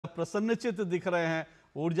प्रसन्नचित्त दिख रहे हैं,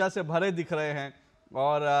 ऊर्जा से भरे दिख रहे हैं।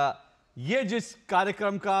 और ये जिस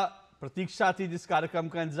कार्यक्रम का प्रतीक्षा थी, जिस कार्यक्रम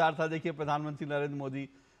का इंतजार था, देखिए प्रधानमंत्री नरेंद्र मोदी,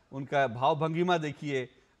 उनका भाव भंगिमा देखिए,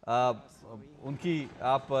 उनकी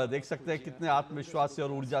आप देख सकते हैं कितने आत्मविश्वास से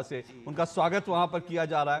और ऊर्जा से उनका स्वागत वहां पर किया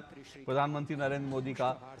जा रहा है प्रधानमंत्री नरेंद्र मोदी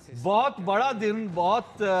का। बहुत बड़ा दिन,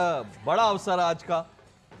 बहुत बड़ा अवसर आज का।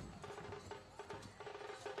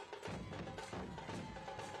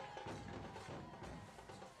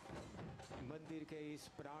 मंदिर के इस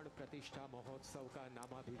प्राण प्रतिष्ठा महोत्सव का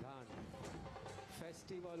नामाभिधान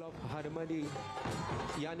फेस्टिवल ऑफ हार्मनी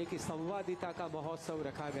यानी कि संवादिता का महोत्सव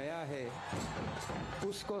रखा गया है।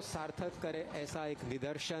 उसको सार्थक करे ऐसा एक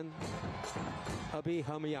निदर्शन अभी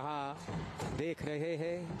हम यहाँ देख रहे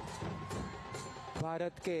हैं।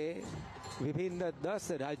 भारत के विभिन्न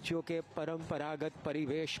 10 राज्यों के परंपरागत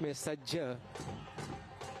परिवेश में सज्ज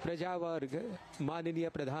प्रजावर्ग माननीय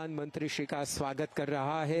प्रधानमंत्री श्री का स्वागत कर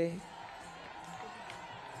रहा है।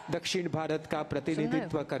 दक्षिण भारत का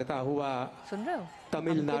प्रतिनिधित्व करता हुआ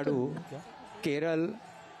तमिलनाडु, केरल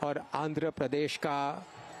और आंध्र प्रदेश का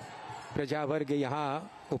प्रजावर्ग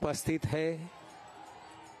यहाँ उपस्थित है।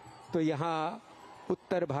 तो यहाँ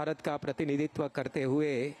उत्तर भारत का प्रतिनिधित्व करते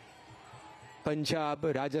हुए पंजाब,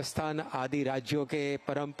 राजस्थान आदि राज्यों के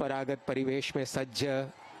परंपरागत परिवेश में सज्ज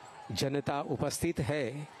जनता उपस्थित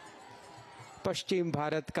है। पश्चिम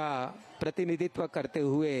भारत का प्रतिनिधित्व करते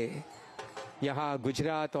हुए यहाँ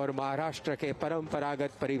गुजरात और महाराष्ट्र के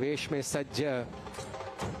परंपरागत परिवेश में सज्ज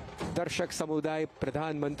दर्शक समुदाय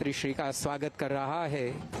प्रधानमंत्री श्री का स्वागत कर रहा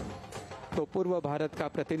है। तो पूर्व भारत का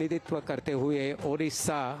प्रतिनिधित्व करते हुए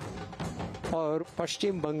ओडिशा और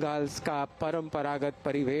पश्चिम बंगाल का परंपरागत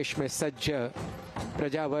परिवेश में सज्ज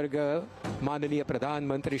प्रजावर्ग माननीय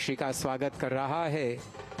प्रधानमंत्री श्री का स्वागत कर रहा है।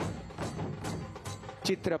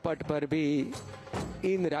 चित्रपट पर भी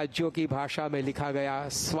इन राज्यों की भाषा में लिखा गया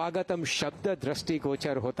स्वागतम शब्द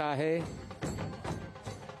दृष्टिगोचर होता है।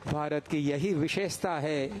 भारत की यही विशेषता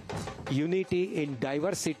है, यूनिटी इन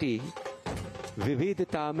डाइवर्सिटी,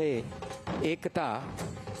 विविधता में एकता।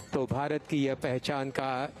 तो भारत की यह पहचान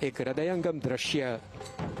का एक हृदयंगम दृश्य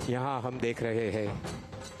यहाँ हम देख रहे हैं।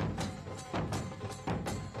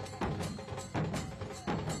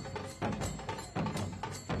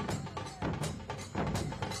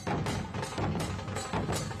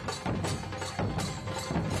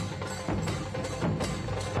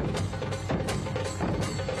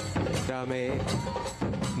 में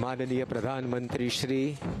माननीय प्रधानमंत्री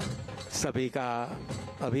श्री सभी का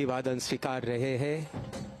अभिवादन स्वीकार रहे हैं।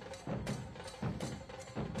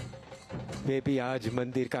 वे भी आज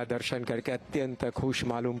मंदिर का दर्शन करके अत्यंत खुश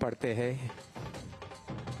मालूम पड़ते हैं।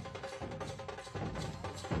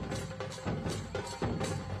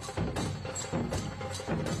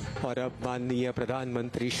 और अब माननीय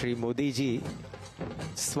प्रधानमंत्री श्री मोदी जी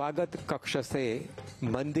स्वागत कक्ष से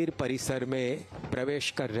मंदिर परिसर में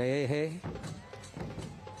प्रवेश कर रहे हैं।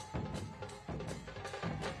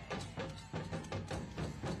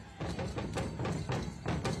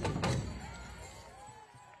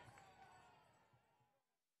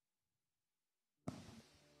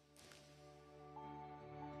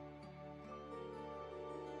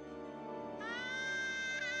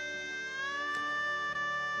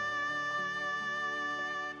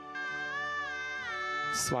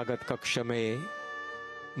 स्वागत कक्ष में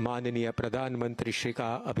माननीय प्रधानमंत्री श्री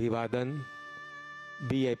का अभिवादन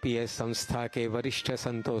BAPS संस्था के वरिष्ठ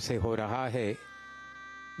संतों से हो रहा है,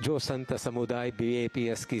 जो संत समुदाय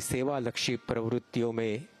BAPS की सेवा लक्षी प्रवृत्तियों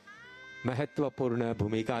में महत्वपूर्ण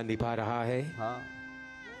भूमिका निभा रहा है। हाँ,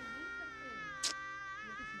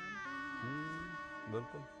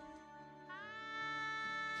 बिल्कुल।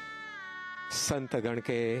 संतगण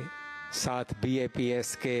के साथ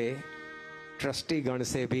BAPS के ट्रस्टी गण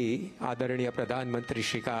से भी आदरणीय प्रधानमंत्री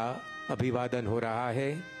श्री का अभिवादन हो रहा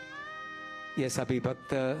है। ये सभी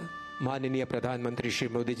भक्त माननीय प्रधानमंत्री श्री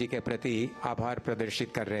मोदी जी के प्रति आभार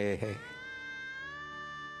प्रदर्शित कर रहे हैं।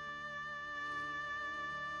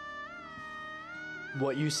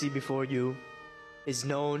 What you see before you is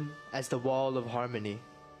known as the Wall of Harmony.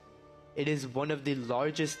 It is one of the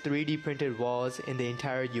largest 3D printed walls in the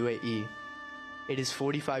entire UAE. It is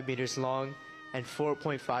 45 meters long and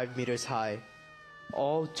 4.5 meters high.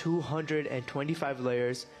 All 225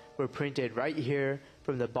 layers were printed right here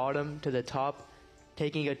from the bottom to the top,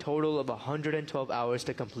 taking a total of 112 hours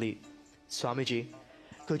to complete. Swamiji,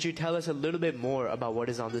 could you tell us a little bit more about what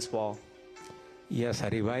is on this wall? Yes,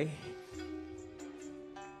 Hari Bhai.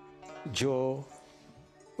 जो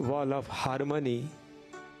wall of harmony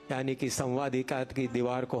यानी कि संवादिता की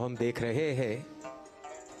दीवार को हम देख रहे हैं,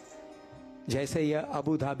 जैसे यह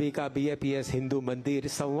अबू धाबी का BAPS हिंदू मंदिर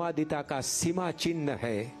संवादिता का सीमा चिन्ह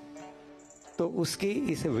है, तो उसकी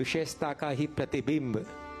इस विशेषता का ही प्रतिबिंब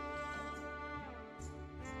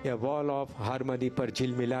यह वॉल ऑफ हार्मनी पर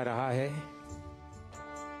झिलमिला रहा है।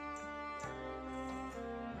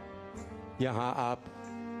 यहां आप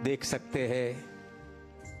देख सकते हैं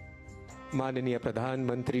माननीय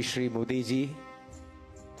प्रधानमंत्री श्री मोदी जी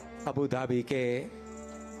अबू धाबी के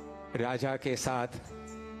राजा के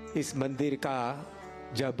साथ इस मंदिर का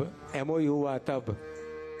जब एमओयू हुआ तब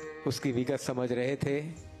उसकी विगत समझ रहे थे।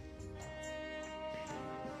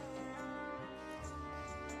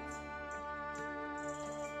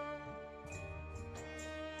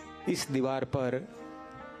 इस दीवार पर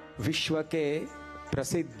विश्व के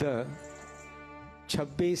प्रसिद्ध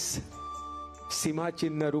 26 सीमा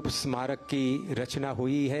चिन्ह रूप स्मारक की रचना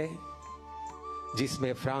हुई है,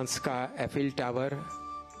 जिसमें फ्रांस का एफिल टावर,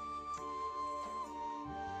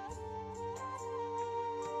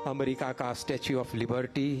 अमेरिका का स्टैच्यू ऑफ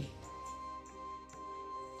लिबर्टी,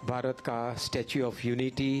 भारत का स्टैच्यू ऑफ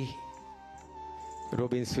यूनिटी,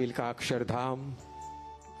 रोबिन्सविल का अक्षरधाम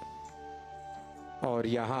और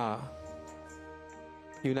यहाँ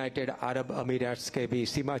यूनाइटेड अरब अमीरात्स के भी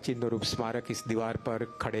सीमा चिन्ह रूप स्मारक इस दीवार पर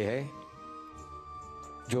खड़े हैं,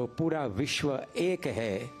 जो पूरा विश्व एक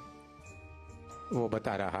है वो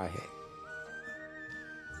बता रहा है।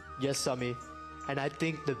 Yes, Sami. And I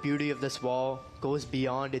think the beauty of this wall goes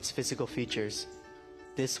beyond its physical features.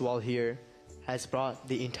 This wall here has brought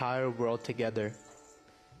the entire world together.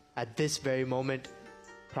 At this very moment,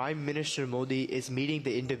 Prime Minister Modi is meeting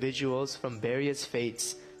the individuals from various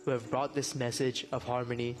faiths who have brought this message of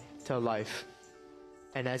harmony to life.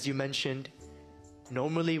 And as you mentioned,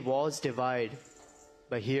 normally walls divide,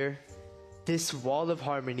 but here, this wall of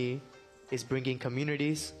harmony is bringing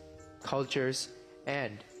communities, cultures,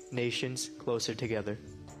 and nations closer together.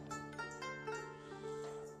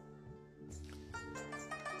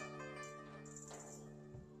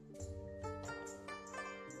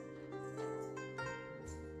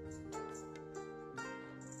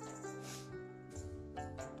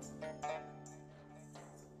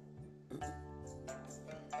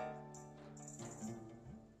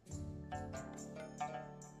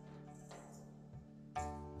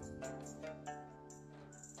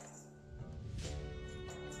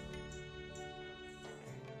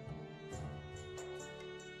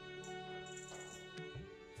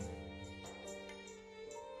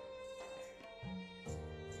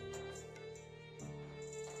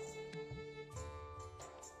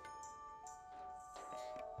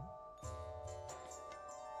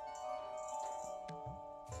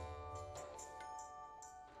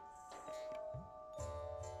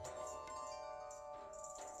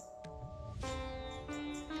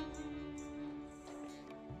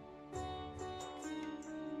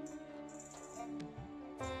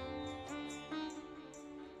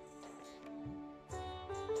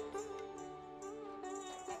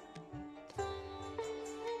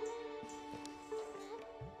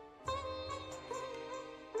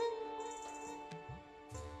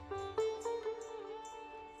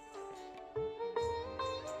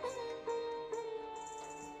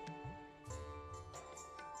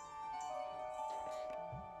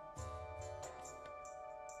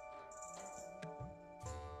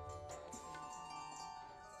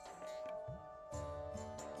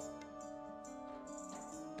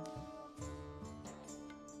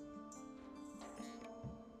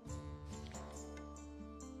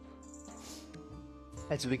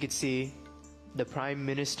 As we could see, the Prime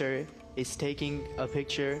Minister is taking a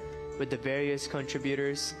picture with the various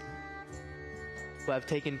contributors who have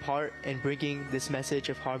taken part in bringing this message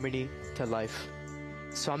of harmony to life.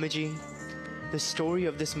 Swamiji, the story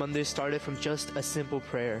of this mandir started from just a simple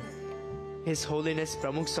prayer. His Holiness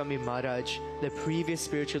Pramukh Swami Maharaj, the previous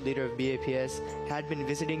spiritual leader of BAPS, had been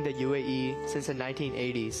visiting the UAE since the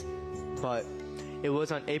 1980s, but it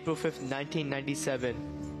was on April 5th, 1997,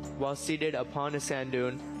 while seated upon a sand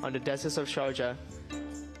dune on the deserts of Sharjah,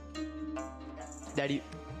 that he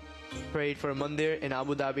prayed for a mandir in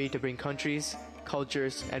Abu Dhabi to bring countries,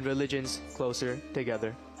 cultures, and religions closer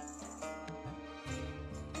together.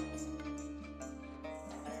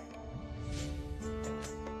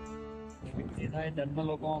 ધર્મ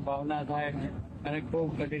લોકોમાં ભાવના થાય અને ખૂબ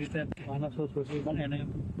બધી રીતે માણસો સુખી બને અને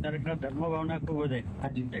દરેકના ધર્મ ભાવના ખૂબ વધે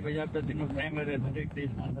એકબીજા પ્રત્યેનો પ્રેમ રહે દરેક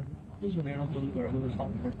દેશના એનો પૂરું કરવું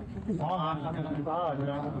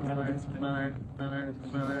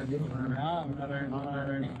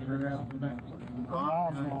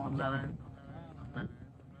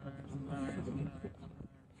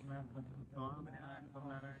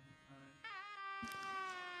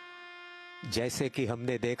जैसे कि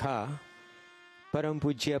हमने देखा, परम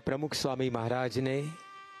पूज्य प्रमुख स्वामी महाराज ने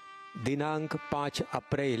दिनांक 5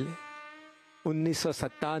 अप्रैल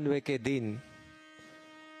 1997 के दिन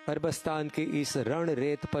अरबस्तान की इस रण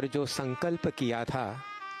रेत पर जो संकल्प किया था,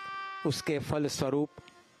 उसके फल स्वरूप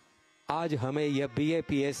आज हमें यह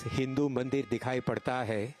BAPS हिंदू मंदिर दिखाई पड़ता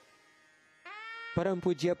है। परम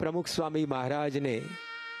पूज्य प्रमुख स्वामी महाराज ने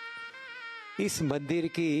इस मंदिर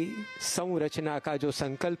की संरचना का जो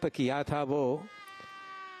संकल्प किया था वो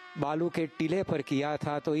बालू के टीले पर किया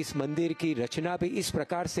था। तो इस मंदिर की रचना भी इस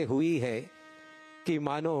प्रकार से हुई है कि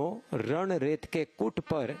मानो रण रेत के कूट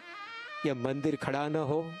पर यह मंदिर खड़ा न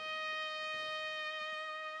हो।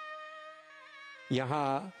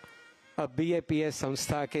 यहाँ अब BAPS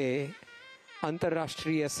संस्था के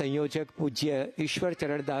अंतर्राष्ट्रीय संयोजक पूज्य ईश्वर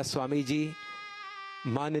चरण दास स्वामी जी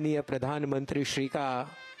माननीय प्रधानमंत्री श्री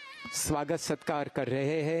का स्वागत सत्कार कर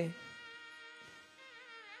रहे हैं।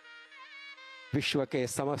 विश्व के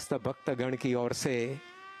समस्त भक्तगण की ओर से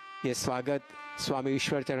ये स्वागत स्वामी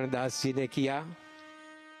ईश्वर चरण दास जी ने किया।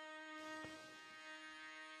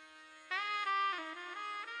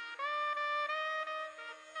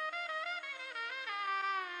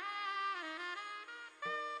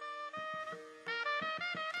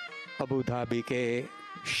 अबू धाबी के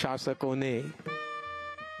शासकों ने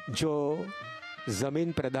जो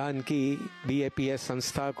जमीन प्रदान की BAPS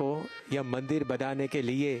संस्था को यह मंदिर बनाने के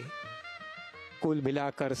लिए, कुल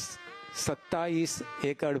मिलाकर 27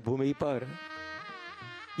 एकड़ भूमि पर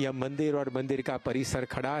यह मंदिर और मंदिर का परिसर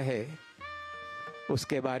खड़ा है,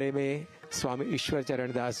 उसके बारे में स्वामी ईश्वर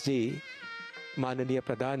चरण दास जी माननीय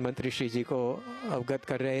प्रधानमंत्री श्री जी को अवगत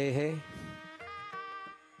कर रहे हैं।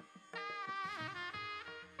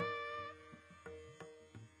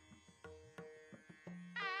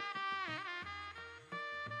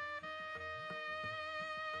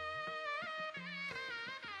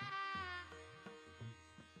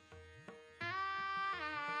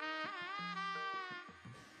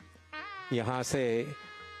 यहाँ से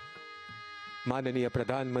माननीय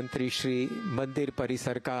प्रधानमंत्री श्री मंदिर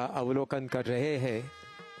परिसर का अवलोकन कर रहे हैं।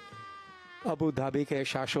 अबू धाबी के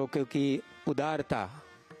शासकों की उदारता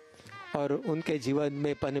और उनके जीवन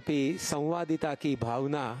में पनपी संवादिता की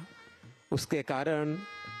भावना, उसके कारण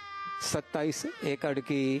 27 एकड़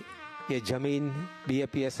की ये जमीन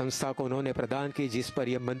BAPS संस्था को उन्होंने प्रदान की, जिस पर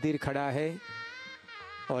यह मंदिर खड़ा है।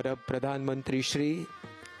 और अब प्रधानमंत्री श्री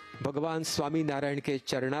भगवान स्वामी नारायण के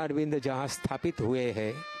चरणारविंद जहां स्थापित हुए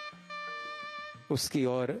हैं, उसकी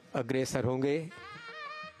ओर अग्रसर होंगे।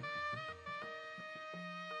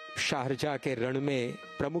 शारजाह के रण में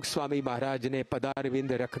प्रमुख स्वामी महाराज ने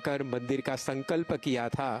पदारविंद रखकर मंदिर का संकल्प किया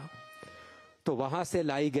था, तो वहां से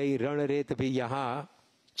लाई गई रण रेत भी यहाँ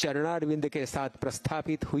चरणारविंद के साथ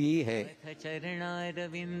प्रस्थापित हुई है।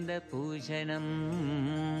 चरणारविंद पूजनम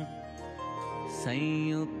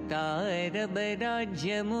संयुक्तारब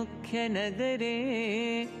राज्य मुख्य नगरे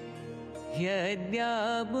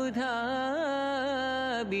यद्याबु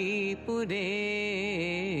धाबी पुरे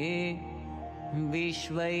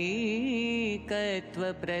विश्वैकत्व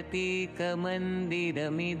प्रतीक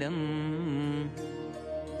मंदिरमिदं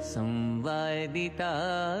संवादिता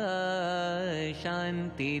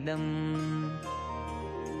शांतिदम्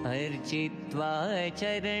अर्चित्वा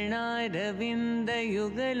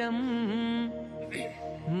चरणारविन्दयुगलम्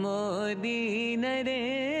मोदी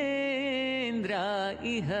नरेन्द्र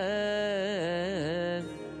इह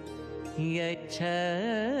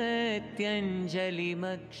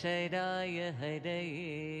यच्छत्यञ्जलिमक्षराय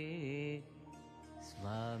हरये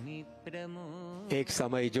स्वामी प्रमोद। एक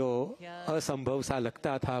समय जो असंभव सा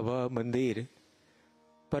लगता था, वह मंदिर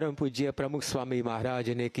परम पूज्य प्रमुख स्वामी महाराज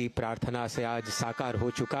ने की प्रार्थना से आज साकार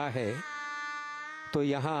हो चुका है। तो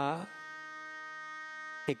यहाँ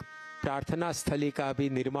एक प्रार्थना स्थली का भी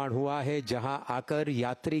निर्माण हुआ है, जहां आकर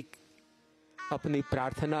यात्री अपनी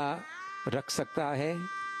प्रार्थना रख सकता है।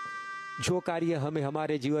 जो कार्य हमें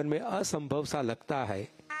हमारे जीवन में असंभव सा लगता है,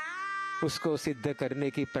 उसको सिद्ध करने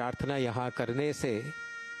की प्रार्थना यहाँ करने से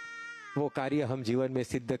वो कार्य हम जीवन में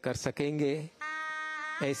सिद्ध कर सकेंगे।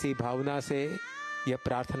 ऐसी भावना से यह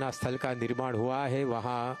प्रार्थना स्थल का निर्माण हुआ है।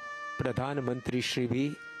 वहाँ प्रधानमंत्री श्री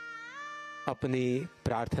भी अपनी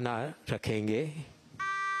प्रार्थना रखेंगे।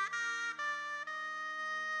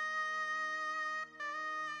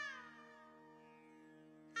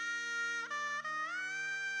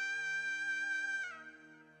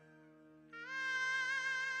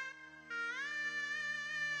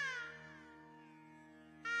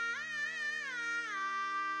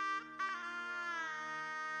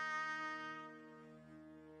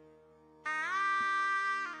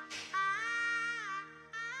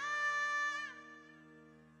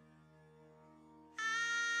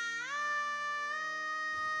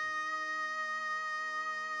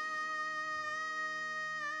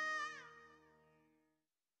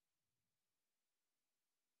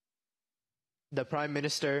 The Prime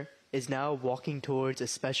Minister is now walking towards a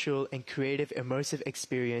special and creative immersive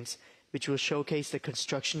experience which will showcase the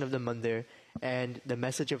construction of the mandir and the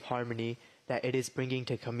message of harmony that it is bringing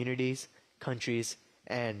to communities, countries,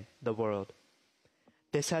 and the world.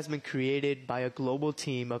 This has been created by a global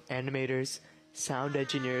team of animators, sound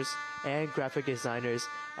engineers, and graphic designers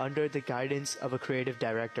under the guidance of a creative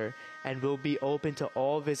director and will be open to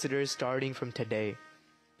all visitors starting from today.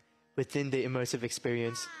 Within the immersive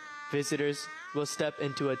experience, visitors will step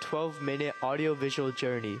into a 12-minute audio-visual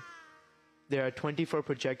journey. There are 24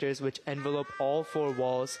 projectors which envelop all 4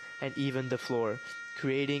 walls and even the floor,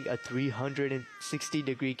 creating a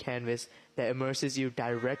 360-degree canvas that immerses you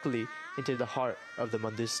directly into the heart of the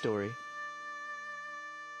mandir story.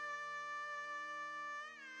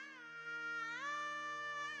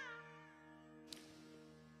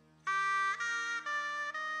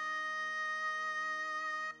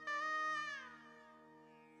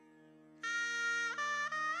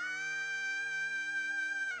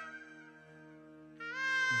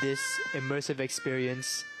 This immersive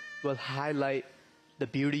experience will highlight the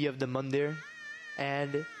beauty of the mandir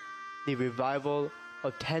and the revival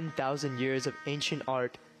of 10,000 years of ancient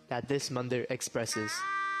art that this mandir expresses.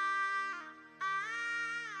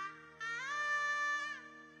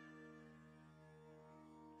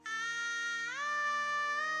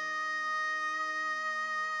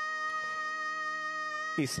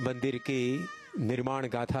 इस मंदिर की निर्माण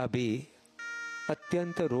गाथा भी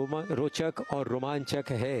अत्यंत रोचक और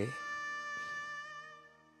रोमांचक है।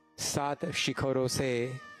 7 शिखरों से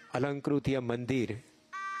अलंकृत यह मंदिर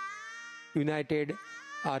यूनाइटेड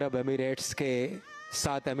अरब एमिरेट्स के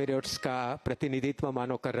 7 एमिरेट्स का प्रतिनिधित्व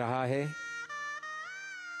मानो कर रहा है।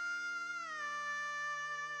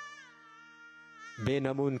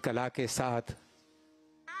 बेनमून कला के साथ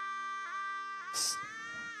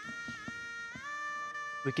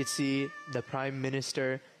we could see the Prime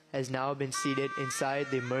Minister has now been seated inside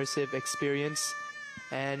the immersive experience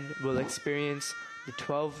and will experience the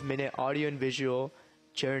 12-minute audio and visual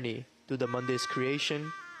journey through the mandir's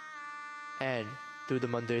creation and through the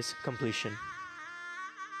mandir's completion.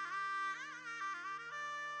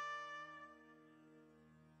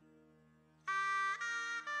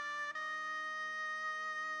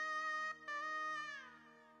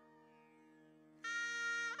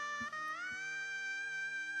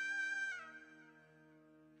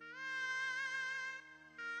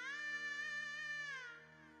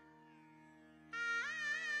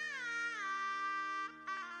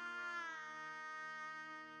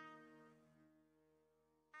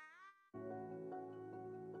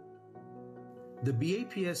 The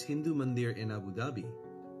BAPS Hindu Mandir in Abu Dhabi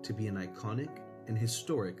to be an iconic and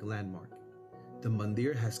historic landmark. The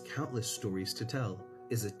mandir has countless stories to tell,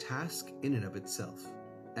 is a task in and of itself,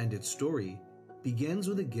 and its story begins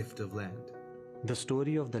with a gift of land. The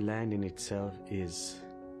story of the land in itself is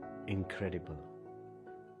incredible.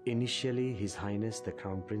 Initially, His Highness the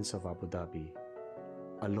Crown Prince of Abu Dhabi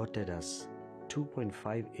allotted us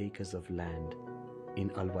 2.5 acres of land in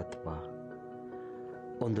Al-Watba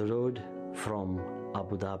on the road from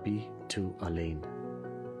Abu Dhabi to Al-Ain.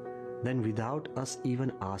 Then without us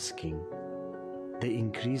even asking, they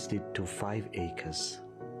increased it to 5 acres.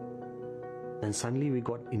 Then suddenly we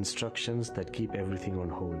got instructions that keep everything on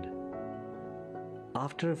hold.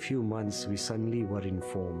 After a few months, we suddenly were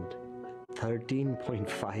informed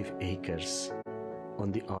 13.5 acres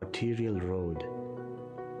on the arterial road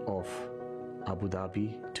of Abu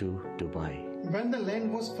Dhabi to Dubai. When the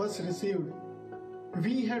land was first received,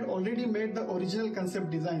 we had already made the original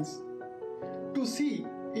concept designs. To see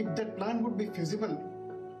if that plan would be feasible,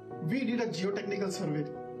 we did a geotechnical survey,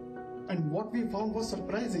 and what we found was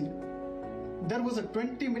surprising. There was a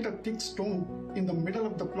 20-meter thick stone in the middle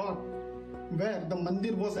of the plot where the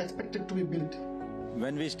mandir was expected to be built.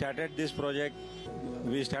 When we started this project,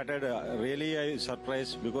 we started really a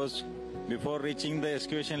surprise, because before reaching the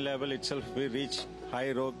excavation level itself, we reached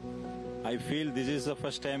high rock. I feel this is the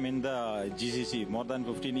first time in the GCC. More than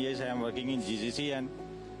 15 years I am working in GCC, and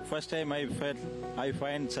first time I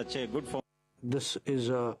find such a good form. This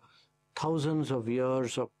is thousands of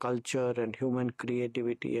years of culture and human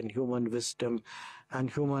creativity and human wisdom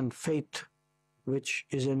and human faith, which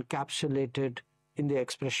is encapsulated in the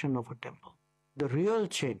expression of a temple. The real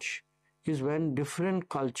change is when different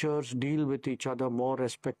cultures deal with each other more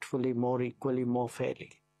respectfully, more equally, more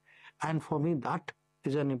fairly. And for me, that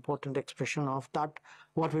is an important expression of that,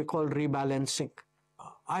 what we call rebalancing.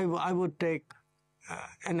 I would take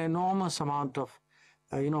an enormous amount of,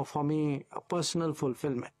 for me, a personal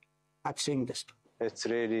fulfillment at seeing this. It's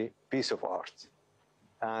really a piece of art.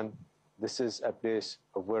 And this is a place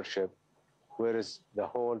of worship whereas the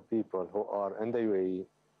whole people who are in the UAE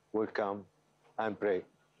will come and pray.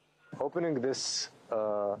 Opening this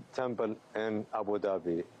temple in Abu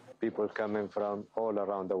Dhabi, people coming from all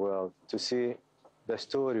around the world to see the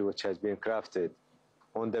story which has been crafted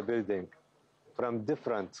on the building from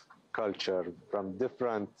different culture, from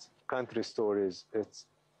different country stories.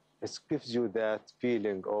 It gives you that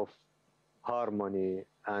feeling of harmony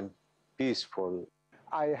and peaceful.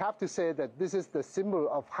 I have to say that this is the symbol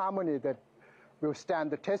of harmony that will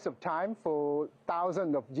stand the test of time for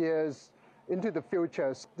thousands of years into the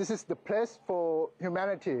future. This is the place for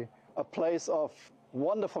humanity. A place of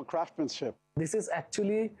wonderful craftsmanship. This is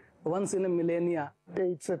actually once in a millennia.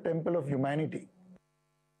 It's a temple of humanity.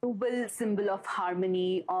 Global symbol of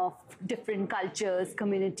harmony, of different cultures,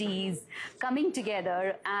 communities coming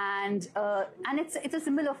together, and it's a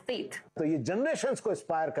symbol of faith. तो ये generations को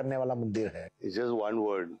inspire करने वाला मंदिर है. It's just one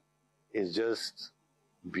word. It's just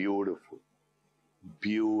beautiful.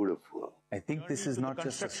 Beautiful. I think this is not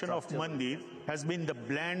just a construction of Mandir has been the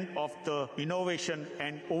blend of the innovation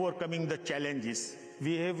and overcoming the challenges.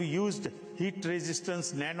 We have used heat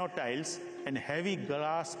resistance nano tiles and heavy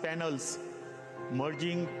glass panels,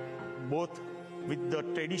 merging both with the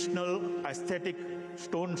traditional aesthetic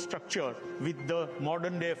stone structure with the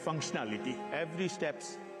modern day functionality. Every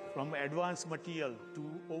steps from advanced material to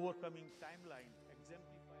overcoming timeline exemplifies.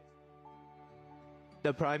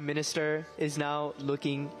 The Prime Minister is now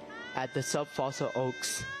looking at the sub-fossil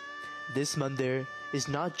oaks. This mandir is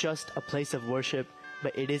not just a place of worship,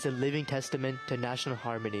 but it is a living testament to national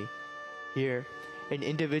harmony. Here, an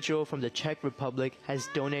individual from the Czech Republic has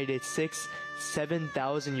donated 6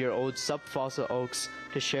 7,000-year-old sub-fossil oaks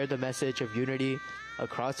to share the message of unity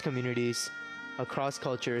across communities, across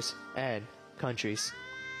cultures and countries.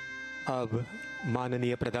 अब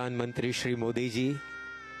माननीय प्रधानमंत्री श्री मोदी जी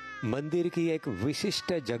मंदिर की एक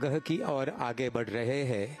विशिष्ट जगह की ओर आगे बढ़ रहे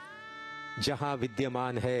हैं, जहां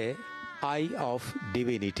विद्यमान है आई ऑफ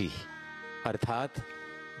डिविनिटी, अर्थात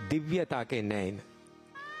दिव्यता के नयन।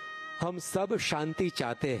 हम सब शांति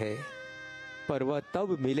चाहते हैं, पर वह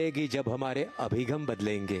तब मिलेगी जब हमारे अभिगम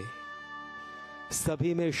बदलेंगे।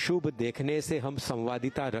 सभी में शुभ देखने से हम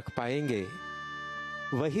संवादिता रख पाएंगे,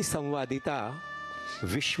 वही संवादिता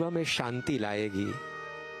विश्व में शांति लाएगी।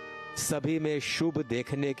 सभी में शुभ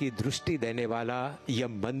देखने की दृष्टि देने वाला यह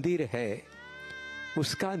मंदिर है,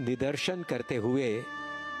 उसका निदर्शन करते हुए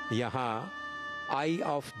यहाँ आई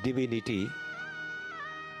ऑफ डिविनिटी,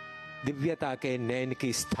 दिव्यता के नयन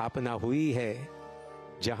की स्थापना हुई है,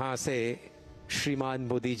 जहां से श्रीमान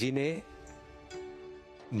मोदी जी ने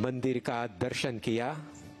मंदिर का दर्शन किया।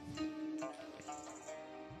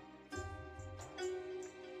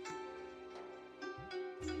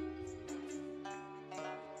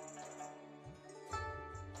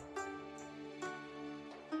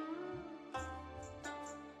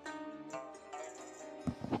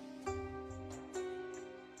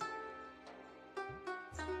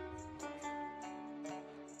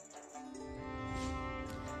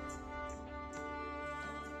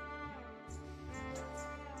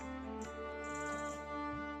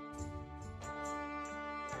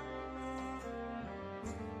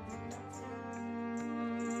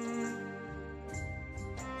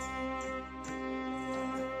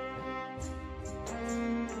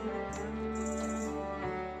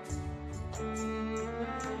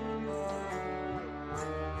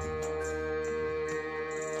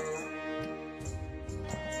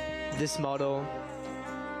 This model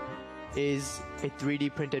is a 3D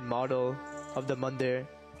printed model of the mandir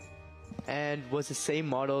and was the same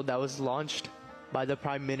model that was launched by the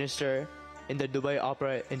Prime Minister in the Dubai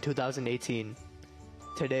Opera in 2018.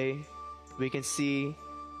 Today, we can see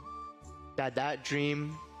that that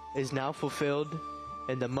dream is now fulfilled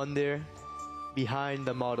in the mandir behind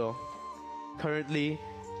the model. Currently,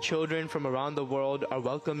 children from around the world are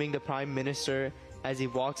welcoming the Prime Minister as he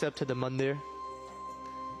walks up to the mandir.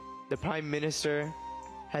 The Prime Minister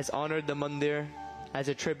has honored the mandir as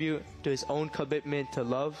a tribute to his own commitment to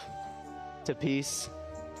love, to peace,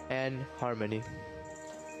 and harmony.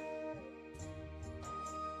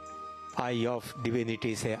 I of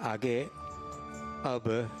divinity से आगे अब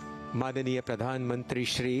माननीय प्रधानमंत्री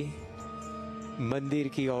श्री मंदिर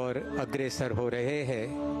की ओर अग्रसर हो रहे हैं।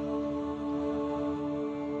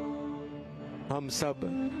 हम सब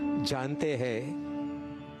जानते हैं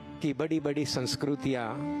कि बड़ी बड़ी संस्कृतियां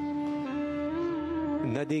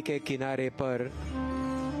नदी के किनारे पर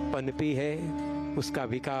पनपी है, उसका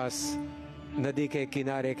विकास नदी के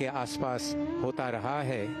किनारे के आसपास होता रहा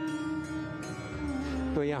है।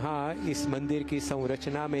 तो यहाँ इस मंदिर की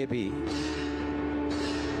संरचना में भी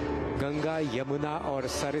गंगा, यमुना और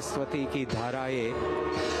सरस्वती की धाराएं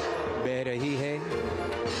बह रही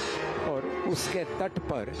उसके तट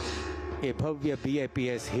पर ये भव्य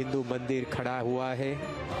BAPS हिंदू मंदिर खड़ा हुआ है।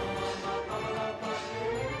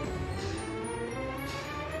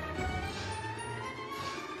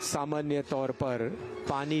 सामान्य तौर पर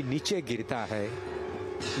पानी नीचे गिरता है,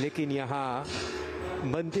 लेकिन यहाँ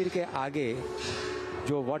मंदिर के आगे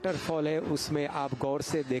जो वाटरफॉल है उसमें आप गौर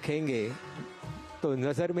से देखेंगे तो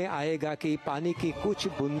नजर में आएगा कि पानी की कुछ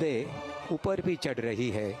बूंदें ऊपर भी चढ़ रही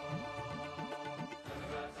है।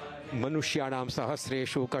 मनुष्याणाम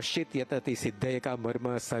सहस्रेषु कश्चित् यतति सिद्धे का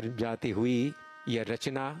मर्म समझाती हुई यह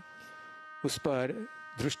रचना, उस पर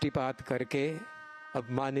दृष्टिपात करके अब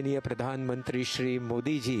माननीय प्रधानमंत्री श्री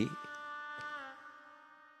मोदी जी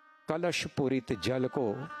कलश पूरित जल को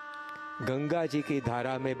गंगा जी की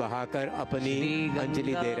धारा में बहाकर अपनी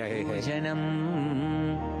अंजलि दे रहे हैं।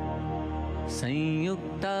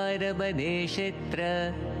 संयुक्तारब देशेत्र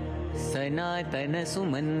सनातन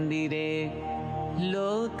सुमंदिरे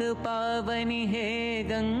लोक पावनि हे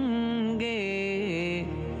गंगे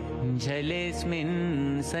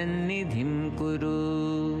जलेस्मिन् सन्निधिं कुरु।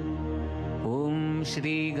 ओम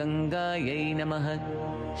श्री गंगायै नमः।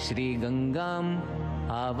 श्री गंगाम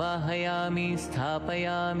आवाहयामि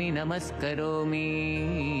स्थापयामि नमस्करोमि।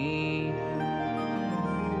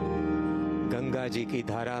 गंगा जी की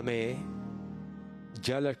धारा में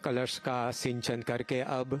जल कलश का सिंचन करके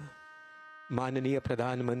अब माननीय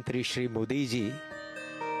प्रधानमंत्री श्री मोदी जी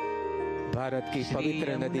भारत की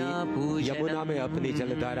पवित्र नदी यमुना में अपनी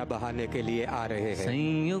जलधारा बहाने के लिए आ रहे हैं।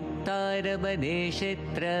 संयुक्तारब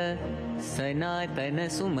देशेत्र सनातन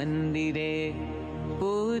सुमंदिरे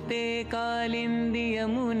पूते कालिंदी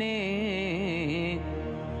यमुने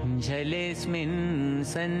जलेस्मिन्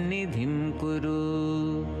सन्निधिं कुरु।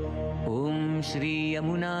 ओम श्री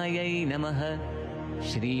यमुनायै नमः।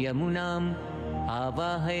 श्री यमुनाम्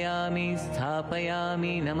आवाहयामि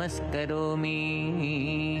स्थापयामि नमस्करोमि।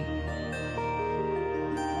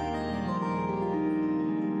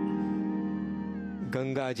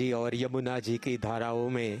 गंगा जी और यमुना जी की धाराओं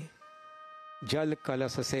में जल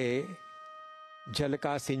कलश से जल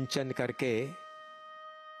का सिंचन करके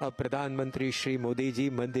अब प्रधानमंत्री श्री मोदी जी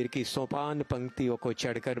मंदिर की सोपान पंक्तियों को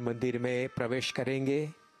चढ़कर मंदिर में प्रवेश करेंगे।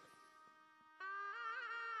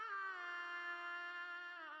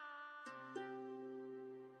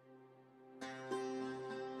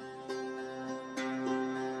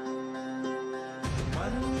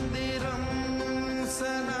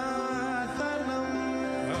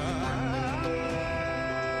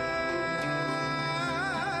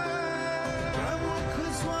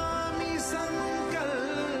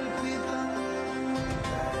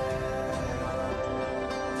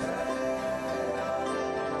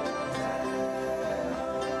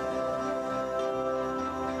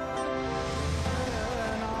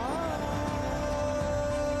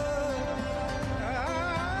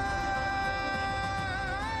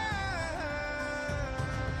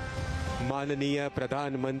 माननीय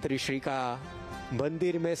प्रधानमंत्री श्री का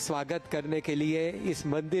मंदिर में स्वागत करने के लिए इस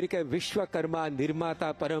मंदिर के विश्वकर्मा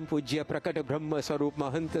निर्माता परम पूज्य प्रकट ब्रह्म स्वरूप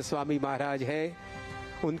महंत स्वामी महाराज है।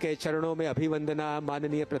 उनके चरणों में अभिवंदना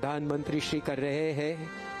माननीय प्रधानमंत्री श्री कर रहे हैं।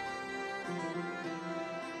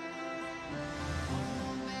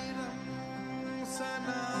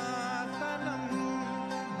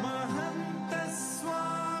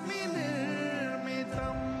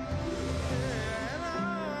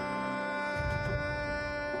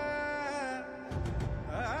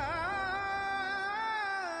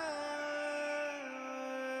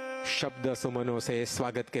 शब्द सुमनों से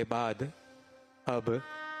स्वागत के बाद अब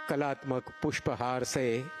कलात्मक पुष्पहार से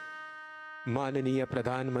माननीय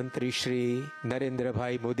प्रधानमंत्री श्री नरेंद्र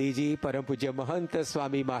भाई मोदी जी परम पूज्य महंत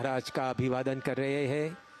स्वामी महाराज का अभिवादन कर रहे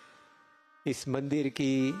हैं। इस मंदिर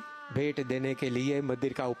की भेंट देने के लिए,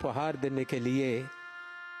 मंदिर का उपहार देने के लिए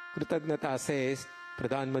कृतज्ञता से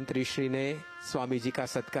प्रधानमंत्री श्री ने स्वामी जी का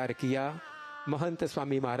सत्कार किया। महंत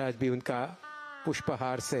स्वामी महाराज भी उनका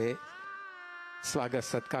पुष्पहार से स्वागत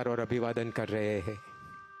सत्कार और अभिवादन कर रहे हैं।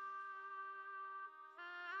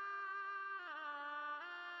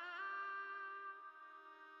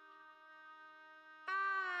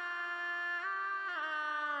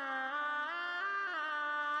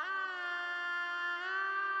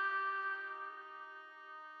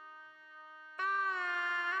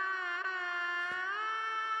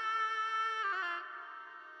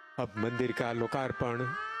 अब मंदिर का लोकार्पण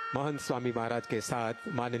महंत स्वामी महाराज के साथ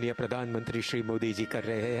माननीय प्रधानमंत्री श्री मोदी जी कर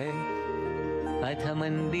रहे हैं। अथ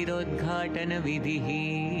मंदिरोद्घाटन विधिः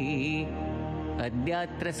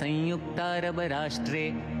अद्यात्र संयुक्तारब राष्ट्रे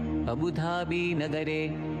अबुधाबी नगरे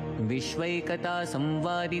विश्वैकता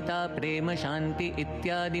संवादिता प्रेम शांति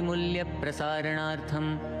इत्यादि मूल्य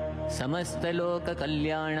प्रसारणार्थम समस्त लोक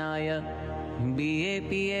कल्याणाय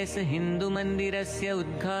BAPS हिंदू मंदिरस्य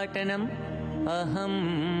उद्घाटनम् अहं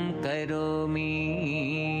करोमि।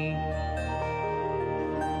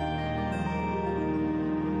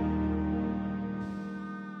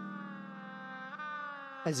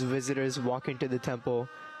 As visitors walk into the temple,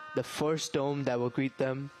 the first dome that will greet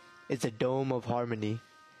them is the Dome of Harmony.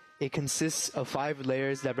 It consists of 5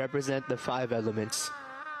 layers that represent the 5 elements.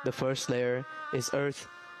 The first layer is earth,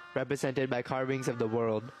 represented by carvings of the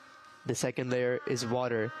world. The second layer is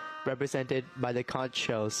water, represented by the conch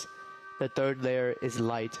shells. The third layer is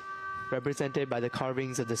light, represented by the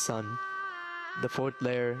carvings of the sun. The fourth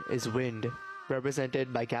layer is wind,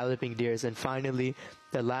 represented by galloping deers. And finally,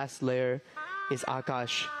 the last layer is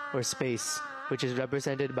Akash, or space, which is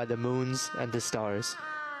represented by the moons and the stars.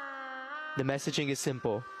 The messaging is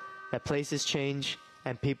simple, that places change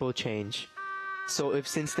and people change. So if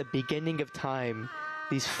since the beginning of time,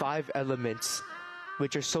 these 5 elements,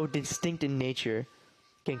 which are so distinct in nature,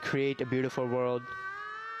 can create a beautiful world,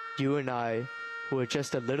 you and I, who are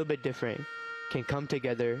just a little bit different, can come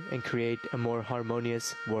together and create a more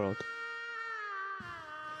harmonious world.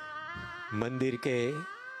 मंदिर के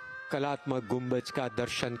कलात्मक गुंबज का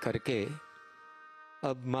दर्शन करके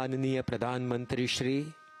अब माननीय प्रधानमंत्री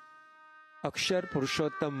श्री अक्षर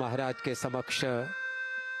पुरुषोत्तम महाराज के समक्ष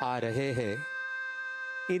आ रहे हैं।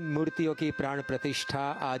 इन मूर्तियों की प्राण प्रतिष्ठा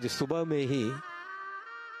आज सुबह में ही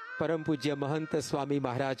परम पूज्य महंत स्वामी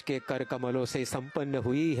महाराज के कर कमलों से संपन्न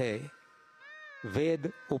हुई है।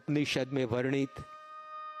 वेद उपनिषद में वर्णित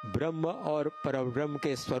ब्रह्म और परब्रह्म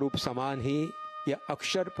के स्वरूप समान ही यह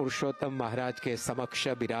अक्षर पुरुषोत्तम महाराज के समक्ष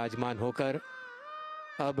विराजमान होकर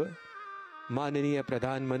अब माननीय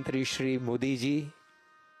प्रधानमंत्री श्री मोदी जी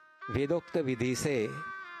वेदोक्त विधि से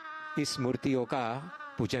इस मूर्तियों का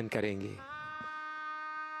पूजन करेंगे।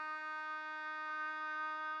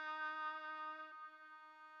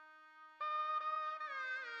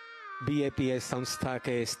 BAPS संस्था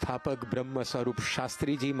के स्थापक ब्रह्म स्वरूप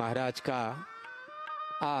शास्त्री जी महाराज का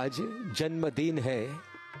आज जन्मदिन है।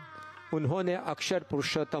 उन्होंने अक्षर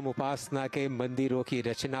पुरुषोत्तम उपासना के मंदिरों की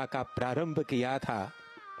रचना का प्रारंभ किया था।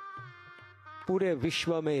 पूरे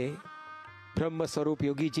विश्व में ब्रह्म स्वरूप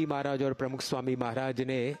योगी जी महाराज और प्रमुख स्वामी महाराज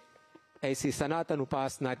ने ऐसी सनातन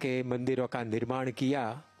उपासना के मंदिरों का निर्माण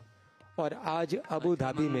किया और आज अबू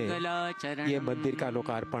धाबी में ये मंदिर का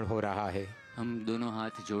लोकार्पण हो रहा है। हम दोनों हाथ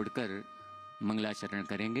जोड़कर मंगलाचरण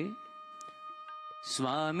करेंगे।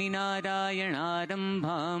 स्वामी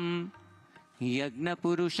नारायणारंभाम यज्ञ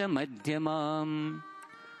पुरुष मध्यमाम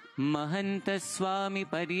महंत स्वामी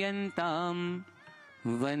पर्यंताम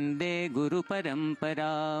वंदे गुरु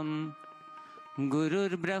परंपराम।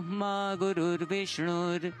 गुरुर्ब्रह्मा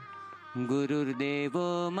गुरुर्विष्णुर्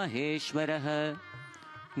गुरुर्देवो महेश्वरः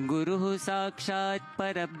गुरुः साक्षात्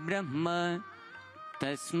परब्रह्म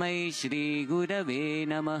तस्मै श्री गुरवे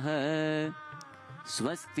नमः।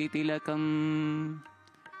 स्वस्ति तिलकम।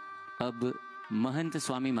 अब महंत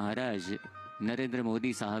स्वामी महाराज नरेंद्र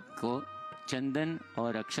मोदी साहब को चंदन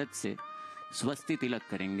और अक्षत से स्वस्ति तिलक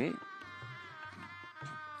करेंगे।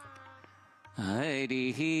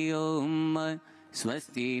 हरि ओम।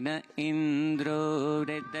 स्वस्ति न इंद्रो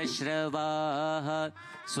वृद्धश्रवाः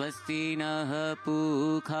स्वस्ति नः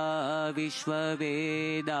पूषा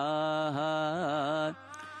विश्ववेदाः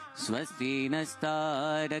स्वस्ति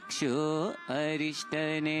नस्तारक्षो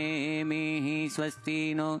अरिष्टनेमिः स्वस्ति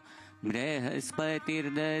नो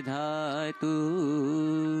बृहस्पतिर्दधातु।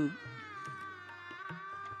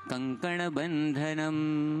 कंकणबन्धनम्।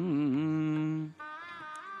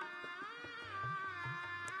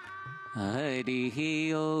 हरिः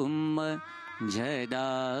ओम। जदा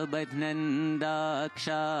बध्नन्दाक्षायणा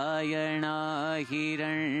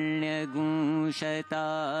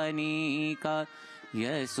हिरण्यगुंशतानीका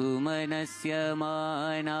यसुमनस्य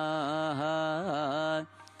मानाः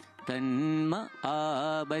तन्म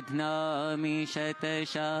आबध्नामि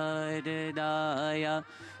शतशारदाया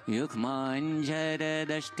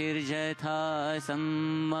युग्माञ्जरदष्टिर्यथा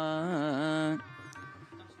सम्मा।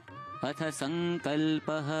 अथ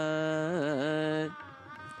संकल्पः।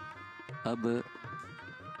 अब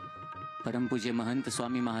परम पूज्य महंत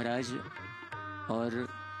स्वामी महाराज और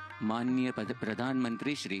माननीय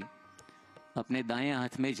प्रधानमंत्री श्री अपने दाएं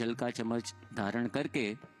हाथ में जल का चम्मच धारण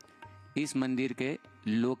करके इस मंदिर के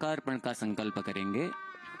लोकार्पण का संकल्प करेंगे।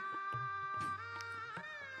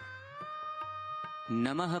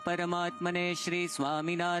 नमः परमात्मने श्री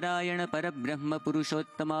स्वामिनारायण परब्रह्म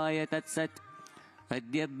पुरुषोत्तमाय तत्सत्।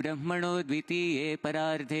 अद्य ब्रह्मणो द्वितीये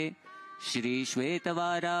परार्धे श्री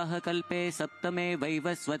श्वेतवाराह कल्पे सप्तमे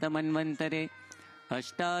वैवस्वतमन्वन्तरे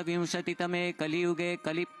अष्टाविंशतितमे कलियुगे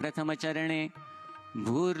कलिप्रथमचरणे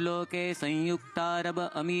भूर्लोके संयुक्तारब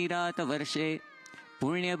अमीरात वर्षे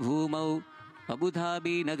पुण्यभूमौ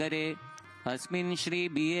अबुधाबी नगरे अस्मिन् श्री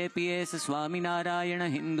BAPS स्वामिनारायण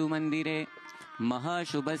हिंदू मंदिरे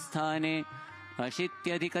महाशुभस्थाने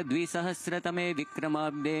अशीत्यधिक-द्विसहस्रतमे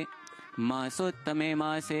विक्रमाब्दे मासोत्तमे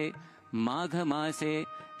मासे माघ मासे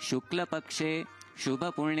शुक्लपक्षे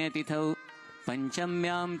शुभपुण्यतिथौ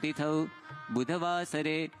पंचम्यां तिथौ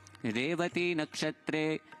बुधवासरे रेवती नक्षत्रे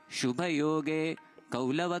शुभयोगे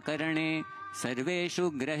कौलवकरणे सर्वेषु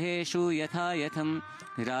ग्रहेषु यथायथं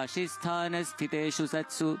राशिस्थानस्थितेषु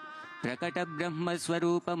सत्सु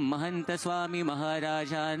प्रकटब्रह्मस्वरूपं महंत स्वामी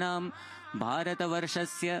महाराजानां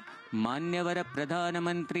भारतवर्षस्य मान्यवर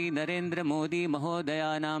प्रधानमंत्री नरेंद्र मोदी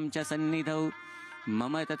महोदयानां च सन्निधौ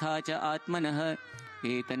मम तथा च आत्मनः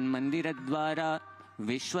एतन्मन्दिरद्वारा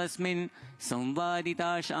विश्वस्मिन्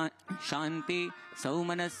संवादिता शान्ति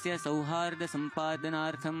सौमनस्य सौहार्द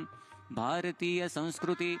संपादनार्थं भारतीय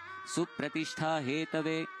संस्कृति सुप्रतिष्ठा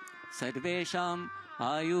हेतवे सर्वेषाम्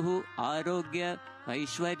आयुः आरोग्य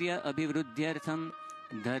ऐश्वर्य अभिवृद्ध्यर्थं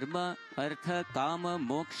धर्म अर्थ काम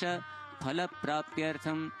मोक्ष फल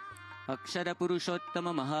प्राप्त्यर्थं अक्षर पुरुषोत्तम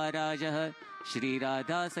महाराजः श्री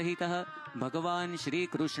राधा सहितः भगवान् श्री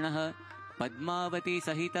कृष्णः पद्मावती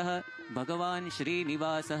सहितः भगवान्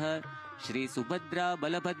श्रीनिवासः श्री सुभद्रा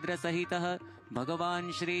बलभद्र सहितः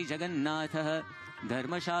भगवान् श्री जगन्नाथः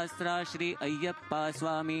धर्मशास्त्रा श्री अय्यप्पा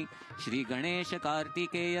स्वामी श्री गणेश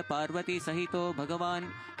कार्तिकेय पार्वती सहितो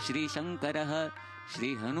भगवान् श्री शंकरः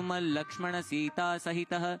श्री हनुमल लक्ष्मण सीता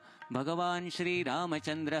सहितः भगवान् श्री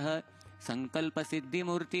रामचंद्रः संकल्प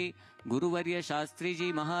सिद्धिमूर्ति गुरुवर्य शास्त्री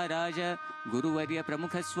जी महाराज गुरुवर्य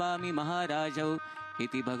प्रमुख स्वामी महाराजौ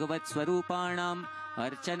इति भगवत् स्वरूपाणाम्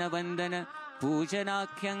अर्चन वंदन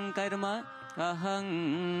पूजनाख्यं कर्म अहं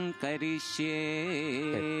करिष्ये।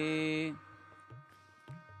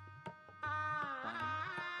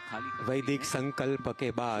 वैदिक संकल्प के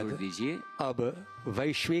बाद अब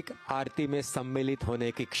वैश्विक आरती में सम्मिलित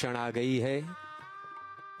होने की क्षण आ गई है।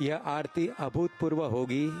 यह आरती अभूतपूर्व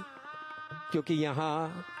होगी क्योंकि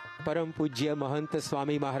यहाँ परम पूज्य महंत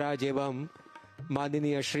स्वामी महाराज एवं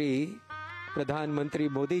माननीय श्री प्रधानमंत्री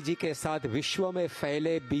मोदी जी के साथ विश्व में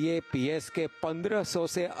फैले BAPS के 1500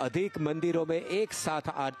 से अधिक मंदिरों में एक साथ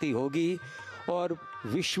आरती होगी और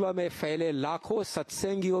विश्व में फैले लाखों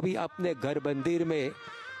सत्संगियों भी अपने घर मंदिर में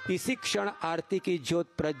इसी क्षण आरती की ज्योत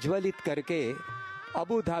प्रज्वलित करके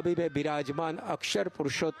अबू धाबी में विराजमान अक्षर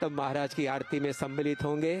पुरुषोत्तम महाराज की आरती में सम्मिलित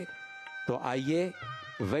होंगे। तो आइए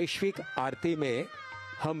वैश्विक आरती में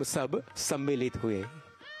हम सब सम्मिलित हुए।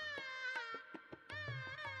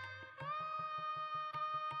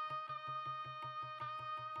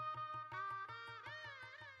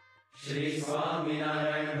 श्री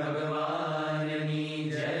स्वामीनारायण भगवान की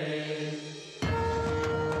जय।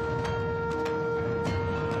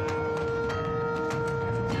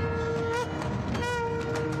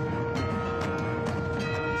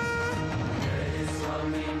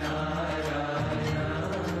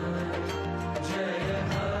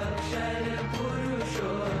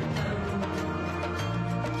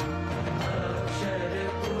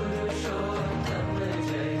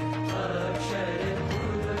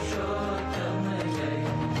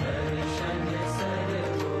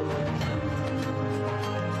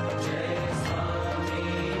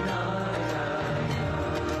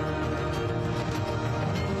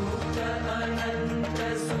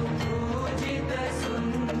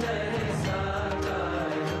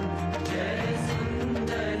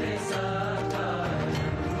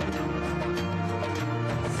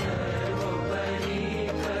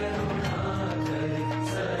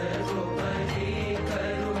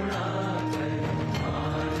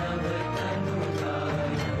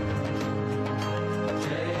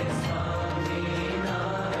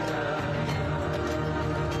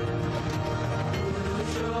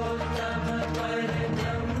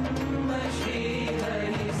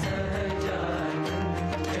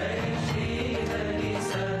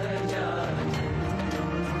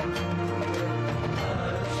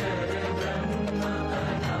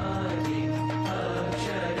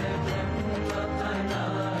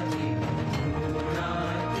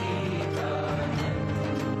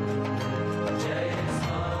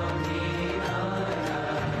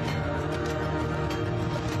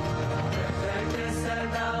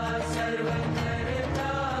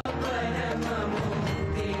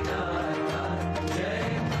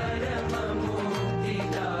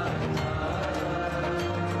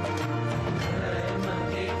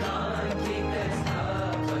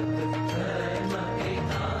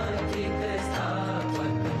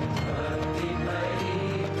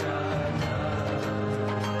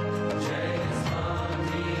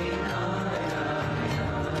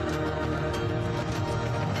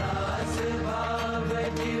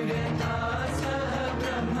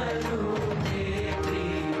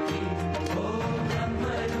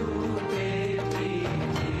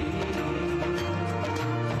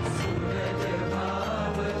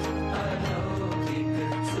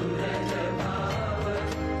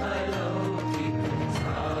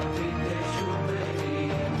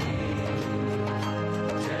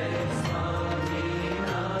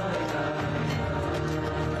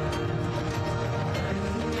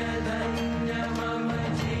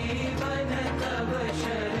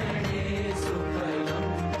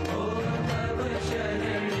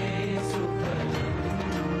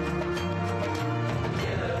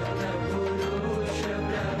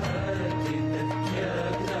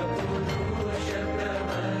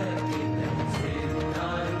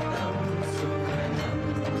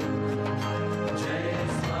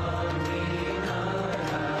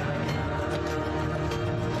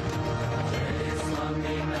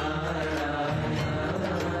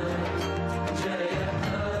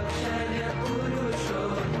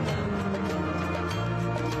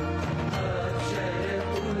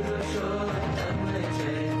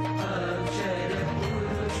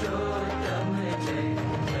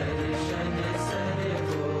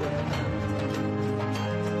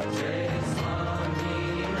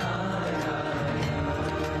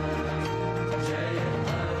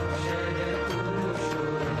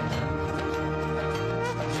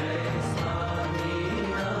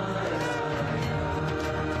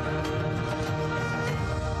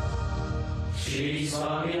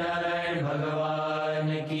 स्वामीनारायण भगवान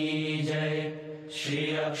की जय।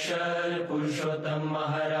 श्री अक्षर पुरुषोत्तम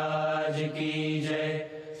महाराज की जय।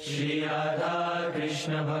 श्री राधा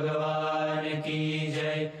कृष्ण भगवान की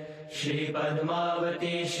जय। श्री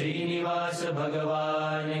पद्मावती श्रीनिवास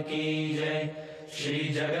भगवान की जय। श्री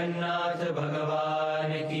जगन्नाथ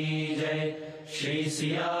भगवान की जय। श्री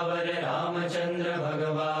सियावर रामचंद्र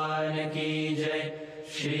भगवान की जय।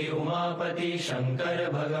 श्री उमापति शंकर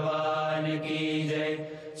भगवान की जय।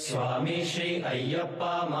 स्वामी श्री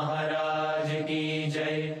अय्यप्पा महाराज की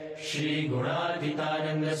जय। श्री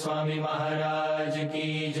गुणातीतानंद स्वामी महाराज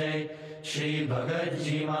की जय। श्री भगत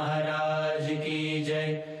जी महाराज की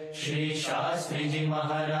जय। श्री शास्त्री जी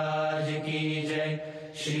महाराज की जय।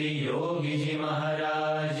 श्री योगी जी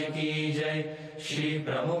महाराज की जय। श्री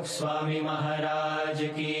प्रमुख स्वामी महाराज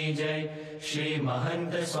की जय। श्री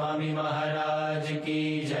महंत स्वामी महाराज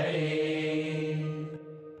की जय।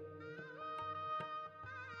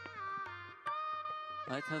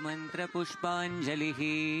 अथ मंत्र पुष्पांजलि।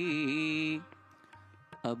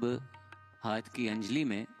 अब हाथ की अंजलि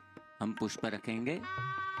में हम पुष्प रखेंगे।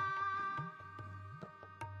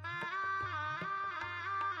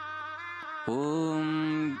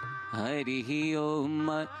 ओम हरिः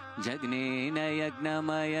ओम जग्नेन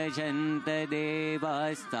यज्ञमयजन्त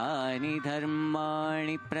देवास्तानि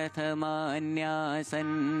धर्माणि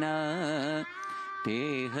प्रथमान्यासन्न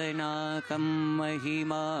तेहनाकं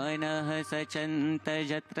महिमानः सचन्त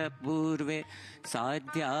यत्र पूर्वे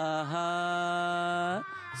साध्याः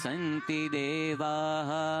सन्ति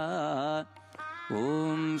देवाः।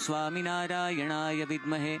 ओम स्वामिनारायणाय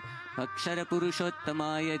विद्महे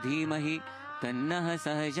अक्षरपुरुषोत्तमाय धीमहि तन्नः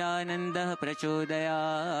सहजानन्दः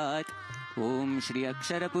प्रचोदयात्। ओम श्री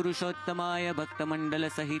अक्षरपुरुषोत्तमाय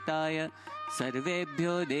भक्तमण्डलसहिताय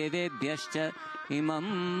सर्वेभ्यो देवेभ्यश्च इमं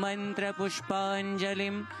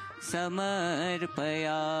मन्त्रपुष्पाञ्जलिं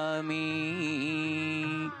समर्पयामि।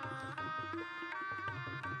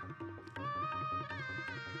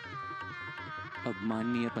 अब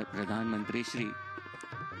माननीय प्रधानमंत्री श्री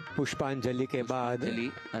पुष्पांजलि के बाद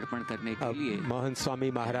अर्पण करने के लिए महंत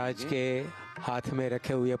स्वामी महाराज के हाथ में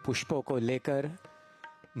रखे हुए पुष्पों को लेकर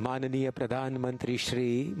माननीय प्रधानमंत्री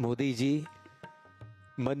श्री मोदी जी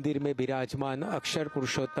मंदिर में विराजमान अक्षर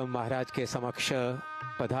पुरुषोत्तम महाराज के समक्ष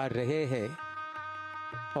पधार रहे हैं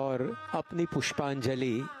और अपनी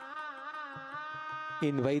पुष्पांजलि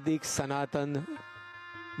इन वैदिक सनातन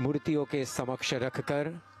मूर्तियों के समक्ष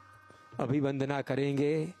रखकर अभिवंदना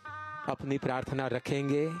करेंगे, अपनी प्रार्थना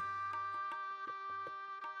रखेंगे।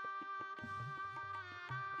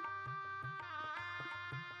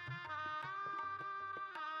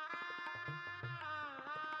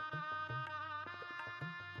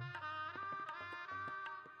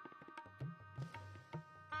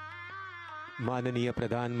 माननीय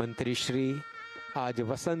प्रधानमंत्री श्री आज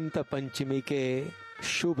वसंत पंचमी के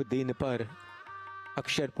शुभ दिन पर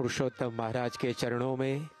अक्षर पुरुषोत्तम महाराज के चरणों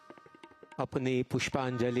में अपनी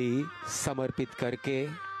पुष्पांजलि समर्पित करके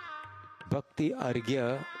भक्ति अर्घ्य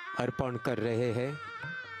अर्पण कर रहे हैं।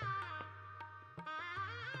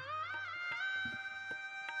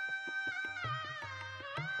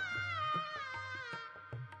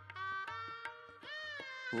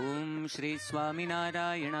 ओम श्री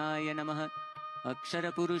स्वामिनारायणाय नमः अक्षर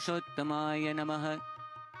पुरुषोत्तमाय नमः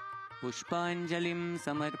पुष्पांजलिं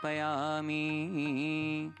समर्पयामि।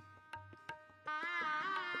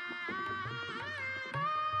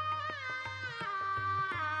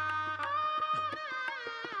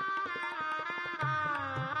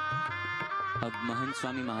 अब महंत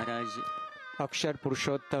स्वामी महाराज अक्षर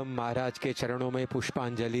पुरुषोत्तम महाराज के चरणों में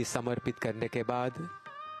पुष्पांजलि समर्पित करने के बाद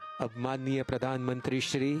अब माननीय प्रधानमंत्री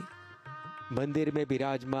श्री मंदिर में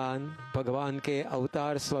विराजमान भगवान के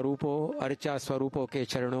अवतार स्वरूपों अर्चा स्वरूपों के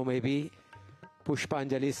चरणों में भी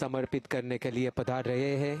पुष्पांजलि समर्पित करने के लिए पधार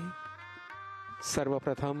रहे हैं।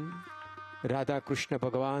 सर्वप्रथम राधा कृष्ण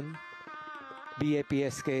भगवान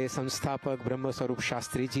BAPS के संस्थापक ब्रह्म स्वरूप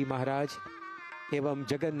शास्त्री जी महाराज एवं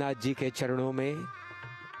जगन्नाथ जी के चरणों में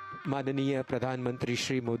माननीय प्रधानमंत्री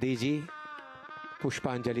श्री मोदी जी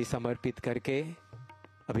पुष्पांजलि समर्पित करके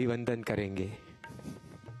अभिवंदन करेंगे।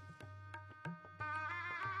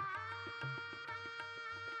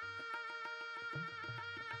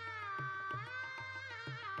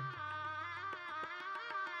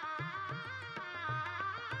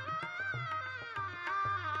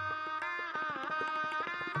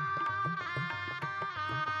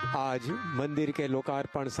 आज मंदिर के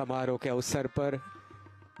लोकार्पण समारोह के अवसर पर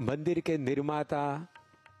मंदिर के निर्माता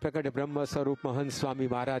प्रकट ब्रह्म स्वरूप महंत स्वामी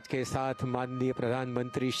महाराज के साथ माननीय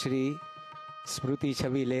प्रधानमंत्री श्री स्मृति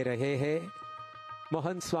छवि ले रहे हैं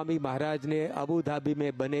महंत स्वामी महाराज ने अबू धाबी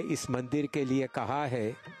में बने इस मंदिर के लिए कहा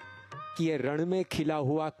है कि ये रण में खिला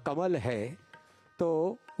हुआ कमल है,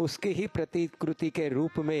 तो उसकी ही प्रतिकृति के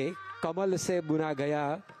रूप में कमल से बुना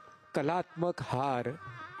गया कलात्मक हार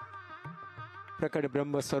प्रकट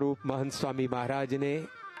ब्रह्म स्वरूप महंत स्वामी महाराज ने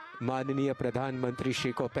माननीय प्रधानमंत्री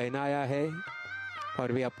श्री को पहनाया है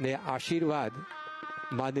और वे अपने आशीर्वाद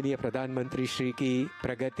माननीय प्रधानमंत्री श्री की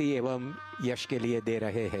प्रगति एवं यश के लिए दे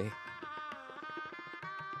रहे हैं।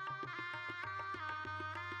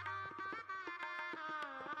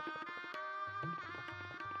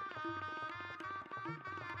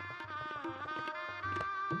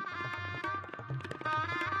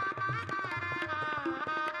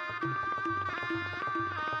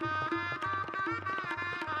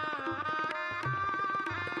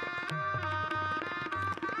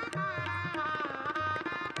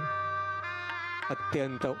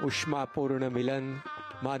 अत्यंत उष्मापूर्ण मिलन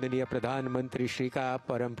माननीय प्रधानमंत्री श्री का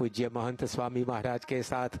परम पूज्य महंत स्वामी महाराज के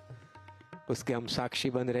साथ, उसके हम साक्षी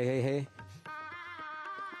बन रहे हैं।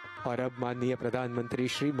 और अब माननीय प्रधानमंत्री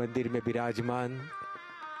श्री मंदिर में विराजमान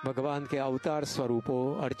भगवान के अवतार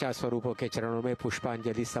स्वरूपों, अर्चा स्वरूपों के चरणों में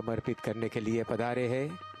पुष्पांजलि समर्पित करने के लिए पधारे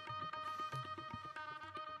हैं।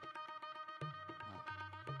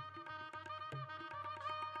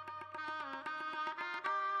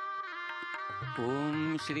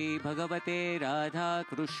 ओम श्री भगवते राधा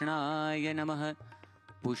कृष्णाय नमः।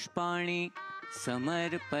 पुष्पाणि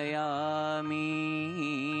समर्पयामि।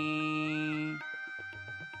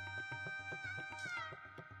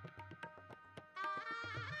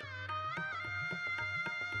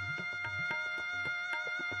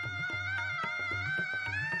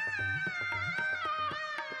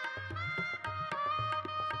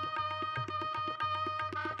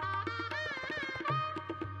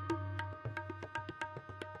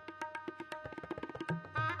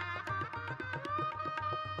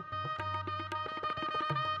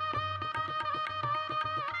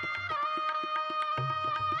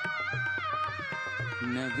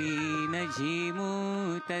 नवीन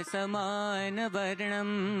जीमूत समान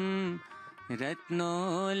वर्णम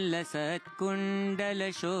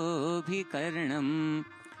रत्नोल्लसत्कुंडल शोभिकर्णम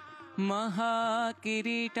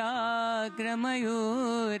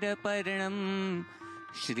महाकिरीटाग्रमयूरपर्णम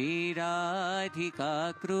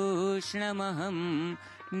श्रीराधिका कृष्णमहं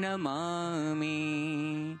नमामि।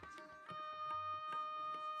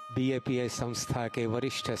 BAPS संस्था के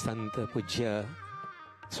वरिष्ठ संत पूज्य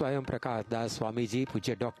स्वयं प्रकाश दास स्वामी जी,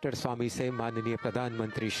 पूज्य डॉक्टर स्वामी से माननीय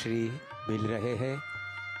प्रधानमंत्री श्री मिल रहे हैं।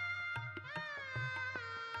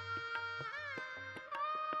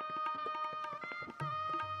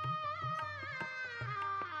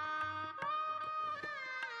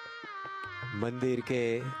 मंदिर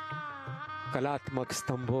के कलात्मक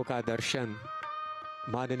स्तंभों का दर्शन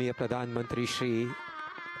माननीय प्रधानमंत्री श्री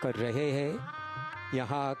कर रहे हैं।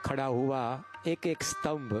 यहाँ खड़ा हुआ एक एक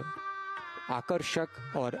स्तंभ आकर्षक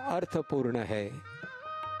और अर्थपूर्ण है।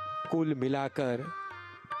 कुल मिलाकर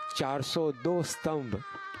 402 स्तंभ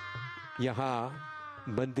यहाँ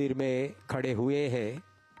मंदिर में खड़े हुए हैं।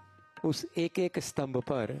 उस एक एक स्तंभ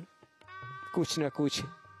पर कुछ न कुछ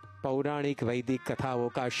पौराणिक वैदिक कथाओं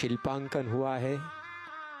का शिल्पांकन हुआ है।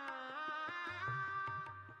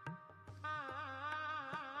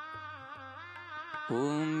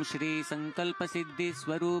 ओम श्री संकल्प सिद्धि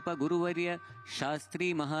स्वरूप गुरुवर्य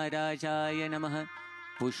शास्त्री महाराजाय नमः।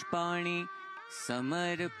 पुष्पाणि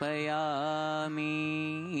समर्पयामि।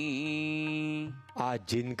 आज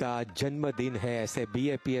जिनका जन्मदिन है, ऐसे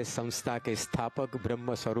BAPS संस्था के स्थापक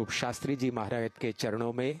ब्रह्म स्वरूप शास्त्री जी महाराज के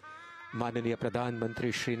चरणों में माननीय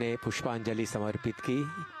प्रधानमंत्री श्री ने पुष्पांजलि समर्पित की।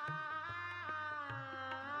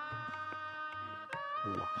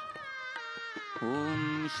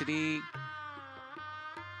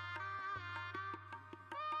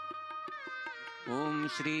 ओम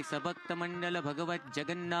श्री सबक्त मंडल भगवत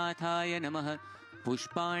जगन्नाथाय नमः।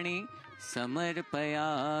 पुष्पाणि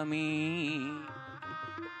समर्पयामि।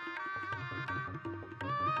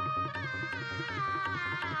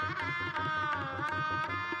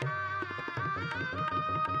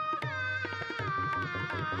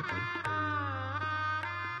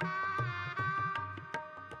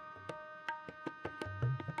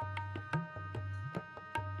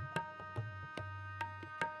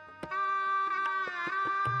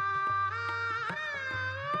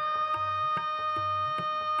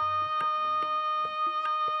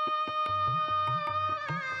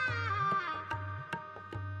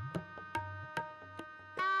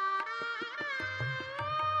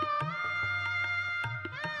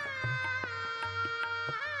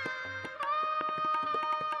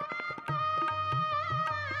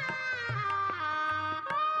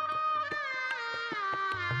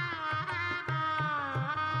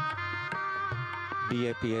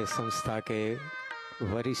 BAPS संस्था के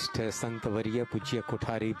वरिष्ठ संतवर्य पूज्य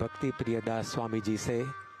कोठारी भक्ति प्रियदास स्वामी जी से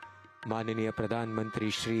माननीय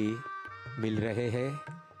प्रधानमंत्री श्री मिल रहे हैं।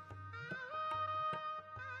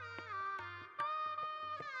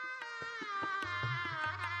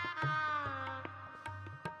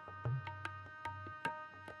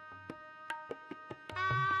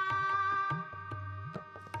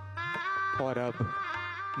 और अब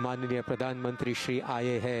माननीय प्रधानमंत्री श्री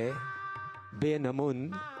आए हैं बेनमून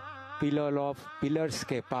पिलर्स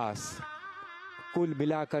के पास। कुल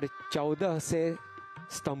मिलाकर 14 से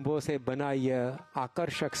स्तंभों से बना यह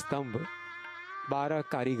आकर्षक स्तंभ 12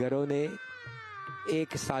 कारीगरों ने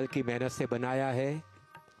 1 साल की मेहनत से बनाया है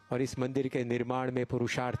और इस मंदिर के निर्माण में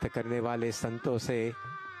पुरुषार्थ करने वाले संतों से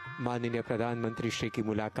माननीय प्रधानमंत्री श्री की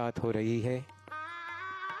मुलाकात हो रही है।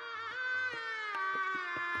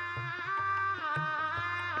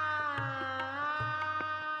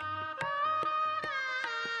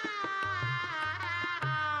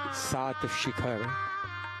 सात शिखर,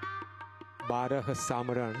 12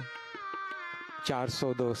 सामरण,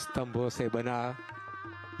 402 स्तंभों से बना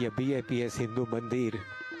यह BAPS हिंदू मंदिर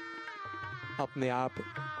अपने आप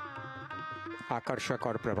आकर्षक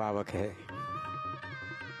और प्रभावक है।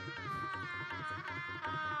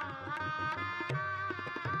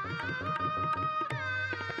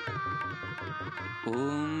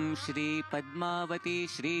 ओम श्री पद्मावती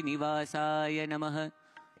श्रीनिवासाय नमः।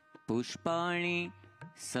 पुष्पाणि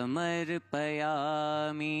समर्पयामि।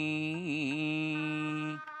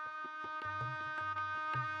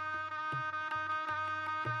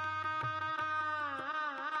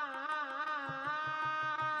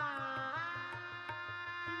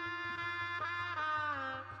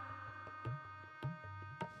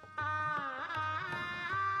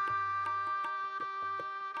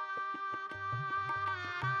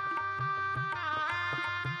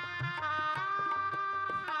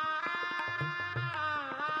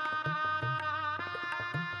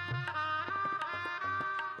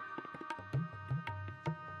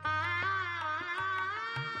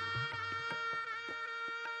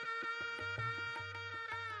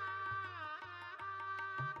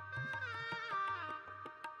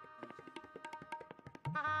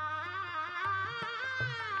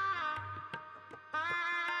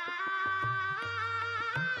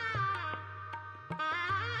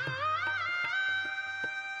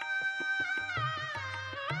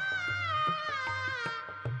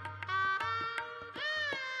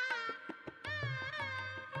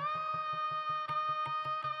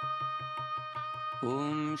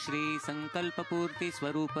 ओम श्री संकल्प पूर्ति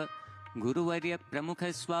स्वरूप गुरुवर्य प्रमुख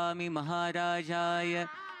स्वामी महाराजाय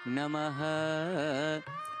नमः।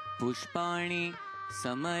 पुष्पाणि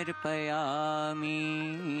समर्पयामि।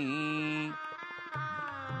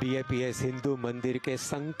 BAPS हिंदू मंदिर के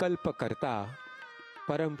संकल्पकर्ता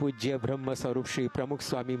परम पूज्य ब्रह्म स्वरूप श्री प्रमुख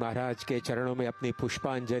स्वामी महाराज के चरणों में अपनी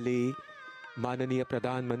पुष्पांजलि माननीय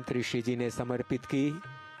प्रधानमंत्री श्री जी ने समर्पित की।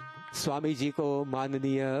 स्वामी जी को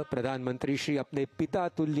माननीय प्रधानमंत्री श्री अपने पिता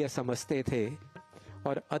तुल्य समझते थे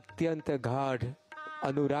और अत्यंत गाढ़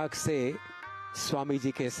अनुराग से स्वामी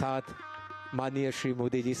जी के साथ माननीय श्री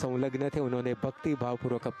मोदी जी संलग्न थे। उन्होंने भक्ति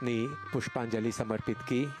भावपूर्वक अपनी पुष्पांजलि समर्पित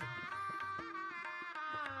की।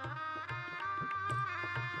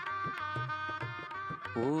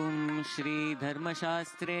 ओम श्री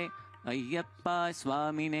धर्मशास्त्रे अय्यप्पा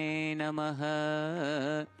स्वामिने नमः।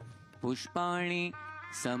 पुष्पाणि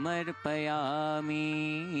समर्पयामि।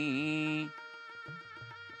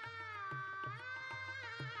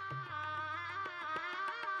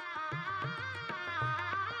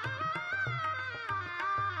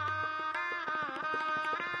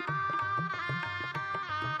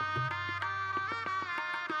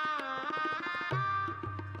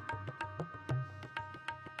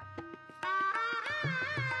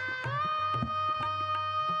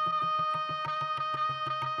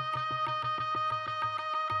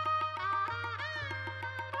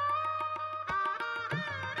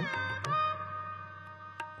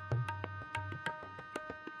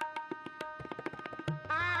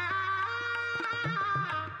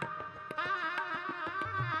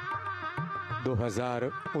 दो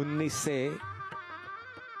 2019 से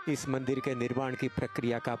इस मंदिर के निर्माण की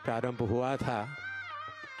प्रक्रिया का प्रारंभ हुआ था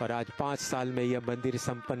और आज 5 साल में यह मंदिर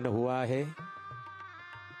संपन्न हुआ है।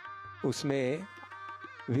 उसमें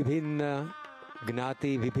विभिन्न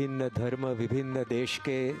ज्ञाति, विभिन्न धर्म, विभिन्न देश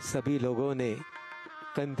के सभी लोगों ने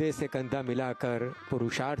कंधे से कंधा मिलाकर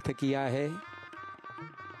पुरुषार्थ किया है।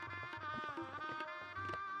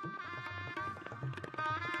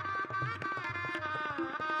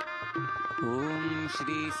 ओम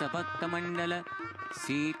श्री सभक्त मंडल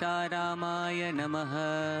सीतारामाय नमः।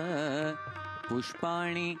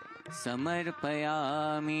 पुष्पाणि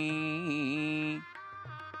समर्पयामि।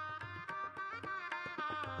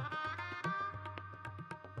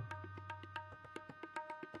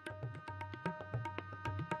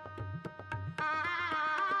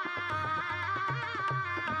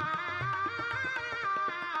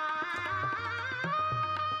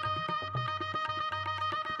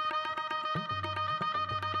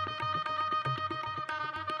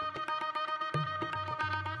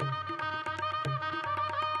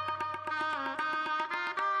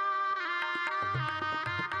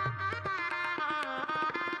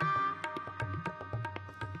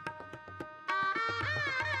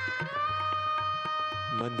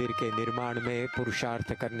 मंदिर के निर्माण में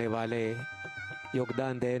पुरुषार्थ करने वाले,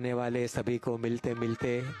 योगदान देने वाले सभी को मिलते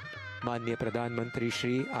मिलते माननीय प्रधानमंत्री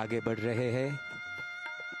श्री आगे बढ़ रहे हैं।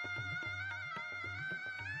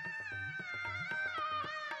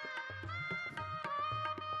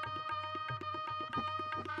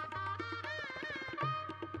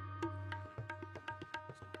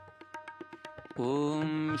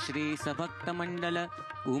 ओम श्री सभक्त मंडल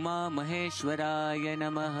उमा महेश्वराय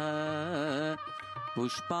नमः।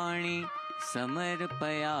 पुष्पाणि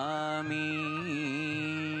समर्पयामि।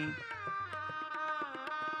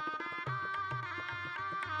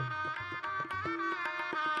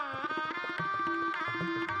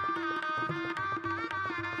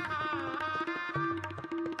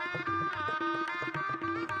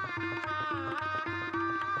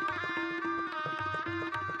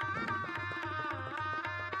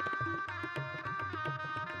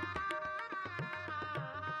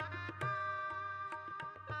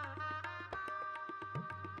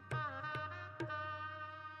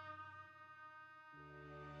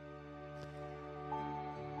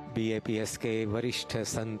 BAPS के वरिष्ठ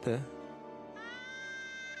संत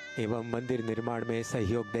एवं मंदिर निर्माण में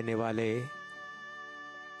सहयोग देने वाले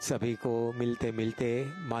सभी को मिलते मिलते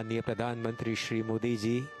माननीय प्रधानमंत्री श्री मोदी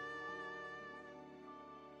जी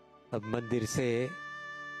अब मंदिर से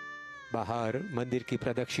बाहर मंदिर की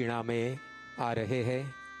प्रदक्षिणा में आ रहे हैं।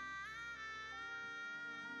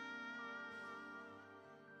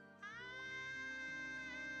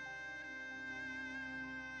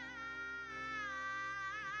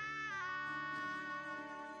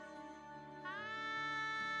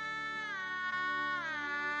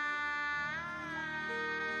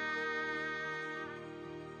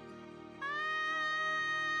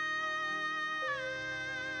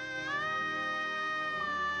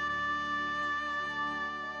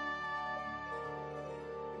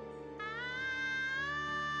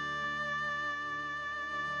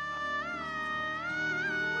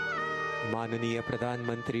 माननीय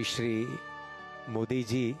प्रधानमंत्री श्री मोदी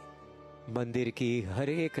जी मंदिर की हर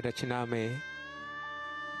एक रचना में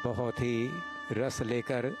बहुत ही रस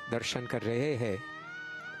लेकर दर्शन कर रहे हैं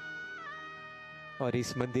और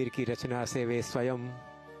इस मंदिर की रचना से वे स्वयं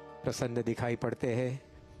प्रसन्न दिखाई पड़ते हैं।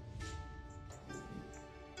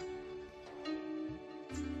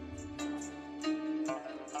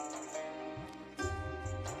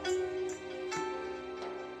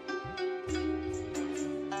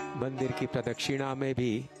 मंदिर की प्रदक्षिणा में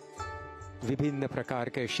भी विभिन्न प्रकार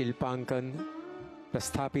के शिल्पांकन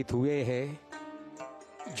प्रस्थापित हुए हैं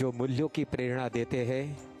जो मूल्यों की प्रेरणा देते हैं।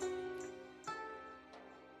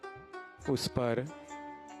 उस पर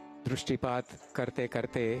दृष्टिपात करते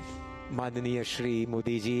करते माननीय श्री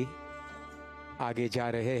मोदी जी आगे जा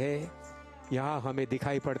रहे हैं। यहाँ हमें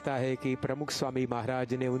दिखाई पड़ता है कि प्रमुख स्वामी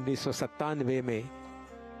महाराज ने 1997 में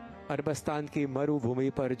अरबस्तान की मरुभूमि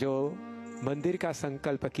पर जो मंदिर का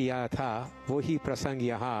संकल्प किया था वही प्रसंग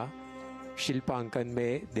यहाँ शिल्पांकन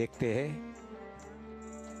में देखते हैं।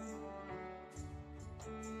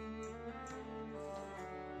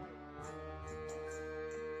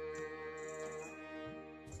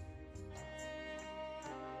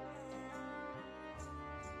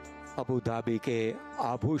 अबू धाबी के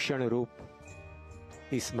आभूषण रूप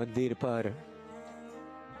इस मंदिर पर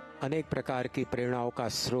अनेक प्रकार की प्रेरणाओं का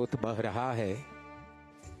स्रोत बह रहा है।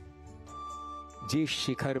 जिस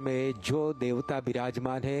शिखर में जो देवता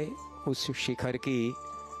विराजमान है उस शिखर की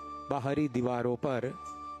बाहरी दीवारों पर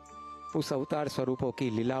उस अवतार स्वरूपों की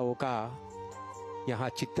लीलाओं का यहाँ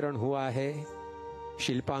चित्रण हुआ है,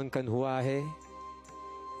 शिल्पांकन हुआ है।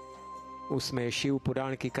 उसमें शिव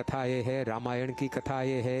पुराण की कथाएं हैं, रामायण की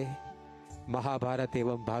कथाएं हैं, महाभारत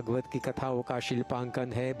एवं भागवत की कथाओं का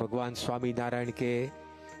शिल्पांकन है, भगवान स्वामी नारायण के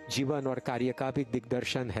जीवन और कार्य का भी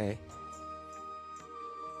दिग्दर्शन है।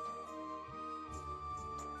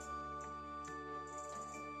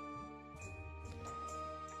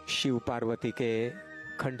 शिव पार्वती के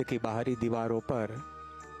खंड की बाहरी दीवारों पर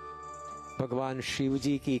भगवान शिव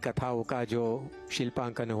जी की कथाओं का जो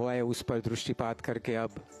शिल्पांकन हुआ है उस पर दृष्टिपात करके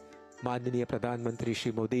अब माननीय प्रधानमंत्री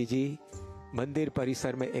श्री मोदी जी मंदिर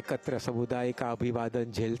परिसर में एकत्र समुदाय का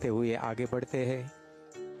अभिवादन झेलते हुए आगे बढ़ते हैं।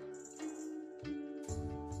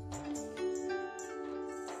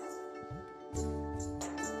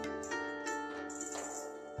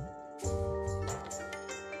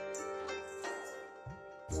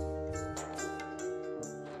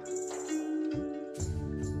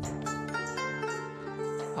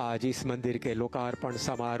 आज इस मंदिर के लोकार्पण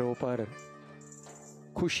समारोह पर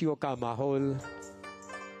खुशियों का माहौल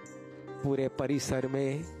पूरे परिसर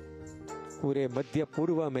में, पूरे मध्य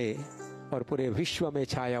पूर्व में और पूरे विश्व में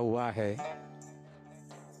छाया हुआ है।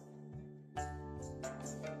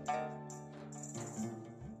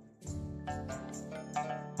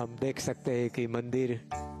 हम देख सकते हैं कि मंदिर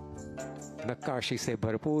नक्काशी से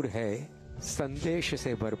भरपूर है, संदेश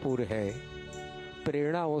से भरपूर है,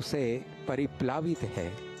 प्रेरणाओं से परिप्लावित है।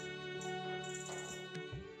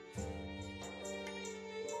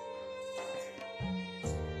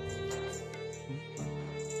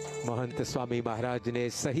 महंत स्वामी महाराज ने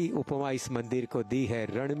सही उपमा इस मंदिर को दी है।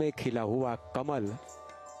 रण में खिला हुआ कमल,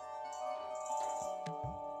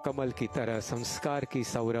 कमल की तरह संस्कार की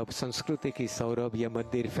सौरभ, संस्कृति की सौरभ यह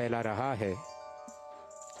मंदिर फैला रहा है।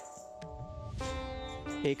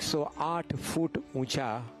 108 फुट ऊंचा,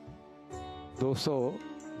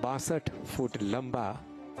 262 फुट लंबा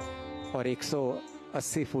और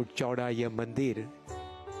 180 फुट चौड़ा यह मंदिर,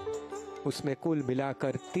 उसमें कुल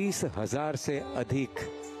मिलाकर 30,000 से अधिक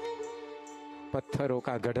पत्थरों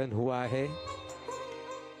का गठन हुआ है।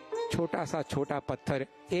 छोटा पत्थर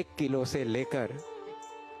 1 किलो से लेकर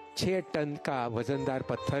 6 टन का वजनदार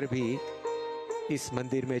पत्थर भी इस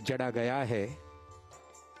मंदिर में जड़ा गया है।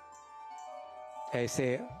 ऐसे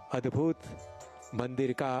अद्भुत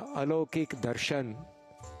मंदिर का अलौकिक दर्शन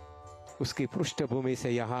उसकी पृष्ठभूमि से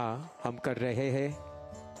यहाँ हम कर रहे हैं।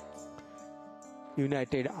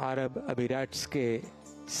 यूनाइटेड अरब अमीराट्स के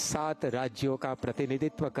 7 राज्यों का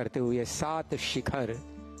प्रतिनिधित्व करते हुए 7 शिखर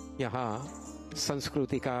यहाँ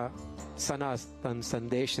संस्कृति का सनातन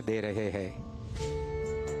संदेश दे रहे हैं।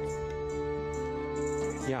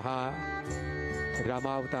 यहाँ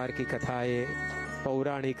रामावतार की कथाएं,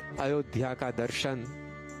 पौराणिक अयोध्या का दर्शन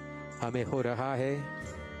हमें हो रहा है।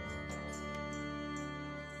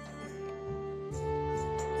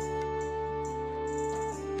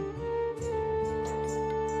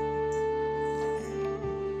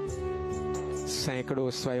 सैकड़ों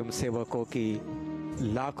स्वयंसेवकों की,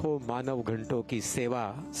 लाखों मानव घंटों की सेवा,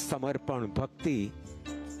 समर्पण, भक्ति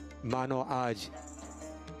मानो आज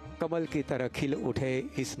कमल की तरह खिल उठे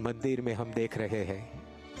इस मंदिर में हम देख रहे हैं।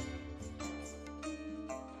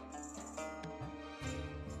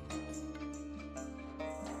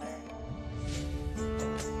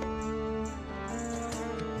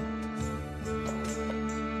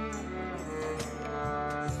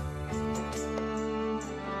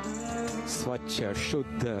 स्वच्छ,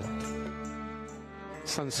 शुद्ध,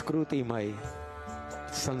 संस्कृतिमय,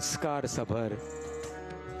 संस्कार सभर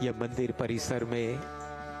यह मंदिर परिसर में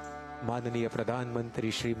माननीय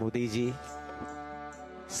प्रधानमंत्री श्री मोदी जी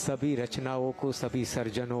सभी रचनाओं को, सभी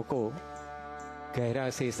सर्जनों को गहरा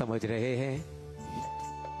से समझ रहे हैं।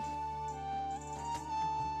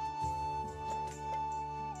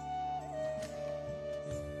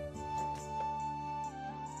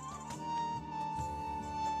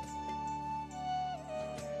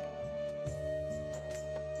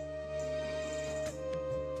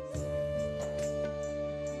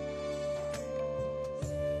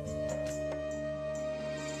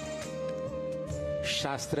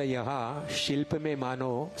 शास्त्र यहाँ शिल्प में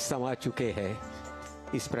मानो समा चुके हैं।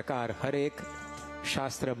 इस प्रकार हर एक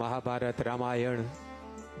शास्त्र, महाभारत, रामायण,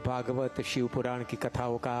 भागवत, शिव पुराण की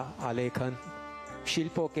कथाओं का आलेखन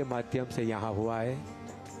शिल्पों के माध्यम से यहाँ हुआ है।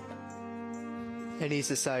 Any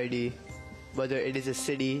society, whether it is a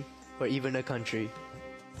city or even a country,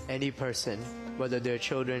 any person, whether they're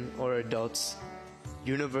children or adults,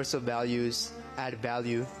 universal values add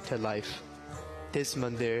value to life. This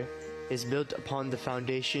mandir is built upon the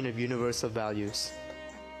foundation of universal values.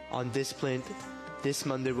 On this plinth, this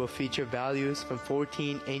mandir will feature values from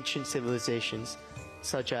 14 ancient civilizations,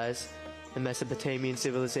 such as the Mesopotamian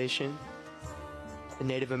civilization, the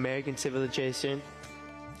Native American civilization,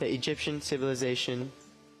 the Egyptian civilization,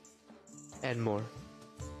 and more.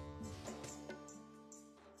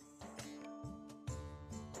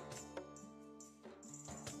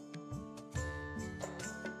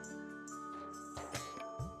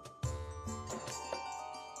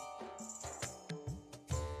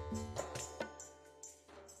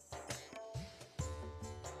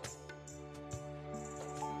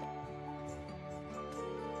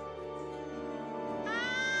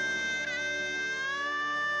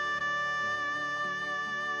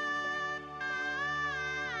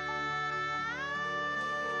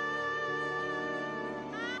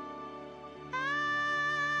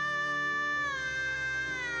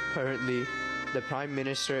 Currently, the Prime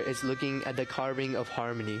Minister is looking at the carving of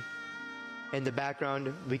harmony. In the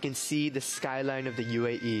background, we can see the skyline of the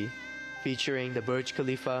UAE, featuring the Burj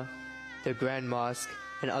Khalifa, the Grand Mosque,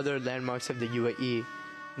 and other landmarks of the UAE.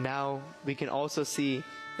 Now, we can also see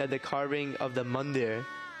that the carving of the Mandir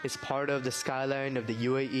is part of the skyline of the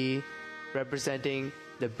UAE, representing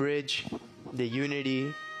the bridge, the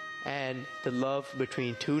unity, and the love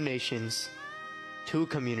between two nations, two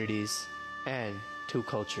communities, and two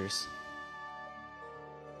cultures.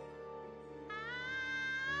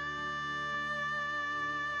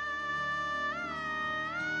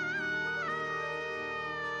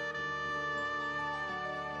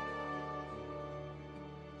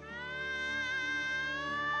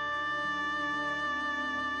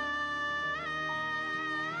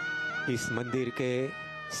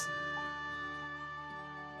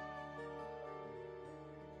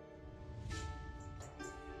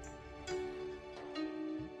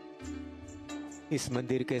 इस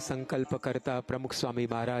मंदिर के संकल्पकर्ता प्रमुख स्वामी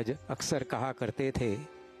महाराज अक्सर कहा करते थे,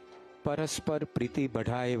 परस्पर प्रीति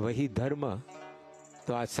बढ़ाए वही धर्म।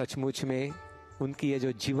 तो आज सचमुच में उनकी ये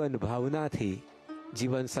जो जीवन भावना थी,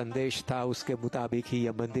 जीवन संदेश था, उसके मुताबिक ही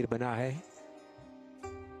यह मंदिर बना है।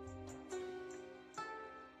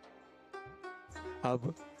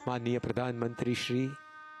 अब माननीय प्रधानमंत्री श्री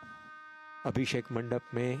अभिषेक मंडप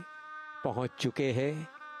में पहुंच चुके हैं।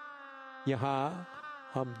 यहाँ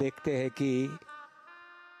हम देखते हैं कि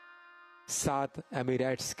 7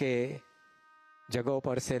 एमिरेट्स के जगहों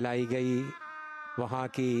पर से लाई गई वहाँ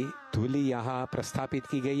की धूली यहाँ प्रस्थापित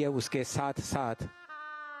की गई है। उसके साथ साथ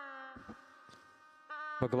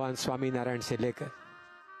भगवान स्वामी नारायण से लेकर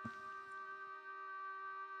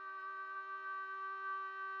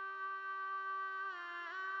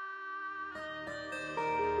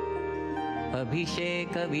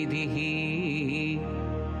अभिषेक विधिः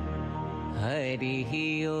हरिः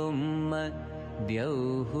ओम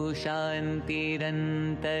द्यौः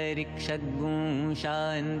शान्तिरन्तरिक्षगुं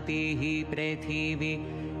शान्तिः पृथिवी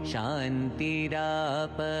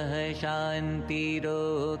शान्तिरापः शान्तिरोषधयः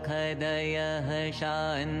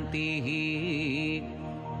शान्तिः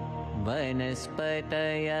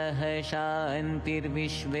वनस्पतयः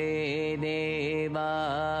शान्तिर्विश्वे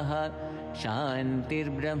देवाः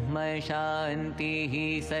शान्तिर्ब्रह्म शान्तिः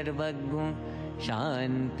सर्वगुं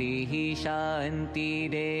शान्तिः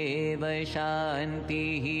शान्तिरेव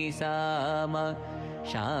शान्तिः सामा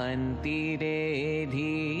शान्तिरेधि।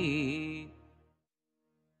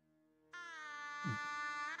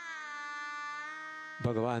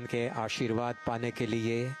 भगवान के आशीर्वाद पाने के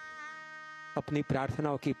लिए, अपनी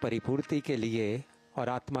प्रार्थनाओं की परिपूर्ति के लिए और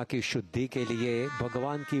आत्मा की शुद्धि के लिए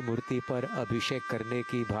भगवान की मूर्ति पर अभिषेक करने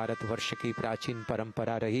की भारतवर्ष की प्राचीन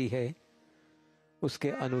परंपरा रही है। उसके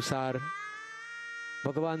अनुसार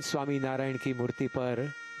भगवान स्वामी नारायण की मूर्ति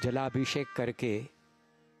पर जलाभिषेक करके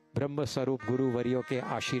ब्रह्म स्वरूप गुरुवर्यों के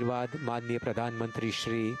आशीर्वाद माननीय प्रधानमंत्री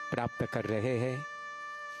श्री प्राप्त कर रहे हैं।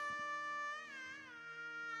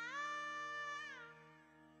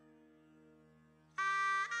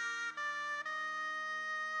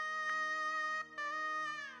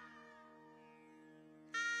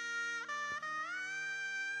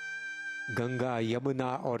 गंगा,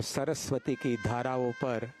 यमुना और सरस्वती की धाराओं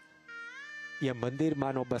पर यह मंदिर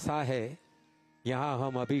मानो बसा है। यहाँ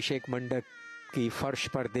हम अभिषेक मंडप की फर्श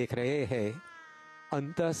पर देख रहे हैं,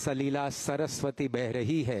 अंतः सलीला सरस्वती बह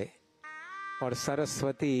रही है और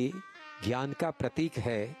सरस्वती ज्ञान का प्रतीक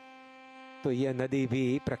है। तो यह नदी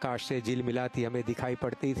भी प्रकाश से झिलमिलाती हमें दिखाई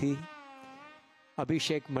पड़ती थी।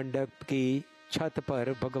 अभिषेक मंडप की छत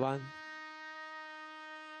पर भगवान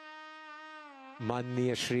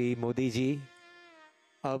माननीय श्री मोदी जी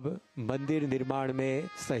अब मंदिर निर्माण में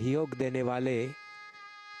सहयोग देने वाले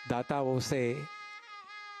दाताओं से,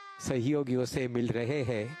 सहयोगियों से मिल रहे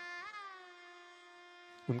हैं,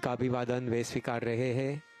 उनका अभिवादन वे स्वीकार रहे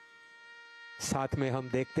हैं। साथ में हम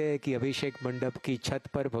देखते हैं कि अभिषेक मंडप की छत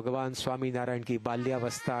पर भगवान स्वामी नारायण की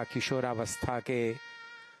बाल्यावस्था, किशोरावस्था के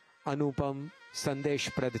अनुपम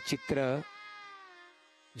संदेशप्रद चित्र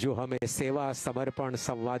जो हमें सेवा, समर्पण,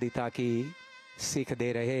 संवादिता की सीख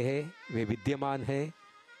दे रहे हैं, वे विद्यमान हैं।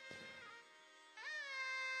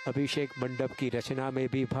 अभिषेक मंडप की रचना में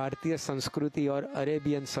भी भारतीय संस्कृति और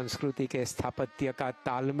अरेबियन संस्कृति के स्थापत्य का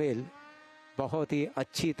तालमेल बहुत ही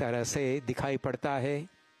अच्छी तरह से दिखाई पड़ता है।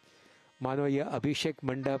 मानो यह अभिषेक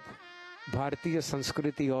मंडप भारतीय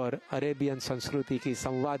संस्कृति और अरेबियन संस्कृति की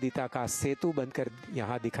संवादिता का सेतु बनकर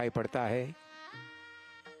यहाँ दिखाई पड़ता है।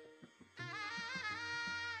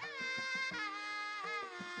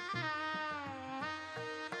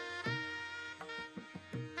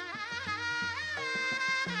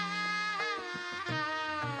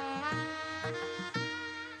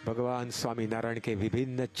 भगवान स्वामीनारायण के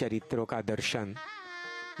विभिन्न चरित्रों का दर्शन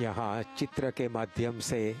यहाँ चित्र के माध्यम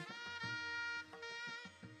से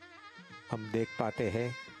हम देख पाते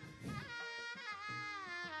हैं।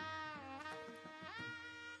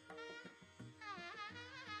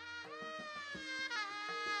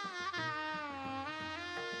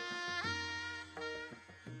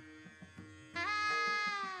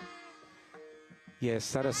 यह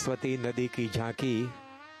सरस्वती नदी की झांकी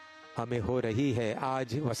हमें हो रही है।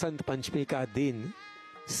 आज वसंत पंचमी का दिन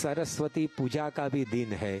सरस्वती पूजा का भी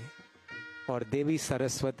दिन है और देवी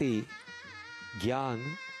सरस्वती ज्ञान,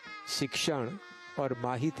 शिक्षण और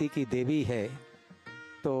माहिती की देवी है,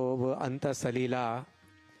 तो वह अंतःसलीला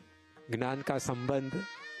ज्ञान का संबंध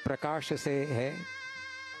प्रकाश से है।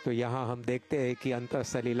 तो यहाँ हम देखते हैं कि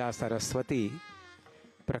अंतःसलीला सरस्वती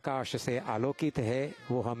प्रकाश से आलोकित है,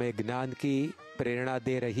 वो हमें ज्ञान की प्रेरणा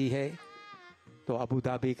दे रही है। तो अबू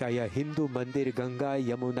धाबी का यह हिंदू मंदिर गंगा,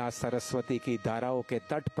 यमुना, सरस्वती की धाराओं के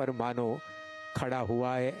तट पर मानो खड़ा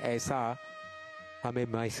हुआ है, ऐसा हमें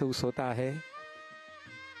महसूस होता है।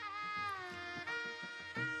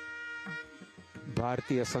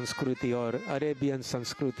 भारतीय संस्कृति और अरेबियन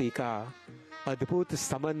संस्कृति का अद्भुत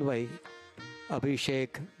समन्वय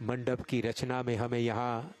अभिषेक मंडप की रचना में हमें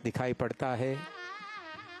यहाँ दिखाई पड़ता है।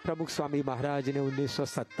 प्रमुख स्वामी महाराज ने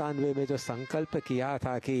 1997 में जो संकल्प किया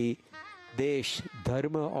था कि देश,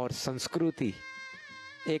 धर्म और संस्कृति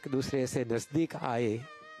एक दूसरे से नजदीक आए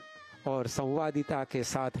और संवादिता के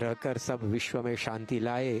साथ रहकर सब विश्व में शांति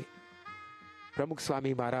लाए, प्रमुख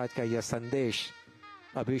स्वामी महाराज का यह संदेश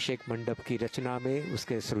अभिषेक मंडप की रचना में,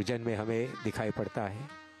 उसके सृजन में हमें दिखाई पड़ता है।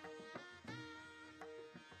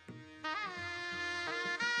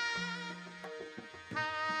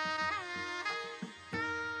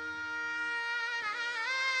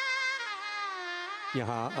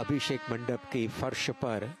 यहाँ अभिषेक मंडप की फर्श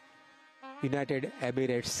पर यूनाइटेड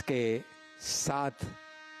एमिरेट्स के साथ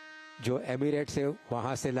जो एमिरेट्स है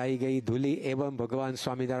वहाँ से लाई गई धूली एवं भगवान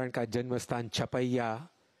स्वामीनारायण का जन्म स्थान छपैया,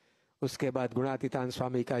 उसके बाद गुणातीतान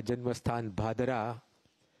स्वामी का जन्म स्थान भादरा,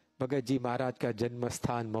 भगत जी महाराज का जन्म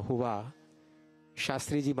स्थान महुआ,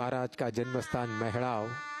 शास्त्री जी महाराज का जन्म स्थान महड़ाव,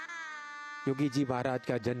 योगी जी महाराज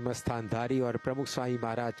का जन्म स्थान धारी और प्रमुख स्वामी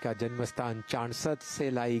महाराज का जन्म स्थान चाणसद से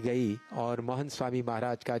लाई गई और महंत स्वामी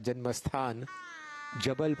महाराज का जन्म स्थान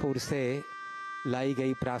जबलपुर से लाई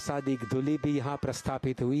गई प्रासादिक धूली भी यहाँ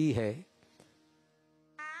प्रस्थापित हुई है।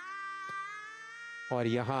 और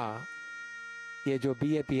यहाँ ये जो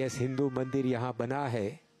BAPS हिंदू मंदिर यहाँ बना है,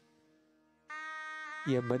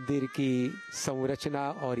 ये मंदिर की संरचना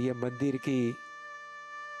और ये मंदिर की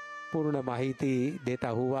पूर्ण माहिती देता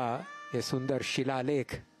हुआ ये सुंदर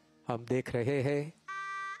शिलालेख हम देख रहे हैं।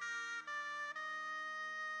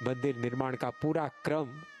 मंदिर निर्माण का पूरा क्रम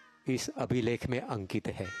इस अभिलेख में अंकित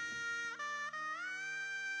है।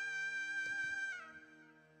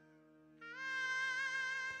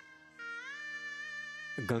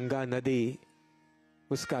 गंगा नदी,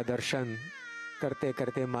 उसका दर्शन करते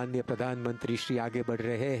करते माननीय प्रधानमंत्री श्री आगे बढ़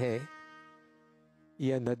रहे हैं।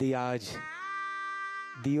 यह नदी आज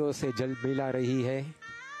दियों से जल मिला रही है।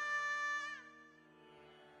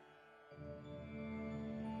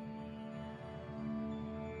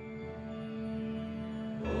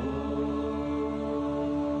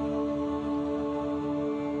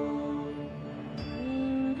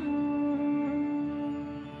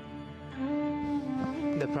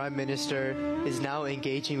 The Prime Minister is now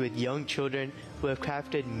engaging with young children who have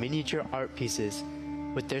crafted miniature art pieces.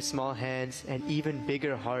 With their small hands and even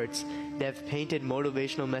bigger hearts, they have painted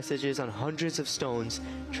motivational messages on hundreds of stones,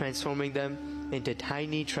 transforming them into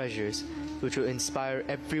tiny treasures, which will inspire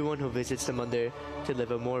everyone who visits the mandir to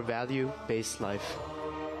live a more value-based life.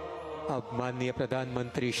 अब माननीय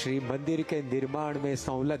प्रधानमंत्री श्री मंदिर के निर्माण में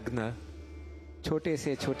संलग्न छोटे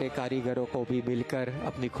से छोटे कारीगरों को भी मिलकर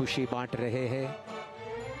अपनी खुशी बांट रहे हैं।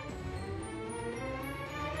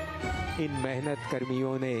 इन मेहनत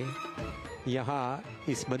कर्मियों ने यहाँ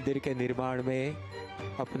इस मंदिर के निर्माण में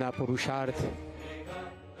अपना पुरुषार्थ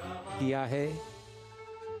किया है।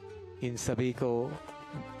 इन सभी को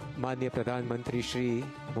माननीय प्रधानमंत्री श्री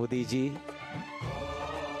मोदी जी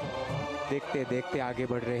देखते देखते आगे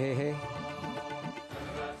बढ़ रहे हैं।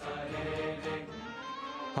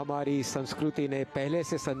 हमारी संस्कृति ने पहले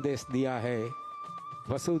से संदेश दिया है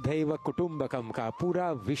वसुधैव कुटुंबकम का,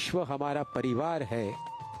 पूरा विश्व हमारा परिवार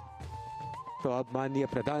है। तो अब माननीय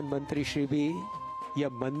प्रधानमंत्री श्री भी यह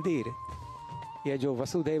मंदिर, यह जो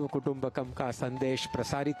वसुधैव कुटुंबकम का संदेश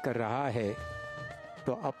प्रसारित कर रहा है,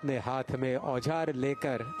 तो अपने हाथ में औजार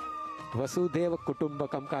लेकर वसुधैव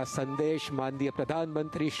कुटुंबकम का संदेश माननीय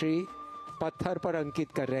प्रधानमंत्री श्री पत्थर पर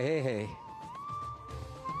अंकित कर रहे हैं।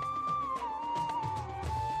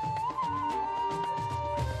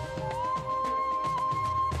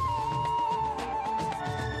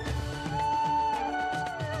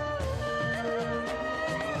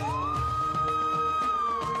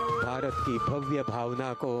 भारत की भव्य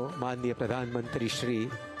भावना को माननीय प्रधानमंत्री श्री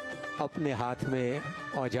अपने हाथ में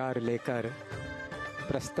औजार लेकर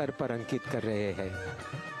प्रस्तर पर अंकित कर रहे हैं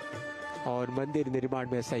और मंदिर निर्माण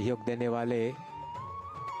में सहयोग देने वाले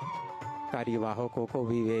कार्यवाहकों को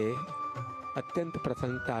भी वे अत्यंत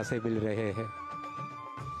प्रसन्नता से मिल रहे हैं।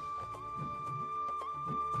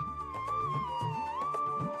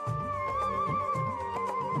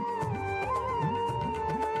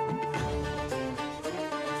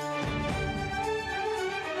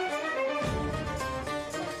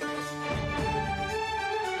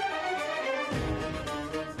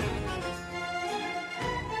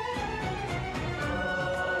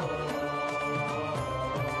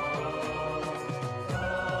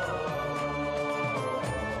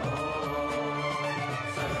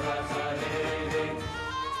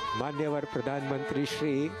 मान्यवर प्रधानमंत्री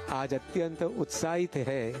श्री आज अत्यंत उत्साहित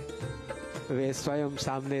है। वे स्वयं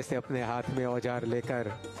सामने से अपने हाथ में औजार लेकर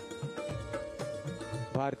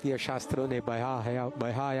भारतीय शास्त्रों ने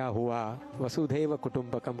बहाया हुआ वसुधैव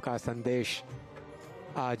कुटुंबकम का संदेश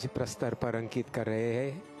आज प्रस्तर पर अंकित कर रहे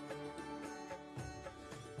हैं।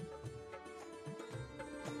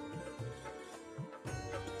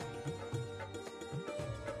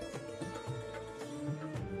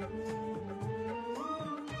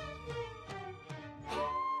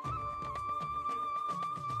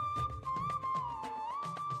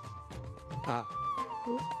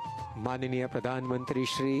 माननीय प्रधानमंत्री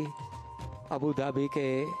श्री अबू धाबी के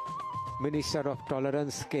मिनिस्टर ऑफ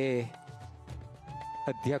टॉलरेंस के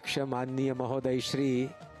अध्यक्ष माननीय महोदय श्री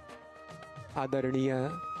आदरणीय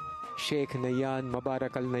शेख नैयान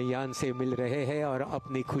मुबारक अल नैयान से मिल रहे हैं और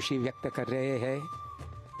अपनी खुशी व्यक्त कर रहे हैं।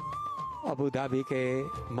 अबू धाबी के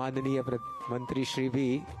माननीय मंत्री श्री भी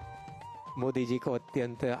मोदी जी को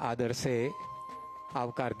अत्यंत आदर से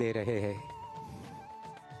आवकार दे रहे हैं।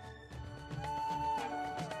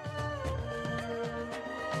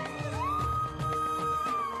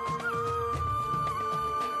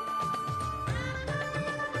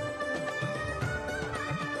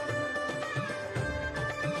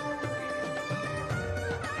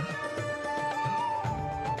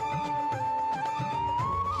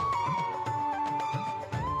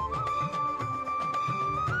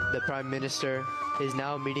 The Prime Minister is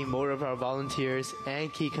now meeting more of our volunteers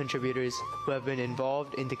and key contributors who have been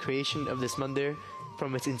involved in the creation of this mandir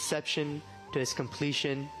from its inception to its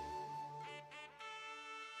completion.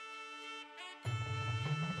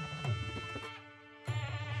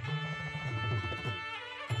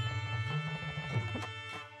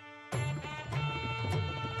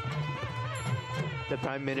 The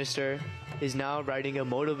Prime Minister is now writing a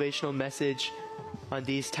motivational message on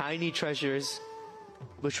these tiny treasures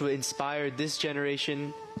which will inspire this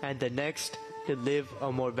generation and the next to live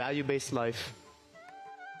a more value-based life.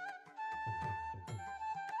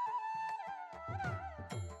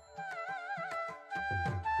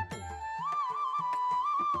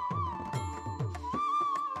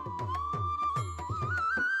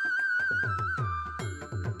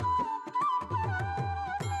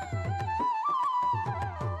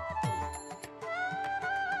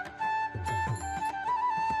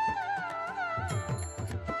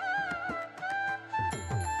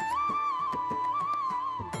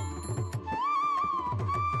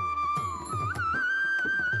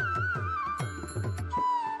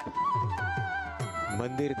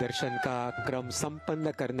 मंदिर दर्शन का क्रम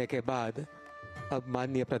संपन्न करने के बाद अब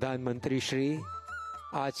माननीय प्रधानमंत्री श्री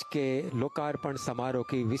आज के लोकार्पण समारोह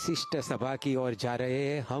की विशिष्ट सभा की ओर जा रहे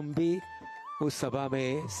हैं। हम भी उस सभा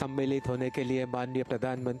में सम्मिलित होने के लिए माननीय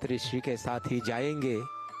प्रधानमंत्री श्री के साथ ही जाएंगे,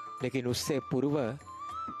 लेकिन उससे पूर्व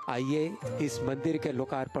आइए इस मंदिर के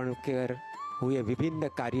लोकार्पण कर हुए विभिन्न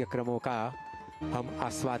कार्यक्रमों का हम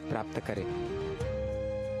आस्वाद प्राप्त करें।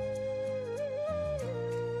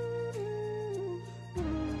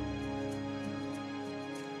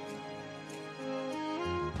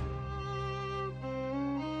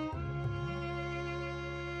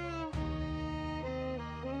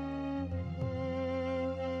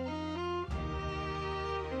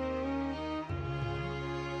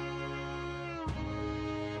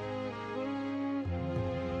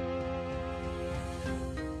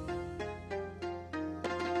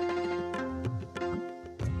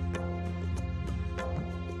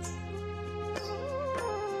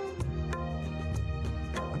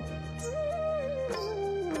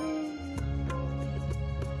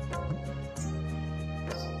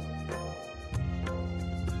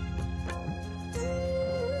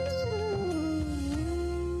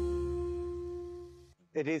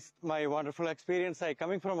 It is my wonderful experience. I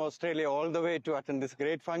coming from Australia all the way to attend this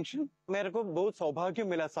great function. मेरे को बहुत सौभाग्य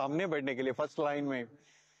मिला सामने बैठने के लिए फर्स्ट लाइन में.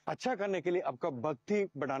 अच्छा करने के लिए आपका भक्ति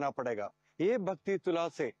बढ़ाना पड़ेगा। ये भक्ति तुला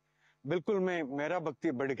से बिल्कुल मेरा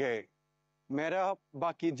भक्ति बढ़ गए, मेरा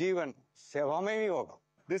बाकी जीवन सेवा में ही होगा।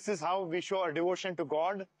 This is how we show our devotion to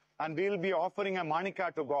God, and we'll be offering a manika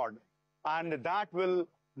to God, and that will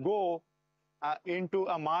go into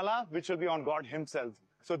a mala which will be on God himself.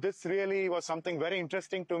 So this really was something very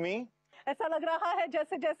interesting to me. ऐसा लग रहा है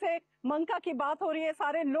जैसे जैसे मंका की बात हो रही है,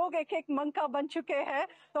 सारे लोग एक एक मंका बन चुके हैं,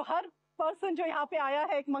 तो हर पर्सन जो यहाँ पे आया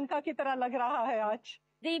है एक मंका की तरह लग रहा है आज।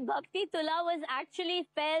 The Bhakti Tula was actually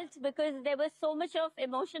felt because there was so much of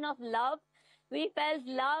emotion of love. We felt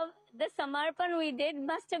love. The Samarpan we did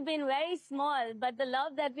must have been very small, but the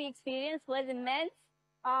love that we experienced was immense.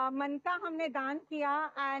 मन का हमने दान किया,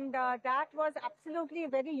 and that was absolutely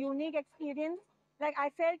a very unique experience. Like I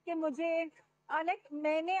felt कि मुझे like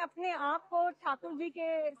मैंने अपने आप को ठाकुर जी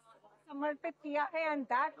के समर्पित किया है, and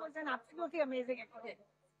that was an absolutely amazing experience.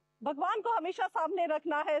 भगवान को हमेशा सामने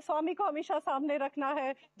रखना है, स्वामी को हमेशा सामने रखना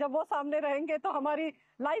है। जब वो सामने रहेंगे तो हमारी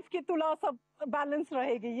लाइफ की तुला सब बैलेंस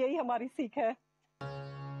रहेगी, यही हमारी सीख है।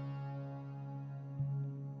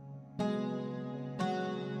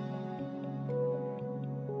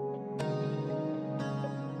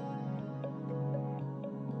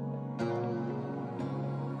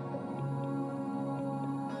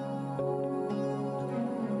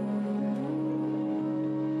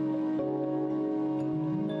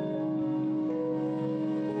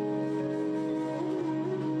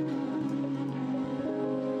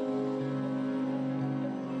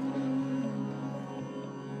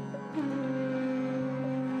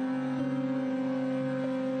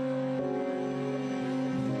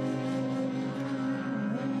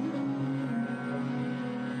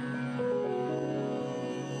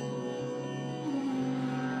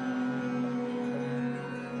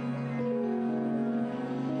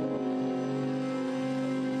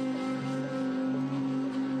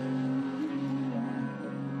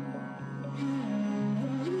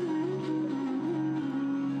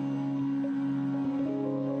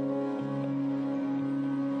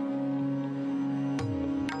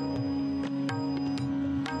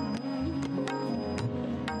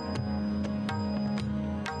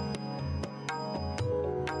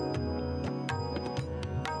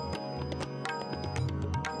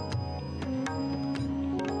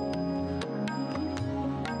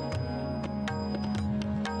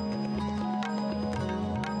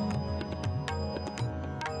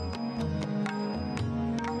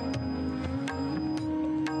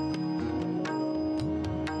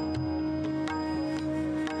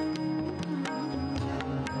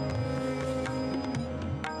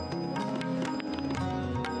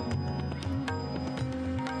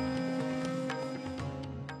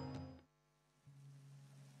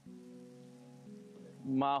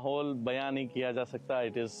 माहौल बयान नहीं किया जा सकता।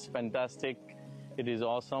 It is fantastic. It is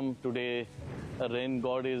awesome. Today, Rain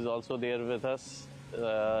God is also there with us.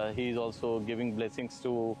 He is also giving blessings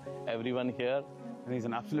to everyone here. And it's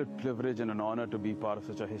an absolute privilege and an honor to be part of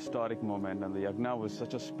such a historic moment. And the Yagna was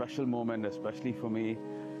such a special moment, especially for me.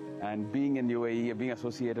 And being in UAE, being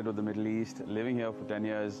associated with the Middle East, living here for 10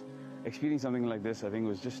 years, experiencing something like this, I think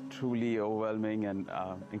was just truly overwhelming and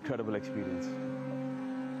incredible experience.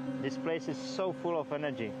 This place is so full of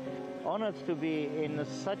energy. Honored to be in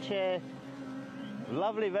such a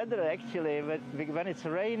lovely weather, actually. When it's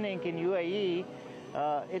raining in UAE,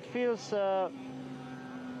 it feels, I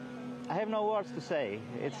have no words to say.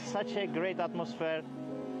 It's such a great atmosphere.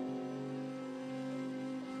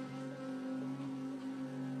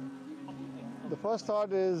 The first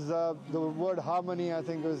thought is the word harmony, I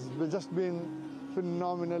think, has just been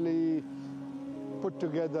phenomenally put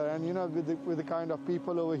together, and you know, with the kind of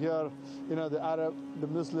people over here, you know, the Arab, the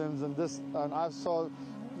Muslims, and I saw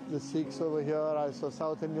the Sikhs over here, I saw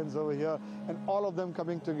South Indians over here, and all of them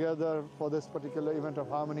coming together for this particular event of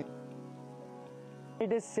harmony.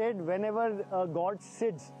 It is said whenever God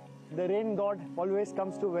sits, the rain God always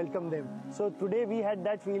comes to welcome them. So today we had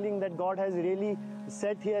that feeling that God has really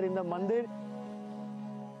sat here in the mandir.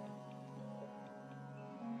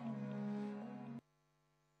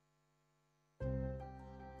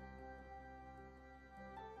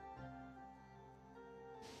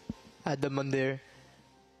 At the mandir,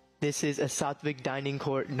 this is a Sattvic dining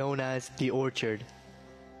court known as the Orchard.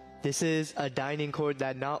 This is a dining court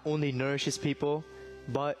that not only nourishes people,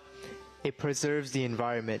 but it preserves the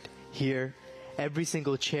environment. Here, every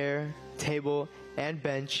single chair, table, and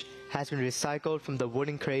bench has been recycled from the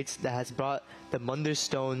wooden crates that has brought the mandir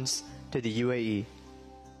stones to the UAE.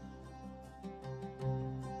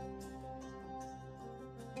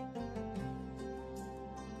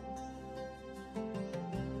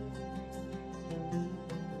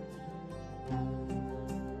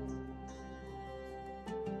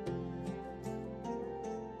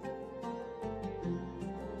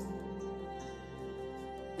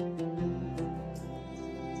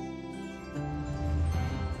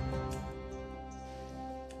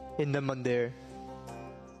 in the Mandir.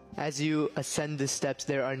 As you ascend the steps,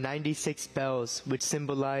 there are 96 bells which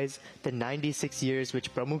symbolize the 96 years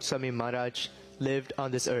which Pramukh Swami Maharaj lived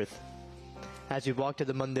on this earth. As we walk to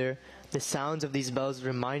the Mandir, the sounds of these bells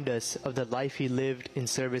remind us of the life he lived in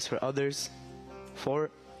service for others,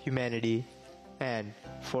 for humanity, and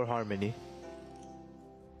for harmony.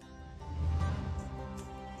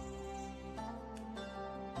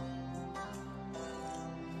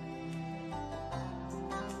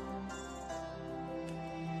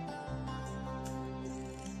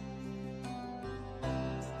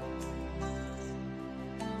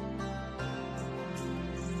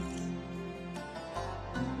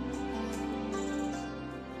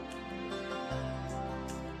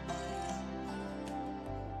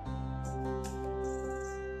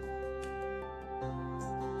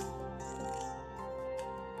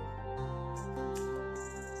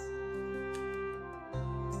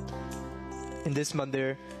 In this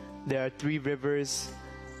mandir, there are 3 rivers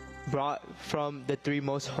brought from the 3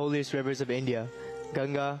 most holiest rivers of India,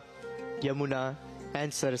 Ganga, Yamuna,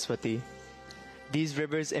 and Saraswati. These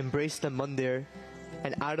rivers embrace the mandir,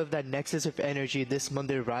 and out of that nexus of energy, this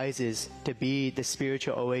mandir rises to be the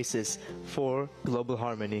spiritual oasis for global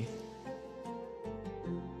harmony.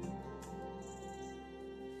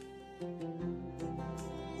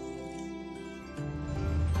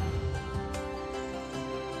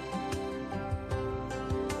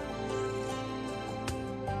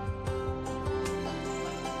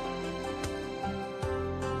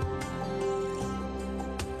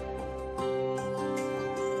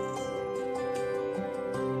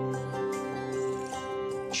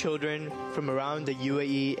 Children from around the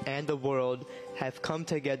UAE and the world have come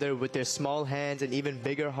together with their small hands and even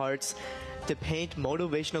bigger hearts to paint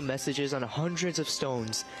motivational messages on hundreds of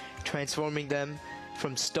stones, transforming them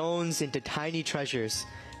from stones into tiny treasures,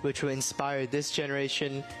 which will inspire this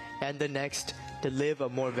generation and the next to live a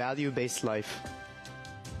more value-based life.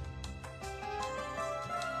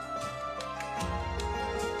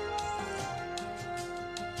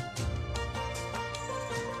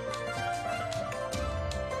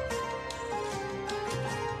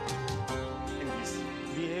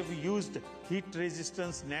 Used heat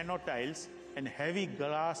resistance nano tiles and heavy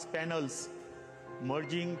glass panels,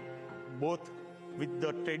 merging both with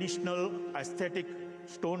the traditional aesthetic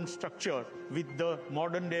stone structure with the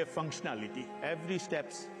modern day functionality. Every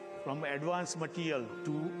steps from advanced material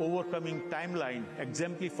to overcoming timeline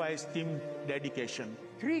exemplifies team dedication.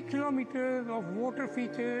 3 kilometers of water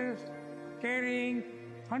features carrying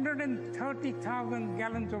 130,000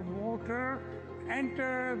 gallons of water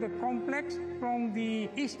enter the complex from the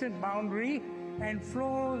eastern boundary and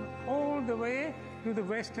flows all the way to the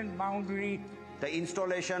western boundary. The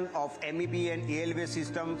installation of MEP and ELV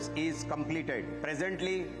systems is completed.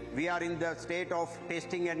 Presently, we are in the state of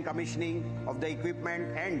testing and commissioning of the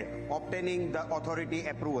equipment and obtaining the authority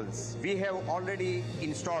approvals. We have already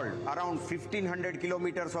installed around 1,500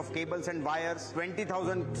 kilometers of cables and wires,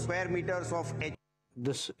 20,000 square meters of...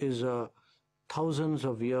 This is thousands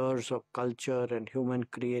of years of culture and human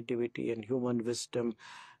creativity and human wisdom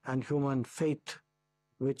and human faith,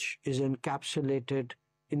 which is encapsulated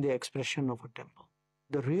in the expression of a temple.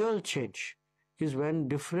 The real change is when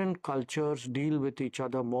different cultures deal with each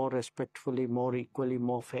other more respectfully, more equally,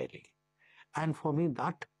 more fairly. And for me,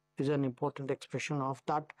 that is an important expression of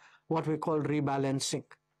that, what we call rebalancing.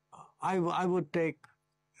 I would take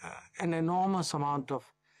an enormous amount of,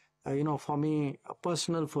 for me, a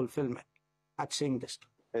personal fulfillment at seeing this.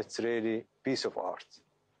 It's really piece of art.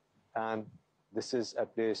 And this is a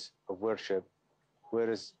place of worship,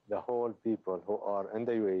 whereas the whole people who are in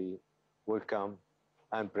the UAE will come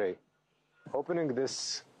and pray. Opening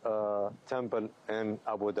this temple in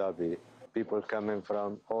Abu Dhabi, people coming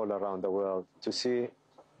from all around the world to see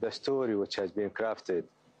the story which has been crafted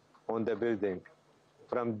on the building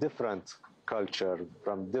from different culture,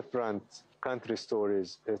 from different country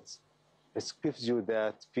stories. It gives you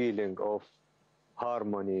that feeling of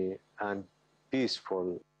harmony and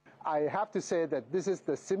peaceful. I have to say that this is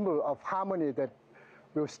the symbol of harmony that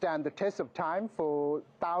will stand the test of time for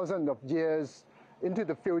thousands of years into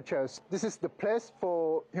the future. This is the place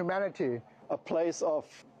for humanity. A place of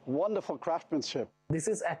wonderful craftsmanship. This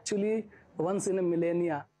is actually once in a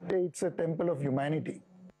millennia. It's a temple of humanity.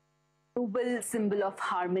 Global symbol of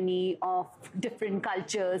harmony, of different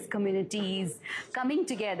cultures, communities coming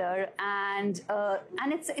together, and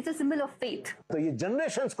it's a symbol of faith. तो ये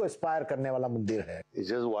generations को inspire करने वाला मंदिर है. It's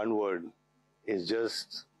just one word. It's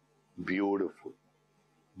just beautiful.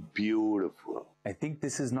 Beautiful. I think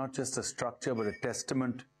this is not just a structure, but a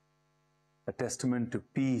testament to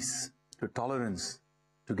peace, to tolerance,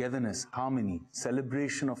 togetherness, harmony,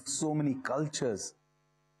 celebration of so many cultures.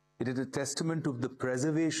 It is a testament of the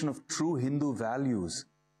preservation of true Hindu values.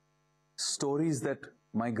 Stories that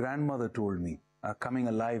my grandmother told me are coming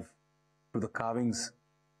alive through the carvings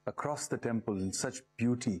across the temple in such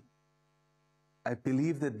beauty. I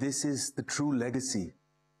believe that this is the true legacy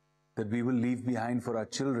that we will leave behind for our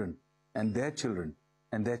children and their children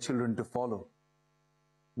to follow.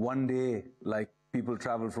 One day, like people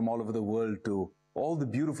travel from all over the world to all the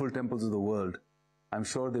beautiful temples of the world, I'm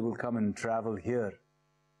sure they will come and travel here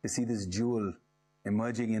to see this jewel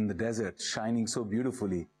emerging in the desert, shining so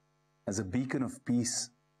beautifully as a beacon of peace.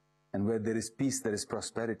 And where there is peace, there is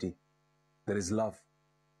prosperity, there is love.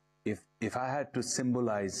 If I had to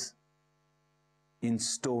symbolize in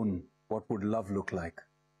stone what would love look like,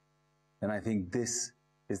 then I think this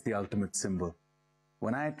is the ultimate symbol.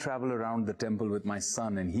 When I travel around the temple with my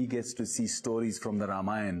son and he gets to see stories from the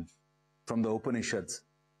Ramayana, from the Upanishads,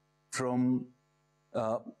 from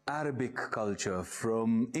Arabic culture,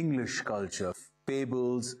 from English culture,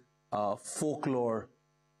 fables, folklore,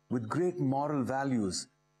 with great moral values,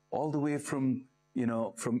 all the way from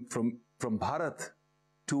Bharat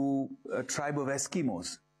to a tribe of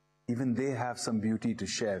Eskimos. Even they have some beauty to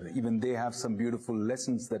share. Even they have some beautiful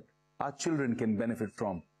lessons that our children can benefit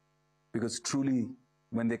from. Because truly,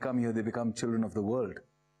 when they come here, they become children of the world.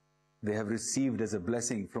 They have received as a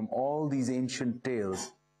blessing from all these ancient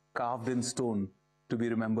tales carved in stone to be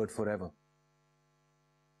remembered forever.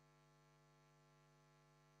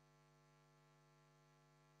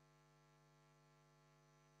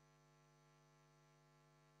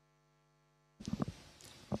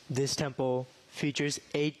 This temple features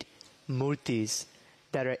 8 murtis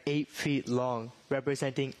that are 8 feet long,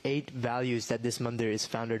 representing 8 values that this mandir is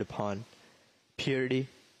founded upon: purity,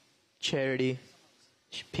 charity,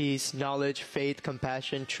 peace, knowledge, faith,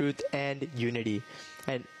 compassion, truth, and unity.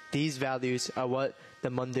 And these values are what the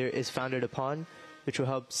mandir is founded upon, which will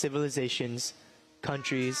help civilizations,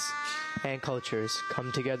 countries, and cultures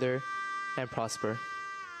come together and prosper.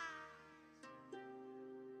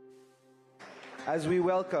 As we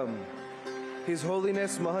welcome His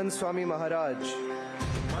Holiness Mahant Swami Maharaj,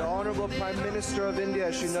 the Honorable Prime Minister of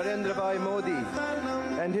India, Shri Narendra Modi,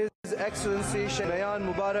 and His Excellency Shri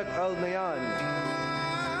Nayan Mubarak Al Nayan.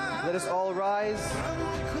 Let us all rise,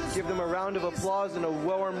 give them a round of applause and a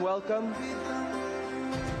warm welcome.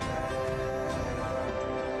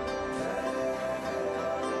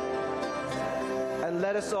 And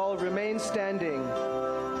let us all remain standing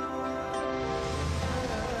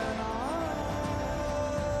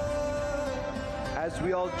as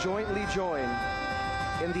we all jointly join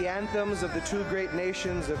in the anthems of the two great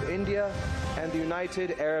nations of India and the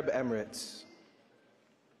United Arab Emirates.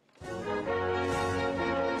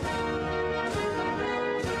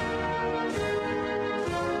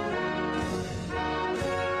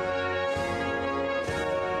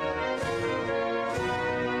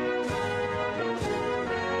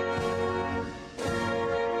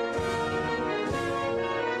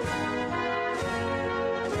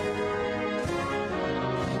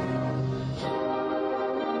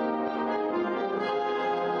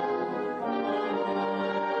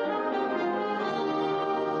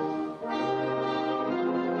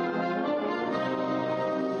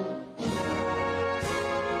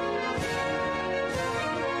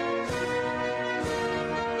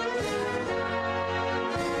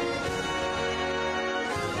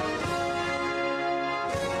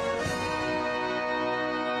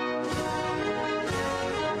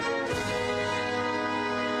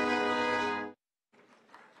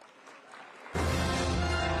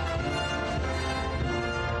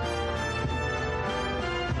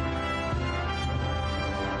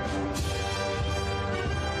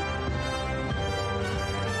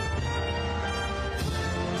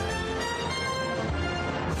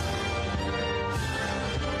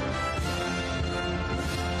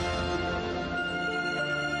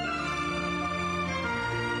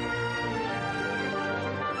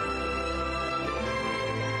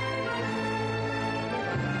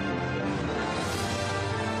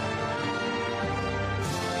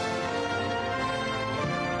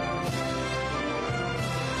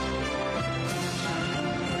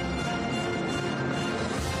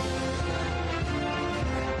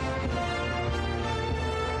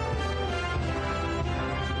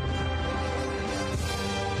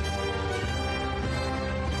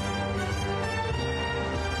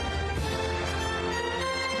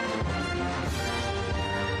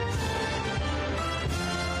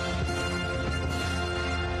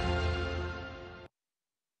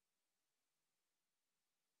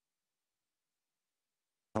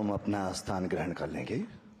 हम अपना स्थान ग्रहण कर लेंगे।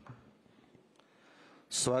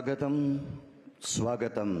 स्वागतम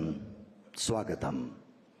स्वागतम स्वागतम।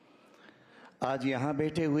 आज यहाँ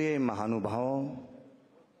बैठे हुए महानुभावों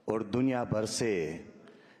और दुनिया भर से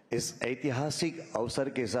इस ऐतिहासिक अवसर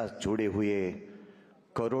के साथ जुड़े हुए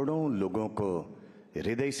करोड़ों लोगों को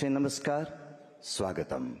हृदय से नमस्कार,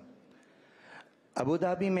 स्वागतम। अबू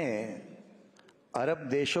धाबी में अरब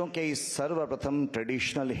देशों के इस सर्वप्रथम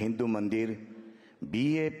ट्रेडिशनल हिंदू मंदिर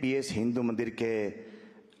BAPS हिंदू मंदिर के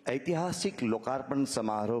ऐतिहासिक लोकार्पण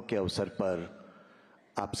समारोह के अवसर पर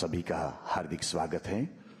आप सभी का हार्दिक स्वागत है,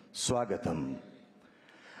 स्वागतम।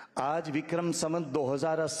 आज विक्रम संवत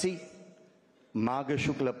 2080 माघ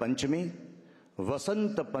शुक्ल पंचमी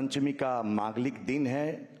वसंत पंचमी का मांगलिक दिन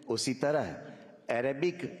है। उसी तरह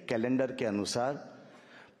अरेबिक कैलेंडर के अनुसार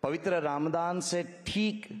पवित्र रमजान से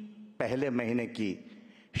ठीक पहले महीने की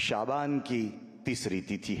शाबान की तीसरी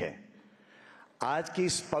तिथि है। आज की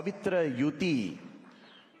इस पवित्र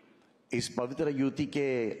युति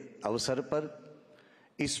के अवसर पर,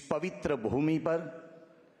 इस पवित्र भूमि पर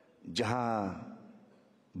जहां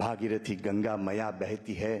भागीरथी गंगा मैया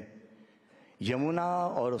बहती है, यमुना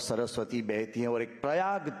और सरस्वती बहती हैं और एक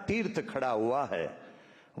प्रयाग तीर्थ खड़ा हुआ है,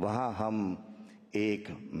 वहां हम एक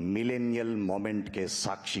मिलेनियल मोमेंट के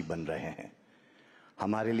साक्षी बन रहे हैं।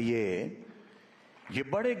 हमारे लिए ये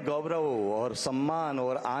बड़े गौरव और सम्मान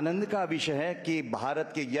और आनंद का विषय है कि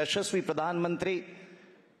भारत के यशस्वी प्रधानमंत्री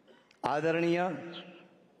आदरणीय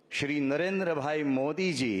श्री नरेंद्र भाई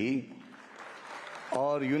मोदी जी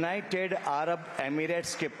और यूनाइटेड अरब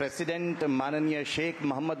एमिरेट्स के प्रेसिडेंट माननीय शेख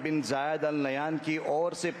मोहम्मद बिन जायद अल नहयान की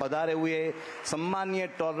ओर से पधारे हुए सम्मानीय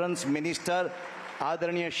टॉलरेंस मिनिस्टर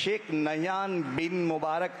आदरणीय शेख नहयान बिन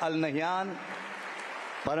मुबारक अल नहयान,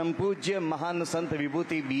 परम पूज्य महान संत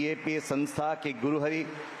विभूति BAPS संस्था के गुरुहरि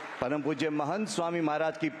परम पूज्य महंत स्वामी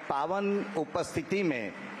महाराज की पावन उपस्थिति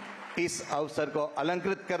में इस अवसर को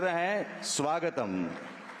अलंकृत कर रहे हैं, स्वागतम।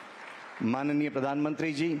 माननीय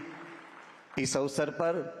प्रधानमंत्री जी इस अवसर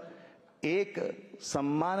पर एक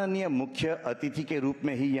सम्माननीय मुख्य अतिथि के रूप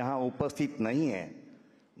में ही यहाँ उपस्थित नहीं है,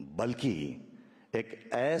 बल्कि एक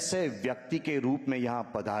ऐसे व्यक्ति के रूप में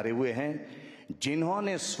यहाँ पधारे हुए हैं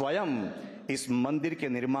जिन्होंने स्वयं इस मंदिर के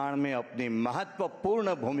निर्माण में अपनी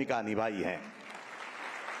महत्वपूर्ण भूमिका निभाई है।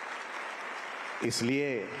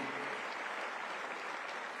 इसलिए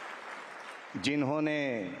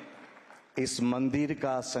जिन्होंने इस मंदिर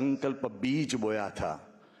का संकल्प बीज बोया था,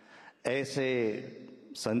 ऐसे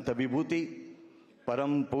संत विभूति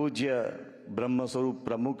परम पूज्य ब्रह्मस्वरूप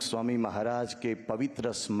प्रमुख स्वामी महाराज के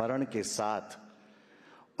पवित्र स्मरण के साथ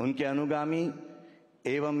उनके अनुगामी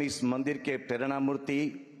एवं इस मंदिर के प्रेरणा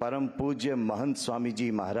मूर्ति परम पूज्य महंत स्वामी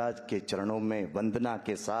जी महाराज के चरणों में वंदना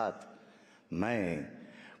के साथ मैं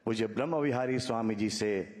पूज्य ब्रह्म विहारी स्वामी जी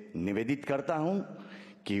से निवेदित करता हूं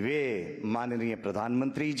कि वे माननीय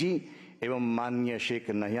प्रधानमंत्री जी एवं माननीय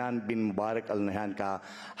शेख नहयान बिन मुबारक अल नहयान का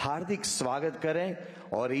हार्दिक स्वागत करें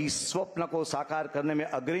और इस स्वप्न को साकार करने में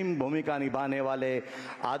अग्रिम भूमिका निभाने वाले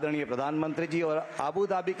आदरणीय प्रधानमंत्री जी और अबू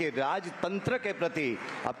धाबी के राजतंत्र के प्रति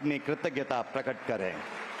अपनी कृतज्ञता प्रकट करें।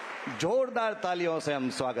 जोरदार तालियों से हम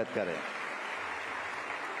स्वागत करें।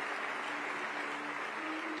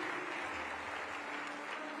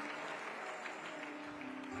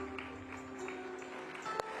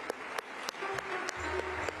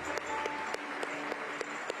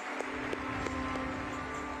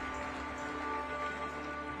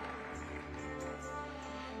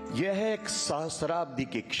 यह है एक सहस्राब्दी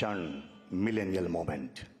की क्षण, मिलेनियल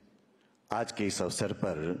मोमेंट। आज के इस अवसर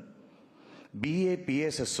पर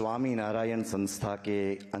BAPS स्वामी नारायण संस्था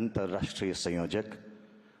के अंतर्राष्ट्रीय संयोजक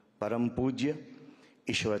परम पूज्य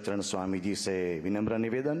ईश्वरचरण स्वामी जी से विनम्र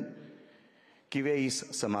निवेदन कि वे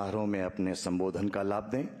इस समारोह में अपने संबोधन का लाभ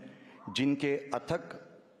दें, जिनके अथक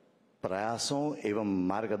प्रयासों एवं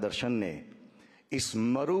मार्गदर्शन ने इस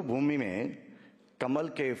मरुभूमि में कमल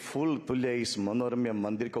के फूल तुल्य इस मनोरम्य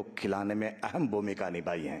मंदिर को खिलाने में अहम भूमिका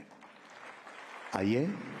निभाई है। आइए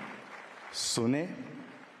सुने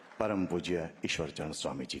परम पूज्य ईश्वरचरण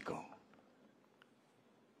स्वामी जी को।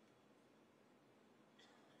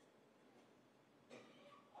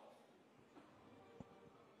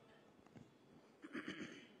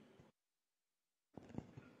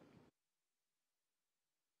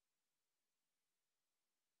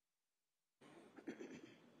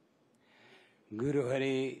 गुरु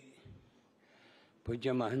हरि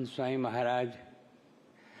पूज्य महंत स्वामी महाराज,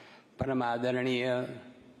 परम आदरणीय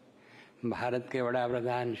भारत के वड़ा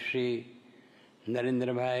प्रधान श्री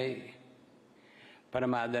नरेंद्र भाई,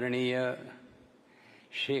 परम आदरणीय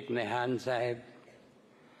शेख नहयान साहब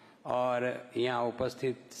और यहाँ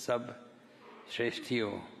उपस्थित सब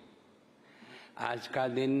श्रेष्ठियों, आज का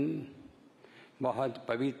दिन बहुत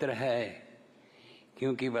पवित्र है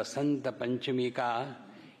क्योंकि वसंत पंचमी का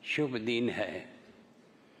शुभ दिन है।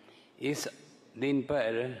 इस दिन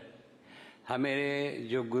पर हमारे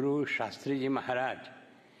जो गुरु शास्त्री जी महाराज,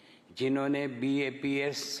 जिन्होंने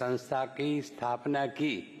BAPS संस्था की स्थापना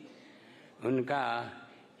की, उनका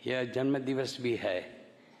यह जन्म दिवस भी है।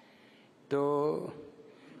 तो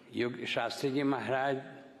शास्त्री जी महाराज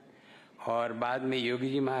और बाद में योगी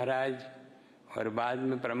जी महाराज और बाद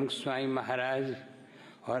में प्रमुख स्वामी महाराज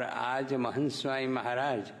और आज महंत स्वामी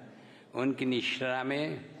महाराज, उनकी निश्रा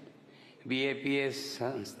में BAPS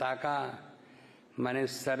संस्था का माने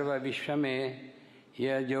सर्व विश्व में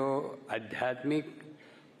यह जो आध्यात्मिक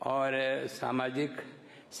और सामाजिक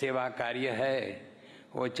सेवा कार्य है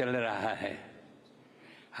वो चल रहा है।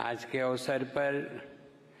 आज के अवसर पर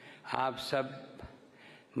आप सब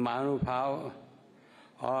महानुभाव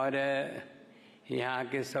और यहाँ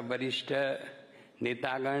के सब वरिष्ठ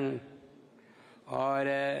नेतागण और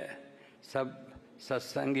सब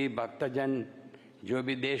सत्संगी भक्तजन जो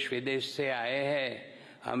भी देश विदेश से आए हैं,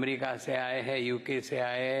 अमेरिका से आए हैं, UK से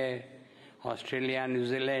आए हैं, ऑस्ट्रेलिया,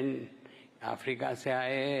 न्यूजीलैंड, अफ्रीका से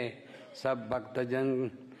आए हैं, सब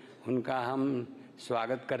भक्तजन, उनका हम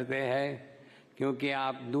स्वागत करते हैं। क्योंकि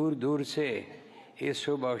आप दूर दूर से इस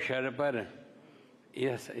शुभ अवसर पर,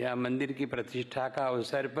 यह मंदिर की प्रतिष्ठा का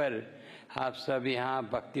अवसर पर आप सब यहाँ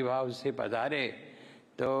भक्तिभाव से पधारे,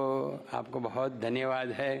 तो आपको बहुत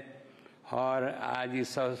धन्यवाद है। और आज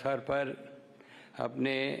इस अवसर पर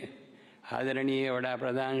अपने आदरणीय वड़ा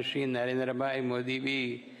प्रधान श्री नरेंद्र भाई मोदी भी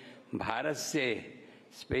भारत से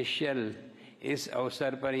स्पेशल इस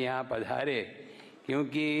अवसर पर यहाँ पधारे,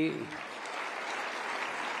 क्योंकि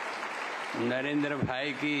नरेंद्र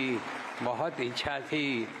भाई की बहुत इच्छा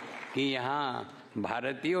थी कि यहाँ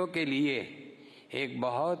भारतीयों के लिए एक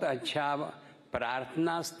बहुत अच्छा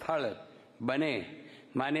प्रार्थना स्थल बने,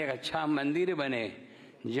 माने एक अच्छा मंदिर बने,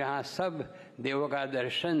 जहाँ सब देवों का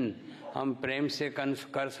दर्शन हम प्रेम से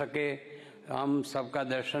कर सके, हम सबका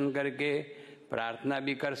दर्शन करके प्रार्थना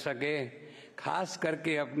भी कर सके। खास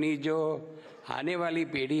करके अपनी जो आने वाली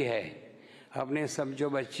पीढ़ी है, अपने सब जो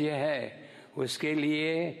बच्चे हैं, उसके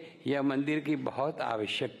लिए यह मंदिर की बहुत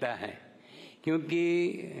आवश्यकता है।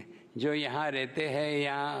 क्योंकि जो यहाँ रहते हैं,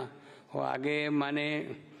 यहाँ वो आगे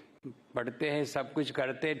माने पढ़ते हैं, सब कुछ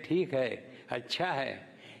करते, ठीक है, अच्छा है,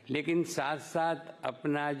 लेकिन साथ साथ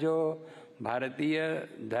अपना जो भारतीय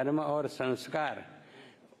धर्म और संस्कार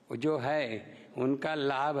जो है, उनका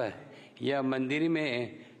लाभ यह मंदिर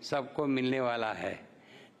में सबको मिलने वाला है।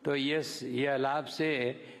 तो यह लाभ से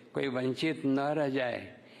कोई वंचित न रह जाए,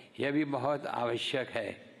 यह भी बहुत आवश्यक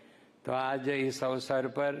है। तो आज इस अवसर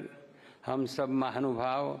पर हम सब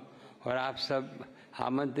महानुभाव और आप सब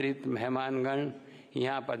आमंत्रित मेहमानगण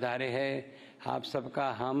यहाँ पधारे हैं, आप सबका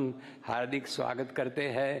हम हार्दिक स्वागत करते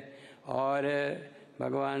हैं। और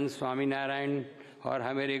भगवान स्वामीनारायण और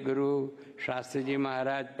हमारे गुरु शास्त्री जी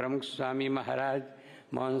महाराज, प्रमुख स्वामी महाराज,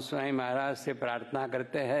 महंत स्वामी महाराज से प्रार्थना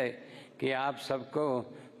करते हैं कि आप सबको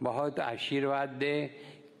बहुत आशीर्वाद दे,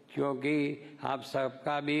 क्योंकि आप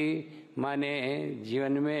सबका भी माने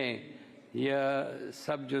जीवन में यह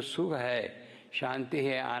सब जो सुख है, शांति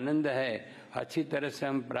है, आनंद है, अच्छी तरह से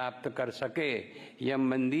हम प्राप्त कर सके। यह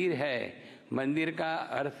मंदिर है, मंदिर का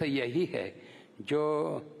अर्थ यही है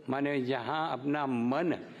जो माने जहाँ अपना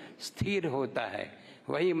मन स्थिर होता है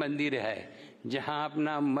वही मंदिर है, जहाँ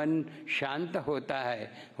अपना मन शांत होता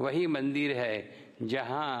है वही मंदिर है,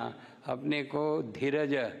 जहाँ अपने को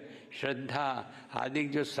धीरज, श्रद्धा आदि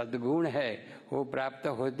जो सद्गुण है वो प्राप्त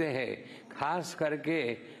होते हैं। खास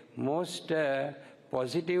करके most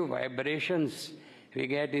positive vibrations we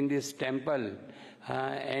get in this temple,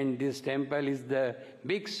 and this temple is the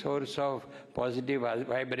big source of positive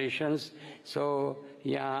vibrations. So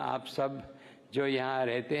यहाँ आप सब जो यहाँ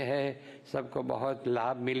रहते हैं सबको बहुत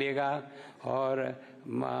लाभ मिलेगा। और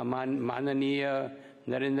माननीय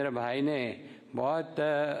नरेंद्र भाई ने बहुत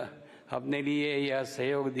अपने लिए यह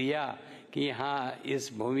सहयोग दिया कि यहाँ इस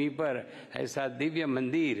भूमि पर ऐसा दिव्य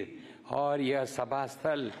मंदिर और यह सभा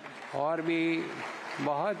स्थल और भी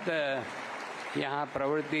बहुत यहाँ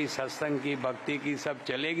प्रवृत्ति सत्संग की, भक्ति की सब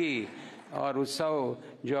चलेगी। और उत्सव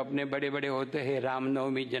जो अपने बड़े बड़े होते हैं,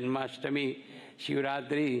 रामनवमी, जन्माष्टमी,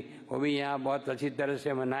 शिवरात्रि, वो भी यहाँ बहुत अच्छी तरह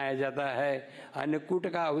से मनाया जाता है। अन्नकूट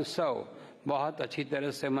का उत्सव बहुत अच्छी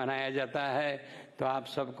तरह से मनाया जाता है। तो आप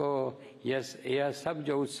सबको यह सब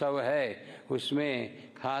जो उत्सव है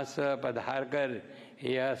उसमें खास पधार कर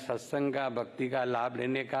यह सत्संग का, भक्ति का लाभ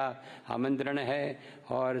लेने का आमंत्रण है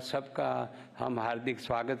और सबका हम हार्दिक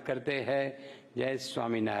स्वागत करते हैं। जय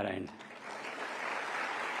स्वामीनारायण।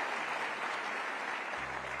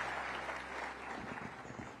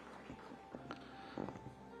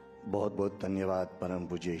 बहुत बहुत धन्यवाद परम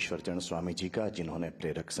पूज्य ईश्वरचरण स्वामी जी का, जिन्होंने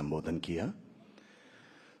प्रेरक संबोधन किया।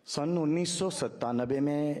 सन 1997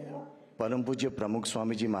 में परम पूज्य प्रमुख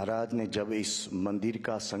स्वामी जी महाराज ने जब इस मंदिर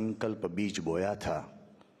का संकल्प बीज बोया था,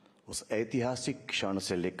 उस ऐतिहासिक क्षण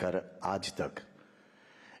से लेकर आज तक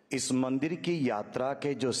इस मंदिर की यात्रा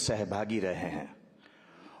के जो सहभागी रहे हैं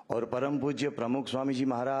और परम पूज्य प्रमुख स्वामी जी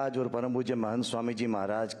महाराज और परम पूज्य महंत स्वामी जी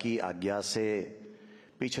महाराज की आज्ञा से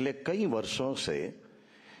पिछले कई वर्षों से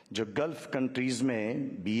जो गल्फ कंट्रीज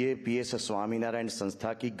में BAPS स्वामीनारायण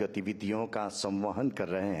संस्था की गतिविधियों का संवहन कर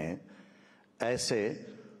रहे हैं, ऐसे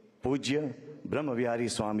पूज्य ब्रह्म विहारी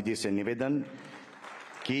स्वामी जी से निवेदन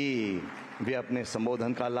कि वे अपने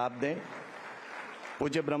संबोधन का लाभ दें।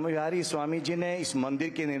 पूज्य ब्रह्म विहारी स्वामी जी ने इस मंदिर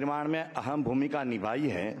के निर्माण में अहम भूमिका निभाई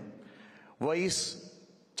है। वह इस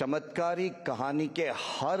चमत्कारी कहानी के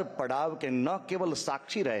हर पड़ाव के न केवल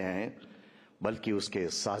साक्षी रहे हैं, बल्कि उसके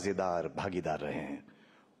साझेदार भागीदार रहे हैं।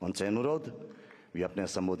 उनसे अनुरोध वे अपने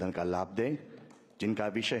संबोधन का लाभ दें, जिनका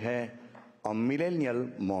विषय है अ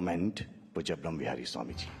मिलेनियल मोमेंट। पूज्य ब्रह्म Vihari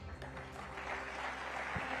Swami ji.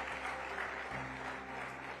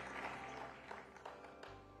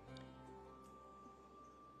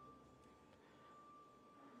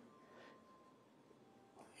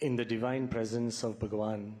 In the divine presence of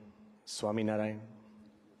Bhagavan Swaminarayan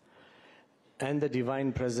and the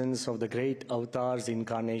divine presence of the great avatars,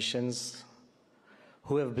 incarnations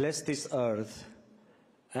who have blessed this earth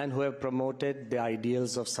and who have promoted the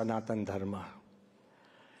ideals of Sanatan Dharma.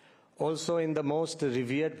 Also in the most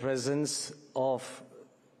revered presence of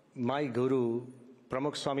my Guru,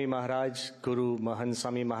 Pramukh Swami Maharaj, Guru Mahant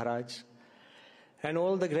Swami Maharaj, and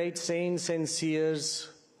all the great saints and seers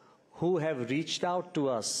who have reached out to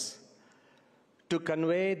us to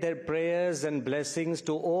convey their prayers and blessings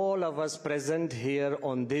to all of us present here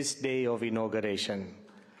on this day of inauguration.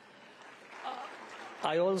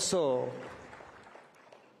 I also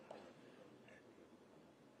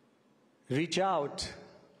reach out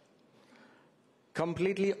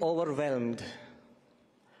completely overwhelmed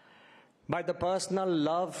by the personal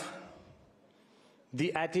love,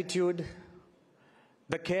 the attitude,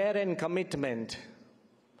 the care and commitment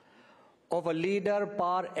of a leader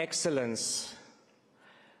par excellence,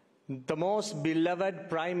 the most beloved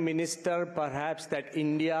Prime Minister perhaps that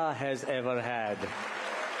India has ever had.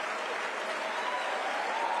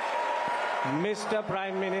 Mr.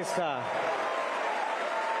 Prime Minister,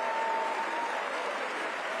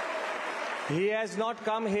 he has not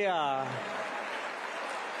come here.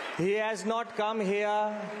 He has not come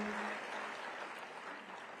here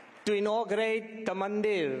to inaugurate the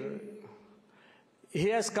Mandir. He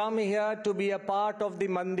has come here to be a part of the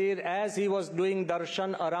Mandir as he was doing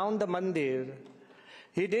darshan around the Mandir.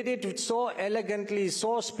 He did it so elegantly,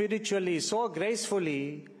 so spiritually, so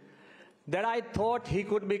gracefully that I thought he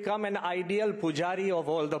could become an ideal pujari of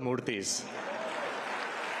all the murtis.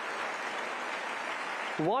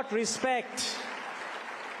 What respect!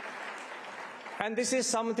 And this is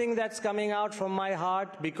something that's coming out from my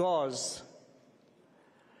heart because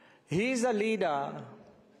he is a leader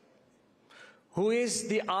who is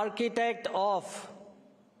the architect of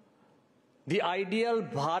the ideal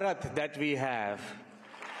Bharat that we have.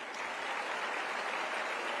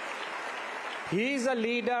 He is a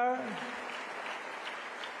leader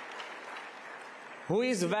who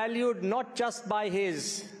is valued not just by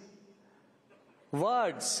his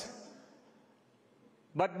words,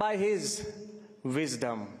 but by his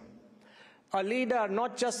wisdom. A leader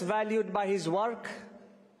not just valued by his work,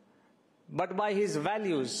 but by his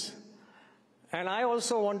values. And I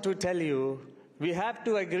also want to tell you, we have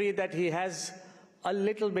to agree that he has a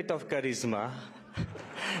little bit of charisma.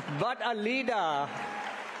 But a leader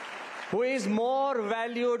who is more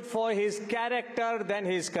valued for his character than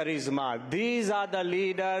his charisma. These are the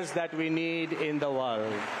leaders that we need in the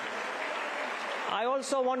world. I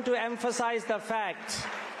also want to emphasize the fact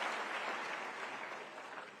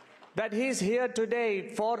that he's here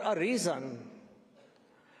today for a reason.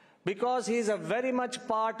 Because he is a very much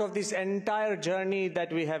part of this entire journey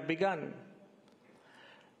that we have begun.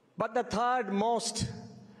 But the third most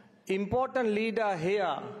important leader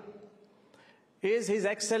here is His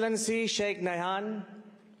Excellency Sheikh Nahyan.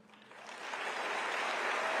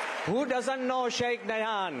 Who doesn't know Sheikh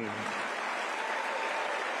Nahyan?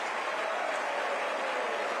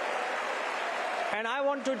 And I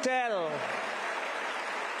want to tell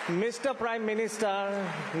Mr. Prime Minister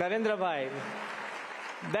Narendra Bhai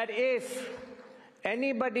that if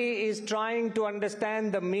anybody is trying to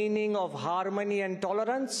understand the meaning of harmony and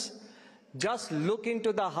tolerance, just look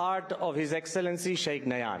into the heart of His Excellency Sheikh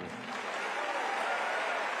Nahyan.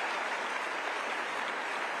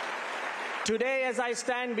 Today, as I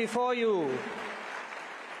stand before you,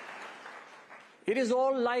 it is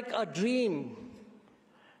all like a dream.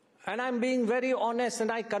 And I'm being very honest,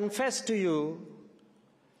 and I confess to you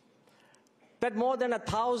that more than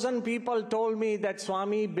 1,000 people told me that,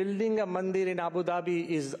 Swami, building a mandir in Abu Dhabi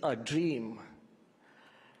is a dream.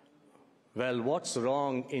 Well, what's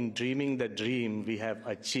wrong in dreaming the dream? We have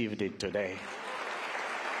achieved it today.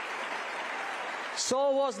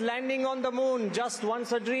 So was landing on the moon just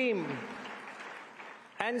once a dream.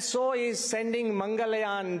 And so is sending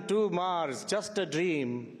Mangalyaan to Mars just a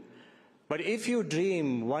dream. But if you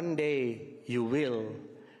dream, one day you will.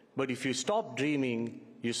 But if you stop dreaming,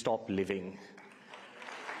 you stop living.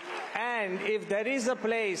 And if there is a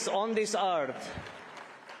place on this earth,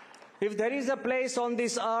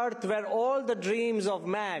 where all the dreams of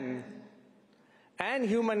man and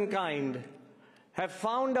humankind have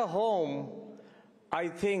found a home, I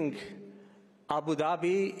think Abu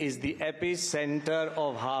Dhabi is the epicenter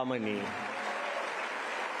of harmony.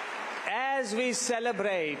 As we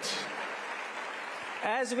celebrate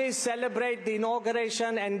the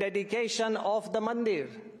inauguration and dedication of the mandir,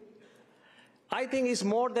 I think it's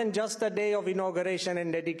more than just a day of inauguration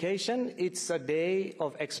and dedication. It's a day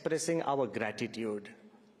of expressing our gratitude.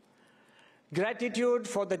 Gratitude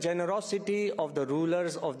for the generosity of the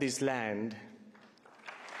rulers of this land.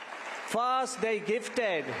 First, they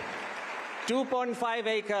gifted 2.5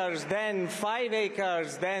 acres, then 5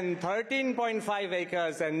 acres, then 13.5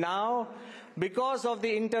 acres, and now, because of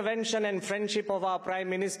the intervention and friendship of our Prime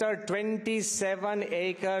Minister, 27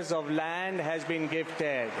 acres of land has been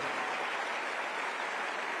gifted.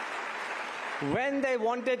 When they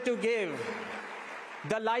wanted to give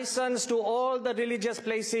the license to all the religious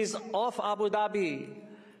places of Abu Dhabi,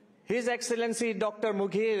 His Excellency Dr.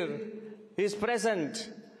 Mukhya is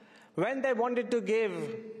present. When they wanted to give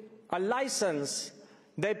a license,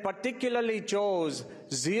 they particularly chose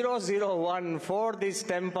 001 for this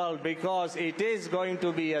temple because it is going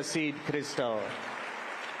to be a seed crystal.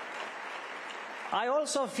 I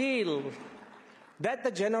also feel that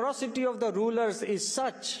the generosity of the rulers is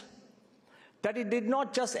such that it did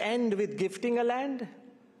not just end with gifting a land.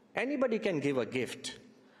 Anybody can give a gift.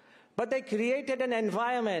 But they created an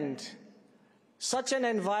environment, such an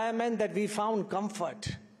environment that we found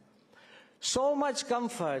comfort. So much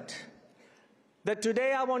comfort that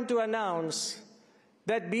today I want to announce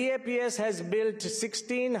that BAPS has built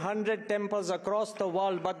 1,600 temples across the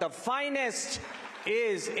world, but the finest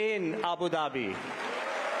is in Abu Dhabi.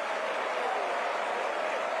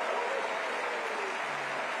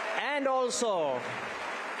 And also,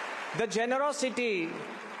 the generosity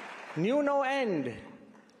knew no end.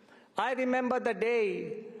 I remember the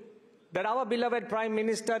day that our beloved Prime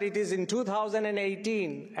Minister, it is in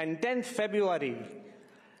 2018 and 10th February,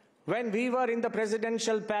 when we were in the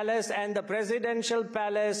Presidential Palace, and the Presidential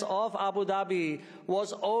Palace of Abu Dhabi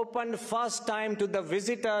was opened first time to the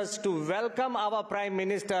visitors to welcome our Prime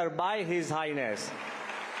Minister by His Highness.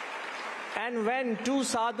 And when two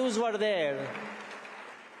sadhus were there,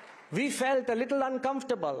 we felt a little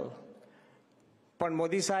uncomfortable. But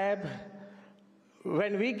Modi Sahib,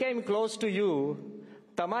 when we came close to you,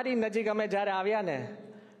 તમારી નજીક અમે જ્યારે આવ્યા ને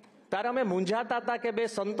ત્યારે અમે મૂંઝાતા હતા કે બે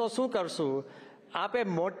સંતો શું કરશું. આપે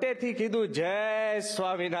મોટેથી કીધું જય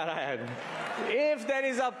Swaminarayan. If there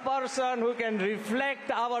is a person who can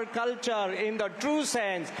reflect our culture in the true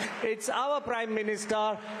sense, it's our Prime Minister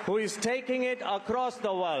who is taking it across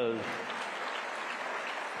the world.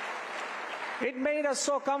 It made us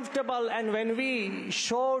so comfortable, and when we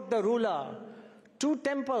showed the ruler two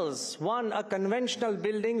temples, one a conventional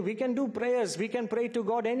building, we can do prayers, we can pray to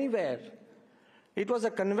God anywhere. It was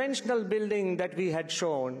a conventional building that we had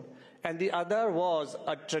shown, and the other was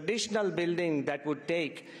a traditional building that would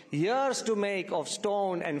take years to make of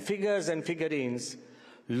stone and figures and figurines.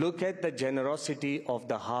 Look at the generosity of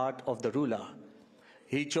the heart of the ruler.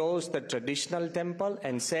 He chose the traditional temple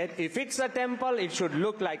and said, if it's a temple, it should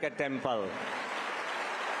look like a temple.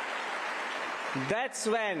 That's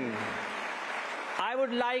when I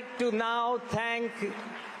would like to now thank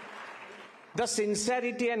the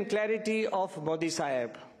sincerity and clarity of Modi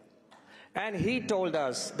Sahib. And he told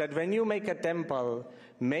us that when you make a temple,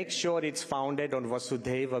 make sure it's founded on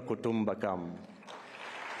Vasudhaiva Kutumbakam.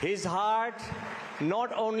 His heart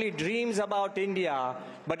not only dreams about India,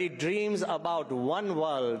 but it dreams about one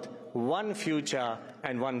world, one future,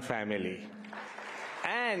 and one family.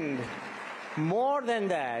 And more than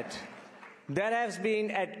that, there has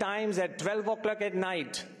been at times at 12 o'clock at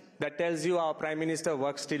night, that tells you our Prime Minister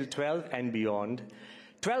works till 12 and beyond.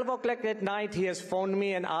 12 o'clock at night, he has phoned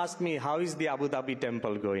me and asked me, how is the Abu Dhabi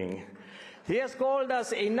temple going? He has called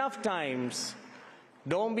us enough times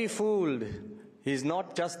Don't be fooled. He's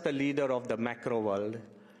not just the leader of the macro world,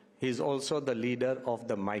 he's also the leader of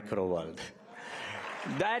the micro world.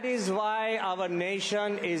 That is why our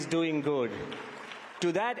nation is doing good.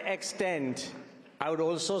 To that extent, I would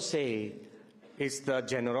also say it's the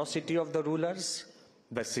generosity of the rulers,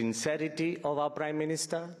 the sincerity of our Prime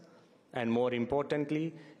Minister, and more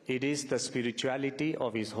importantly, it is the spirituality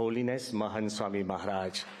of His Holiness Mahant Swami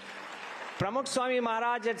Maharaj. Pramukh Swami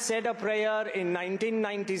Maharaj had said a prayer in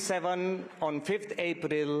 1997 on 5th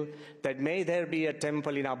April that may there be a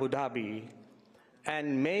temple in Abu Dhabi,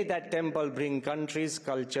 and may that temple bring countries,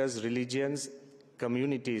 cultures, religions,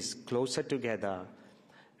 communities closer together.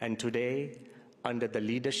 And today, under the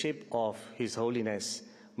leadership of His Holiness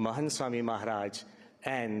Mahant Swami Maharaj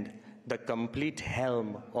and the complete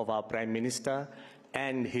helm of our Prime Minister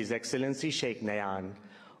and His Excellency Sheikh Nayan,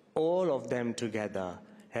 all of them together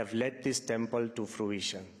have led this temple to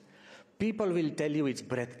fruition. People will tell you it's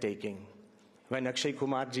breathtaking. When Akshay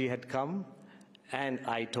Kumar ji had come, and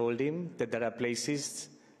I told him that there are places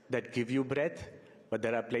that give you breath, but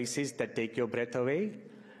there are places that take your breath away,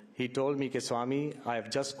 he told me, Swami, I have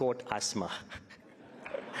just caught asthma.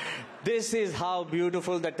 This is how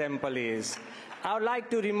beautiful the temple is. I would like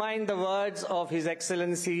to remind the words of His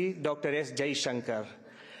Excellency Dr. S. Jaishankar.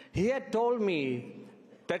 He had told me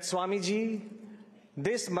that, Swamiji,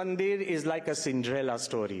 this mandir is like a Cinderella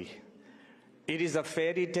story. It is a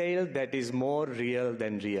fairy tale that is more real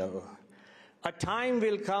than real. A time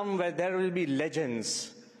will come where there will be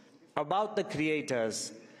legends about the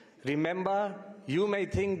creators. Remember, you may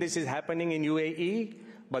think this is happening in UAE,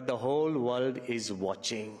 but the whole world is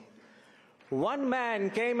watching. One man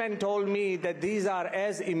came and told me that these are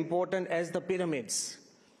as important as the pyramids.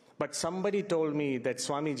 But somebody told me that,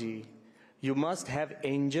 Swamiji, you must have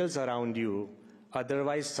angels around you,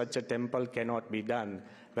 otherwise such a temple cannot be done.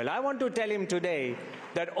 Well, I want to tell him today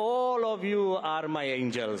that all of you are my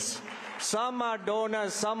angels. Some are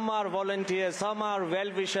donors, some are volunteers, some are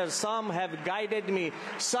well-wishers, some have guided me,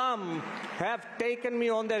 some have taken me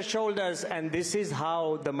on their shoulders, and this is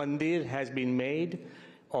how the mandir has been made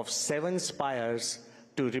of 7 spires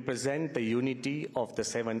to represent the unity of the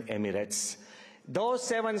 7 Emirates. Those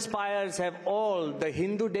 7 spires have all the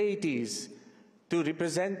Hindu deities to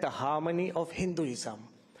represent the harmony of Hinduism.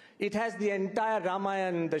 It has the entire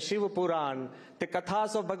Ramayana, the Shiva Puran, the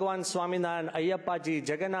Kathas of Bhagavan Swaminarayan, Ayyappa ji,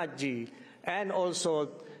 Jagannath ji, and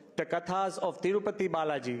also the Kathas of Tirupati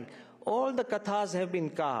Balaji. All the Kathas have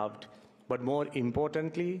been carved, but more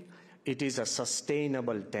importantly, it is a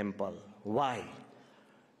sustainable temple. Why?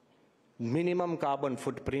 Minimum carbon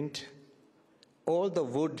footprint. All the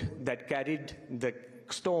wood that carried the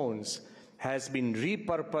stones has been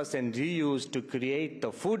repurposed and reused to create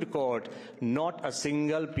the food court. Not a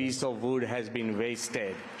single piece of wood has been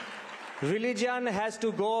wasted. Religion has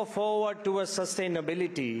to go forward towards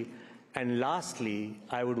sustainability. And lastly,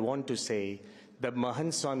 I would want to say that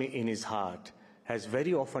Mahant Swami in his heart has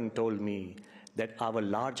very often told me that our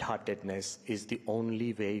large-heartedness is the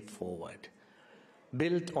only way forward.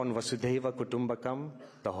 Built on Vasudhaiva Kutumbakam,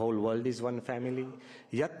 the whole world is one family.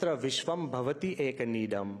 Yatra Vishwam Bhavati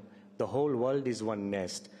Ekanidam, the whole world is one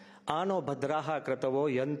nest. Ano Bhadraha Kratavo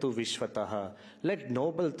Yantu Vishwataha. Let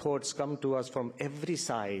noble thoughts come to us from every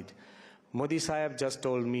side. Modi Sahib just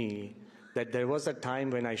told me that there was a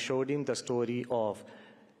time when I showed him the story of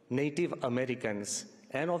Native Americans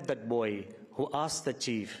and of that boy who asked the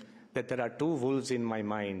chief that there are 2 wolves in my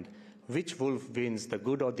mind. Which wolf wins, the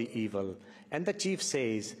good or the evil? And the chief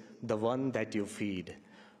says, the one that you feed.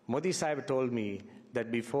 Modi Sahib told me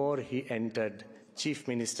that before he entered chief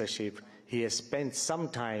ministership, he has spent some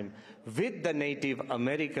time with the Native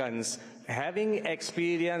Americans, having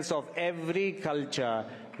experience of every culture,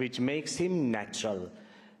 which makes him natural.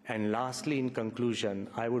 And lastly, in conclusion,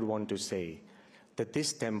 I would want to say that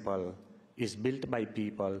this temple is built by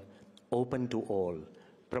people open to all.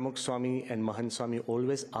 Pramukh Swami and Mahant Swami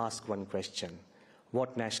always ask one question: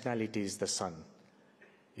 what nationality is the sun?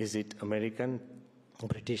 Is it American,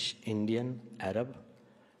 British, Indian, Arab?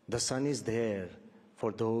 The sun is there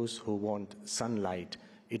for those who want sunlight.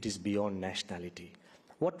 It is beyond nationality.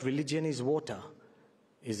 What religion is water?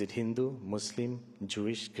 Is it Hindu, Muslim,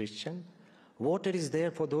 Jewish, Christian? Water is there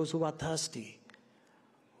for those who are thirsty.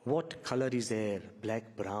 What color is air?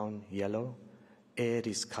 Black, brown, yellow? Air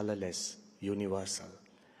is colorless, universal.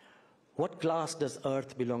 What class does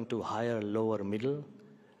earth belong to? Higher, lower, middle?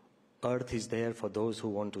 Earth is there for those who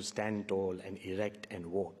want to stand tall and erect and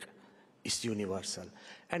walk. It's universal.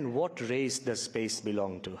 And what race does space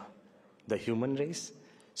belong to? The human race?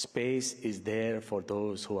 Space is there for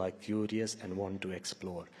those who are curious and want to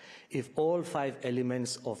explore. If all 5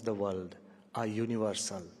 elements of the world are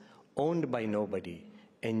universal, owned by nobody,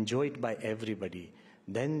 enjoyed by everybody,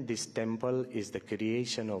 then this temple is the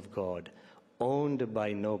creation of God, owned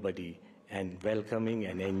by nobody, and welcoming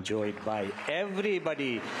and enjoyed by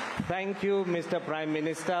everybody. Thank you, Mr. Prime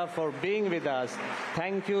Minister, for being with us.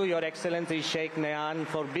 Thank you, Your Excellency Sheikh Nahyan,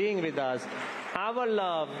 for being with us. Our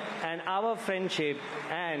love and our friendship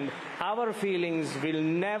and our feelings will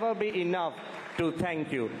never be enough to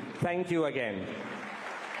thank you. Thank you again.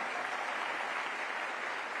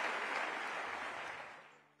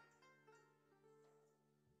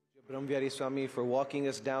 Brahmvyari Swami, for walking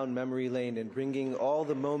us down memory lane and bringing all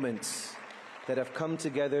the moments that have come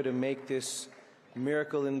together to make this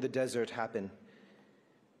miracle in the desert happen.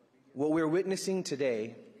 What we're witnessing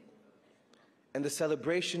today and the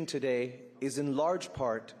celebration today is in large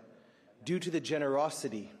part due to the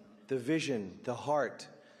generosity, the vision, the heart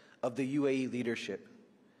of the UAE leadership.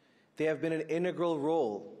 They have been an integral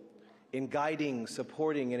role in guiding,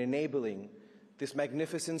 supporting, and enabling this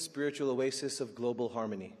magnificent spiritual oasis of global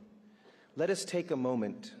harmony. Let us take a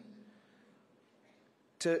moment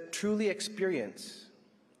to truly experience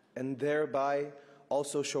and thereby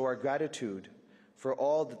also show our gratitude for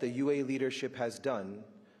all that the UAE leadership has done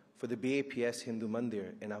for the BAPS Hindu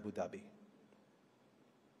Mandir in Abu Dhabi.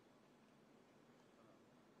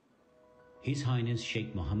 His Highness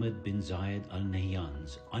Sheikh Mohammed bin Zayed Al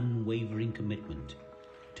Nahyan's unwavering commitment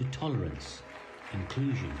to tolerance,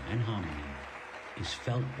 inclusion and harmony is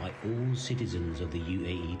felt by all citizens of the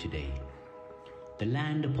UAE today. The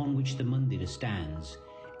land upon which the Mandir stands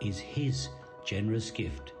is his generous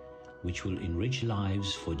gift which will enrich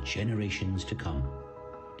lives for generations to come.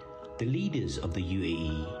 The leaders of the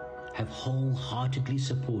UAE have wholeheartedly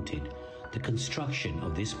supported the construction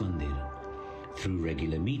of this Mandir. Through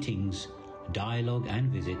regular meetings, dialogue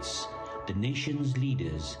and visits, the nation's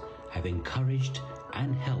leaders have encouraged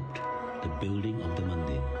and helped the building of the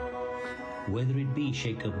Mandir. Whether it be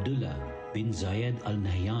Sheikh Abdullah bin Zayed Al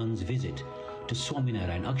Nahyan's visit to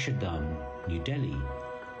Swaminarayan Akshardham, New Delhi,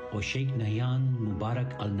 or Sheikh Nahyan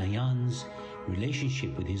Mubarak Al Nahyan's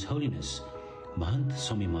relationship with His Holiness Mahant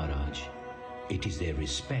Swami Maharaj, it is their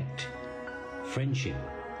respect, friendship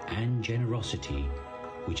and generosity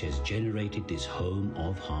which has generated this home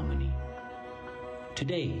of harmony.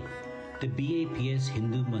 Today, the BAPS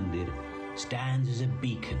Hindu Mandir stands as a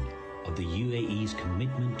beacon of the UAE's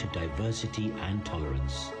commitment to diversity and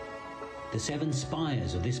tolerance. The 7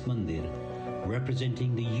 spires of this Mandir,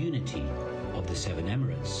 representing the unity of the 7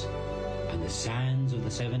 Emirates, and the sands of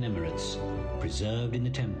the 7 Emirates preserved in the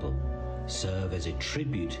temple, serve as a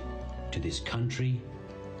tribute to this country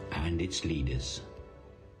and its leaders.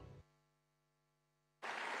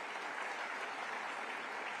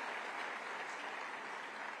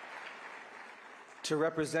 To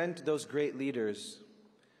represent those great leaders,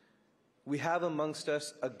 we have amongst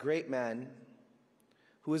us a great man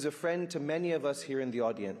who is a friend to many of us here in the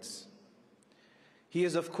audience. He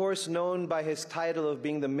is, of course, known by his title of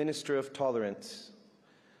being the Minister of Tolerance,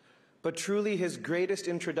 but truly his greatest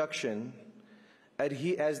introduction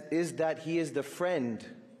is that he is the friend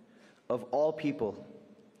of all people,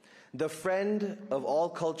 the friend of all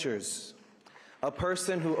cultures, a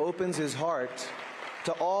person who opens his heart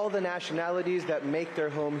to all the nationalities that make their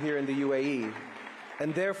home here in the UAE.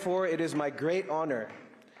 And therefore, it is my great honor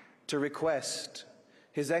to request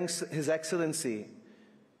His Excellency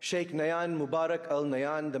Sheikh Nahyan Mubarak Al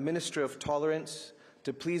Nahyan, the Minister of Tolerance,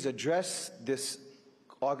 to please address this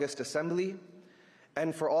August Assembly,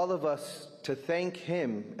 and for all of us to thank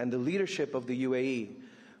him and the leadership of the UAE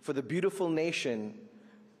for the beautiful nation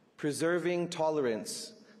preserving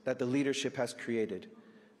tolerance that the leadership has created.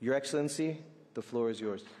 Your Excellency, the floor is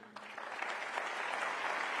yours.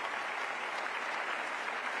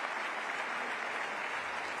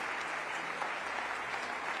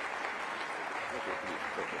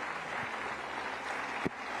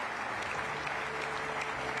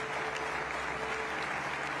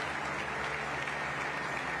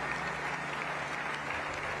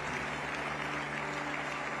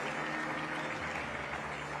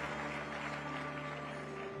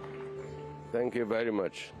 Thank you very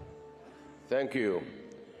much. Thank you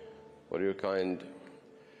for your kind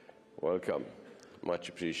welcome. Much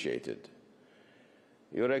appreciated.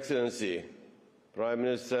 Your Excellency, Prime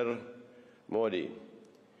Minister Modi,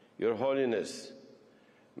 Your Holiness,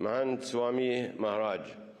 Mahant Swami Maharaj,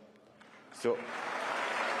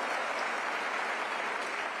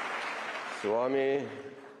 Swami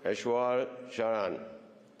Eshwar Sharan,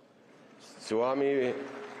 Swami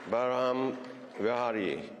Barham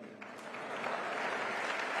Vihari,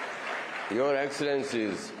 Your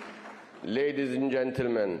Excellencies, ladies and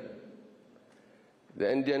gentlemen,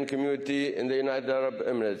 the Indian community in the United Arab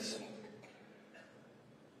Emirates.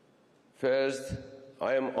 First,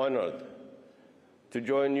 I am honored to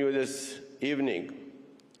join you this evening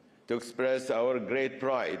to express our great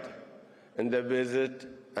pride in the visit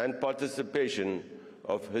and participation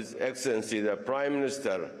of His Excellency, the Prime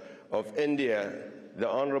Minister of India, the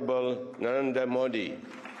Honorable Narendra Modi.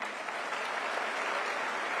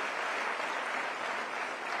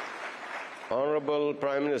 Honorable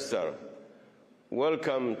Prime Minister,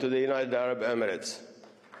 welcome to the United Arab Emirates.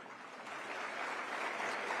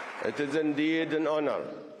 It is indeed an honor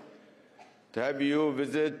to have you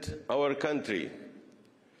visit our country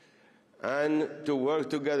and to work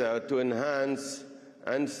together to enhance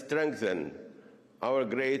and strengthen our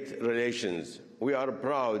great relations. We are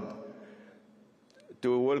proud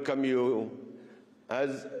to welcome you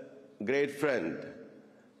as a great friend,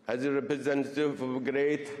 as a representative of a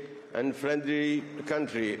great and friendly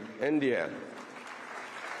country, India.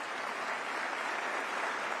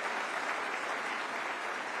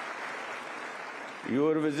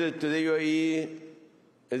 Your visit to the UAE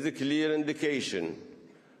is a clear indication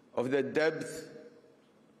of the depth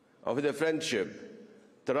of the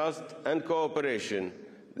friendship, trust and cooperation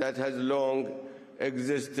that has long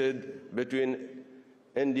existed between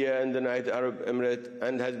India and the United Arab Emirates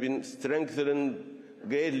and has been strengthened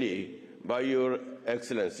greatly by Your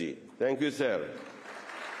Excellency. Thank you, sir.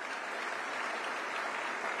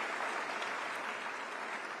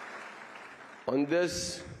 On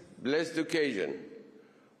this blessed occasion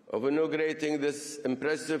of inaugurating this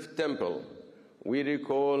impressive temple, we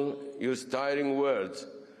recall your stirring words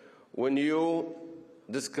when you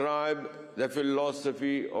describe the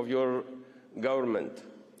philosophy of your government,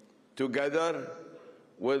 together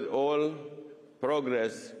with all,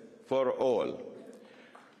 progress for all.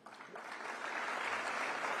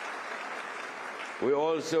 We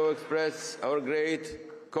also express our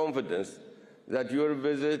great confidence that your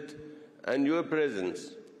visit and your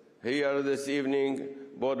presence here this evening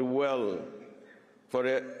bode well for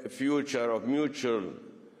a future of mutual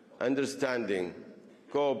understanding,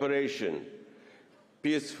 cooperation,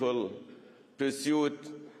 peaceful pursuit,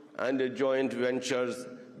 and joint ventures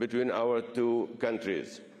between our two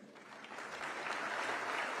countries.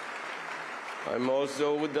 I'm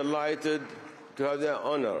also delighted to have the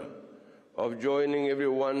honor of joining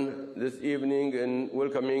everyone this evening in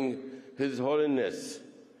welcoming His Holiness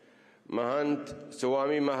Mahant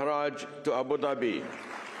Swami Maharaj to Abu Dhabi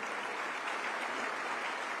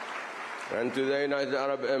and to the United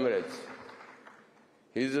Arab Emirates.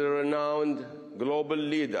 He is a renowned global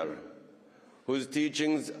leader whose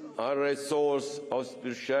teachings are a source of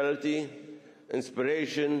spirituality,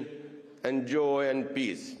 inspiration, and joy and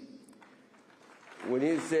peace. When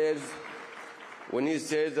he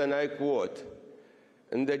says, and I quote,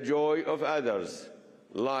 "In the joy of others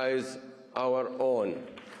lies our own."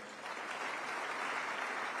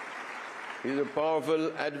 He is a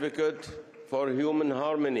powerful advocate for human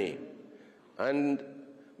harmony and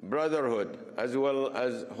brotherhood, as well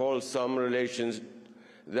as wholesome relations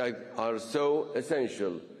that are so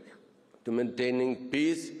essential to maintaining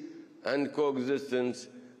peace and coexistence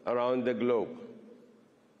around the globe.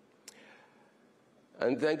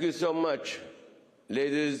 And thank you so much,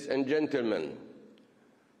 ladies and gentlemen,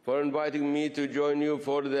 for inviting me to join you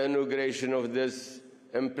for the inauguration of this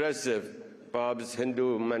impressive BAPS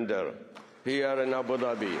Hindu Mandir here in Abu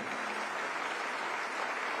Dhabi.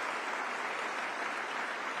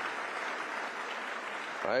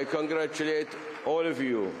 I congratulate all of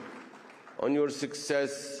you on your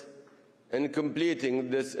success in completing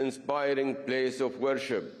this inspiring place of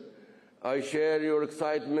worship. I share your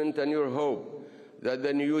excitement and your hope that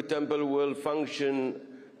the new temple will function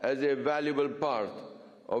as a valuable part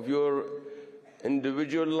of your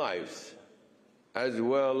individual lives, as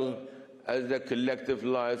well as the collective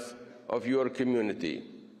lives of your community.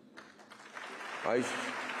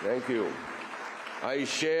 Thank you. I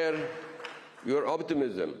share your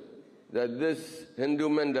optimism that this Hindu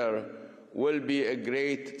Mandir will be a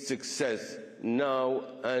great success now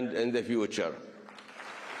and in the future.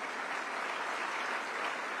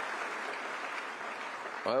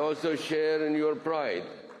 I also share in your pride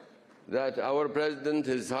that our President,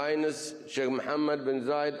 His Highness Sheikh Mohammed bin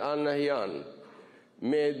Zayed Al Nahyan,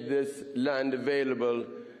 made this land available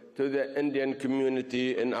to the Indian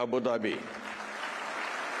community in Abu Dhabi.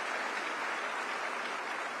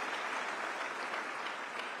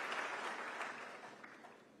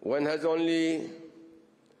 One has only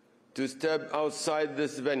to step outside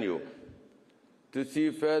this venue to see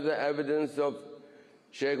further evidence of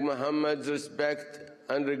Sheikh Mohammed's respect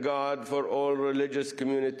and regard for all religious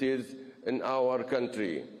communities in our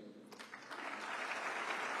country.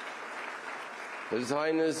 His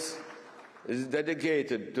Highness is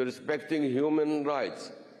dedicated to respecting human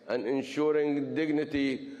rights and ensuring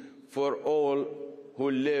dignity for all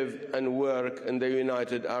who live and work in the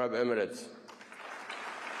United Arab Emirates.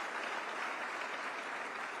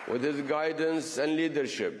 With his guidance and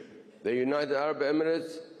leadership, the United Arab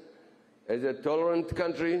Emirates is a tolerant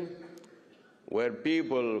country where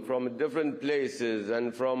people from different places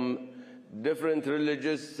and from different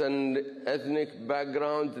religious and ethnic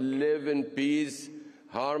backgrounds live in peace,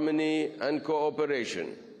 harmony, and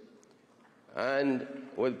cooperation, and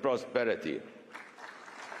with prosperity.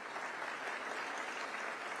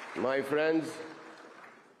 My friends,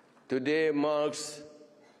 today marks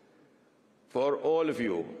for all of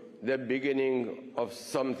you the beginning of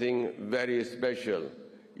something very special.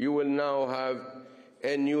 You will now have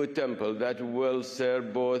a new temple that will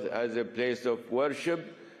serve both as a place of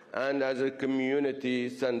worship and as a community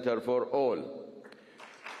center for all.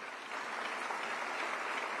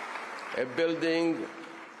 A building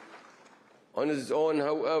on its own,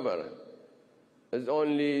 however, is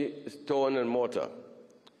only stone and mortar.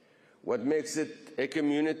 What makes it a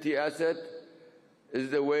community asset is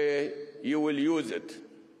the way you will use it.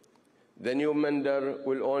 The new Mandir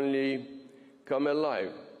will only come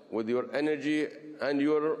alive with your energy and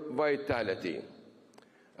your vitality.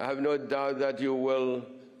 I have no doubt that you will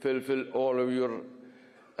fulfill all of your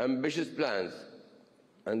ambitious plans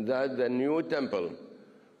and that the new temple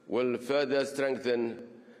will further strengthen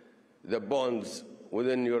the bonds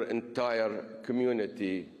within your entire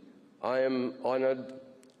community. I am honored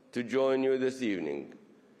to join you this evening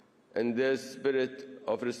in this spirit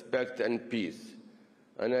of respect and peace,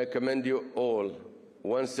 and I commend you all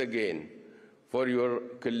once again for your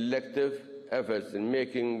collective efforts in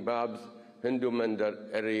making BAPS Hindu Mandir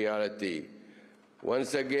a reality.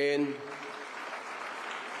 Once again,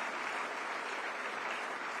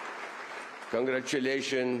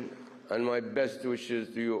 congratulations and my best wishes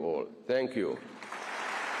to you all. Thank you.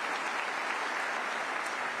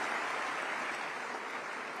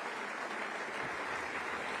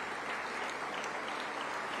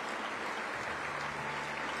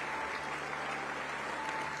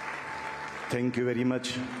 Thank you very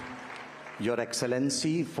much, Your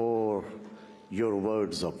Excellency, for your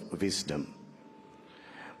words of wisdom.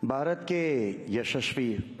 Bharat के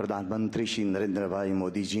यशस्वी प्रधानमंत्री श्री नरेंद्र भाई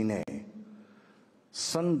मोदी जी ने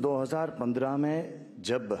सन 2015 में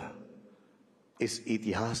जब इस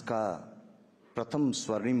इतिहास का प्रथम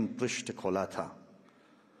स्वर्णिम पृष्ठ खोला था,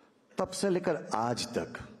 तब से लेकर आज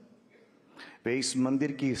तक वे इस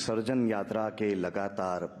मंदिर की सर्जन यात्रा के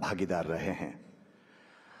लगातार भागीदार रहे हैं।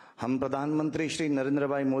 हम प्रधानमंत्री श्री नरेंद्र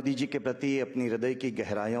भाई मोदी जी के प्रति अपनी हृदय की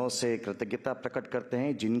गहराइयों से कृतज्ञता प्रकट करते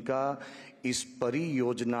हैं, जिनका इस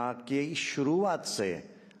परियोजना की शुरुआत से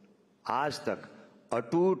आज तक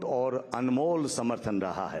अटूट और अनमोल समर्थन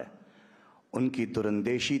रहा है। उनकी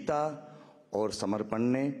दूरंदेशिता और समर्पण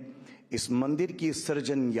ने इस मंदिर की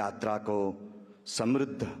सृजन यात्रा को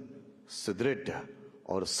समृद्ध, सुदृढ़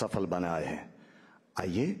और सफल बनाया है।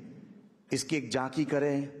 आइए इसकी एक झांकी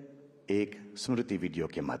करें एक स्मृति वीडियो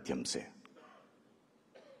के माध्यम से।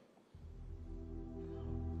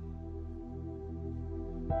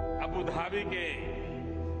 अबू धाबी के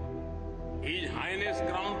हिज हाइनेस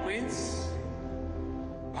क्राउन प्रिंस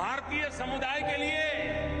भारतीय समुदाय के लिए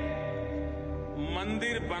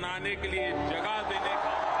मंदिर बनाने के लिए जगह देने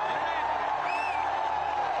का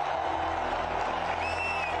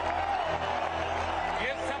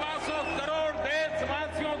ये 125 करोड़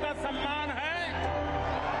देशवासियों का सम्मान है।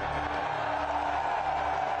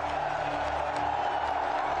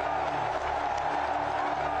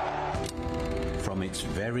 From its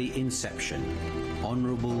very inception,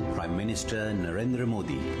 Honorable Prime Minister Narendra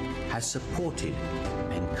Modi has supported,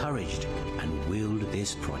 encouraged and willed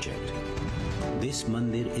this project. This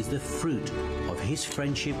mandir is the fruit of his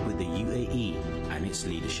friendship with the UAE and its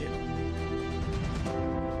leadership.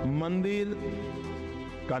 मंदिर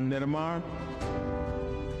का निर्माण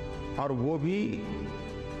और वो भी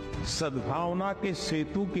सद्भावना के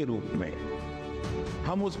सेतु के रूप में,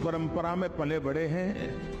 हम उस परंपरा में पले बड़े हैं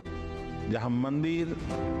जहां मंदिर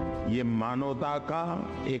ये मानवता का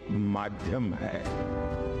एक माध्यम है।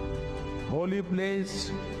 होली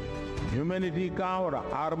प्लेस ह्यूमैनिटी का और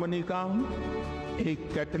हार्मनी का एक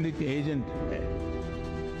कैटलिक एजेंट है,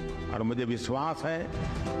 और मुझे विश्वास है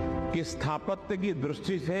कि स्थापत्य की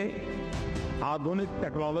दृष्टि से, आधुनिक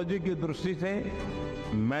टेक्नोलॉजी की दृष्टि से,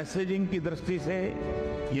 मैसेजिंग की दृष्टि से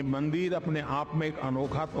ये मंदिर अपने आप में एक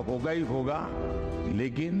अनोखा तो होगा ही होगा,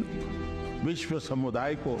 लेकिन विश्व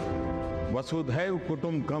समुदाय को वसुधैव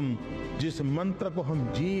कुटुंबकम जिस मंत्र को हम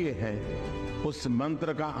जिए हैं, उस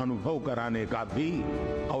मंत्र का अनुभव कराने का भी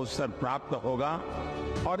अवसर प्राप्त होगा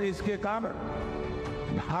और इसके कारण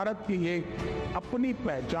भारत की एक अपनी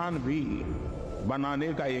पहचान भी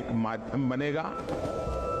बनाने का एक माध्यम बनेगा।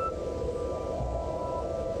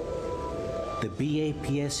 The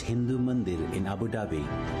BAPS Hindu Mandir in Abu Dhabi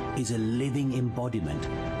is a living embodiment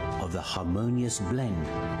of the harmonious blend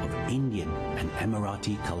of Indian and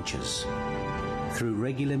Emirati cultures. Through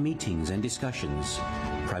regular meetings and discussions,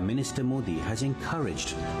 Prime Minister Modi has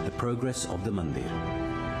encouraged the progress of the Mandir.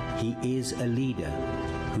 He is a leader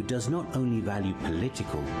who does not only value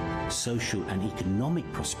political, social and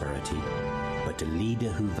economic prosperity, but a leader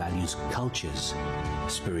who values cultures,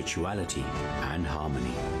 spirituality and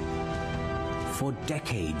harmony. For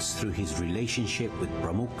decades, through his relationship with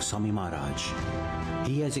Pramukh Swami Maharaj,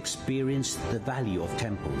 he has experienced the value of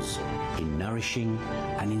temples in nourishing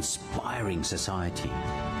and inspiring society.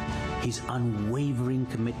 His unwavering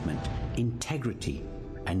commitment, integrity,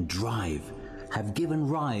 and drive have given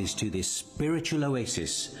rise to this spiritual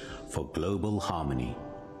oasis for global harmony.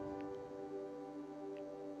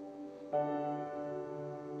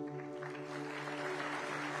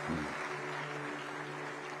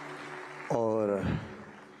 और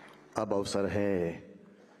अब अवसर है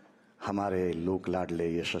हमारे लोक लाडले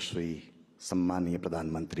यशस्वी सम्मानीय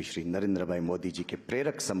प्रधानमंत्री श्री नरेंद्र भाई मोदी जी के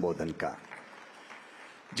प्रेरक संबोधन का,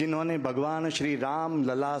 जिन्होंने भगवान श्री राम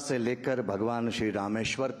लला से लेकर भगवान श्री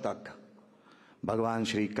रामेश्वर तक, भगवान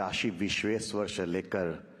श्री काशी विश्वेश्वर से लेकर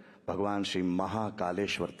भगवान श्री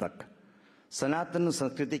महाकालेश्वर तक सनातन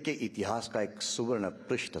संस्कृति के इतिहास का एक सुवर्ण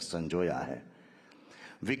पृष्ठ संजोया है।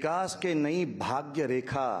 विकास के नई भाग्य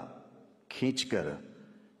रेखा खींचकर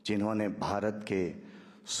जिन्होंने भारत के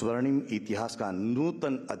स्वर्णिम इतिहास का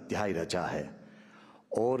नूतन अध्याय रचा है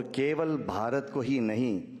और केवल भारत को ही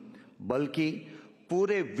नहीं बल्कि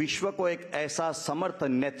पूरे विश्व को एक ऐसा समर्थ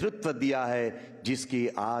नेतृत्व दिया है जिसकी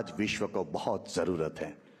आज विश्व को बहुत जरूरत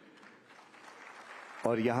है।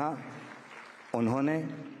 और यहाँ उन्होंने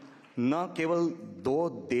न केवल दो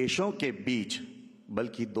देशों के बीच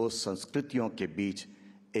बल्कि दो संस्कृतियों के बीच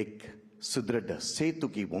एक सुदृढ़ सेतु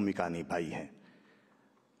की भूमिका निभाई है।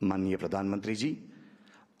 माननीय प्रधानमंत्री जी,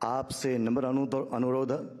 आपसे नम्र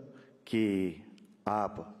अनुरोध कि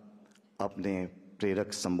आप अपने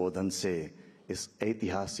प्रेरक संबोधन से इस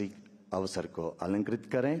ऐतिहासिक अवसर को अलंकृत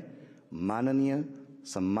करें। माननीय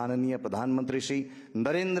सम्माननीय प्रधानमंत्री श्री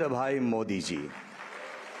नरेंद्र भाई मोदी जी।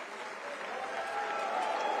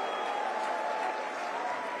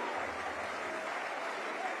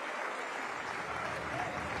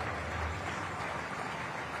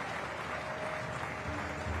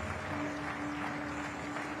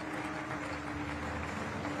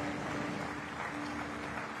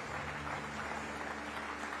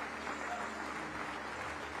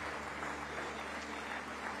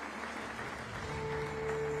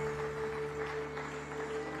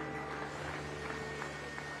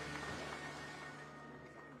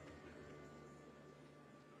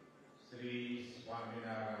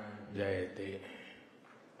 जयते।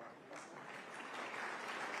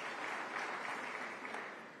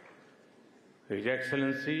 His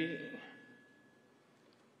Excellency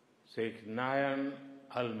Sheikh Nayan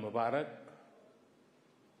Al Mubarak,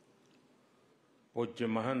 पूज्य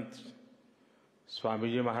महंत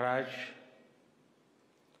स्वामी जी महाराज,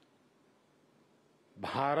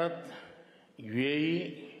 भारत, यूएई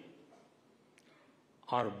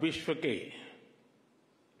और विश्व के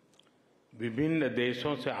विभिन्न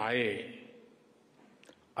देशों से आए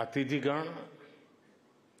अतिथिगण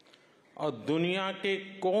और दुनिया के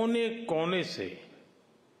कोने कोने से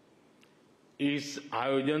इस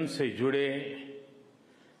आयोजन से जुड़े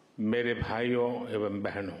मेरे भाइयों एवं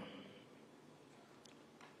बहनों,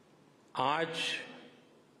 आज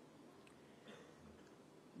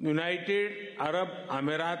यूनाइटेड अरब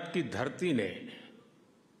अमीरात की धरती ने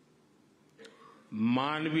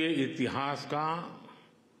मानवीय इतिहास का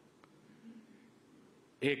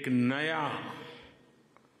एक नया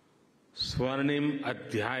स्वर्णिम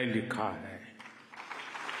अध्याय लिखा है।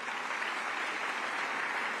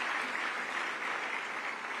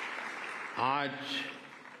 आज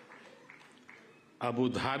अबू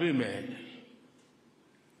धाबी में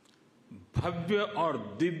भव्य और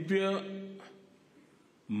दिव्य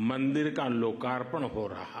मंदिर का लोकार्पण हो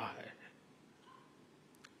रहा है।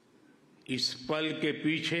 इस पल के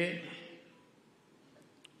पीछे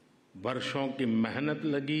वर्षों की मेहनत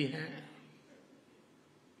लगी है।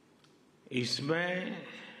 इसमें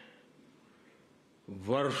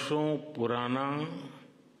वर्षों पुराना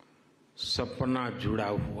सपना जुड़ा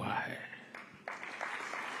हुआ है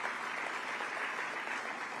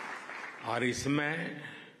और इसमें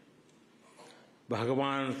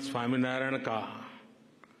भगवान स्वामीनारायण का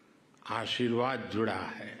आशीर्वाद जुड़ा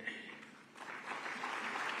है।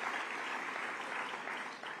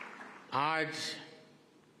 आज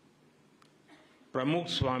प्रमुख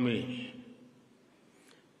स्वामी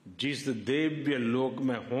जिस दिव्य लोक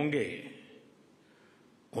में होंगे,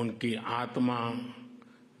 उनकी आत्मा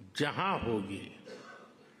जहां होगी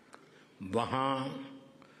वहां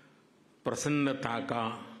प्रसन्नता का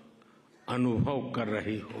अनुभव कर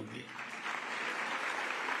रही होगी।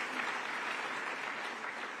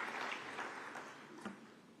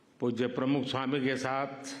 पूज्य प्रमुख स्वामी के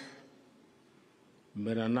साथ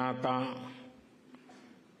मेरा नाता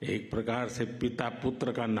एक प्रकार से पिता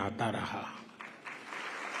पुत्र का नाता रहा।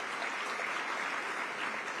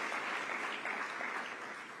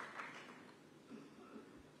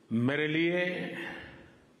 मेरे लिए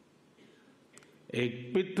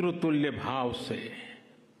एक पितृतुल्य भाव से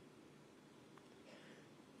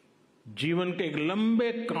जीवन के एक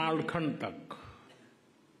लंबे कालखंड तक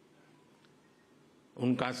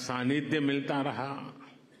उनका सानिध्य मिलता रहा,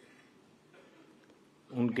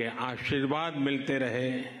 उनके आशीर्वाद मिलते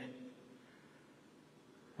रहे।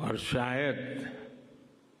 और शायद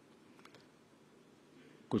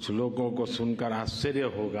कुछ लोगों को सुनकर आश्चर्य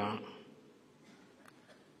होगा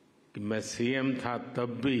कि मैं सीएम था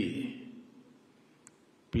तब भी,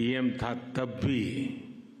 पीएम था तब भी,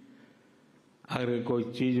 अगर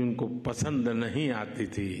कोई चीज उनको पसंद नहीं आती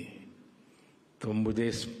थी तो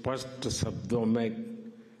मुझे स्पष्ट शब्दों में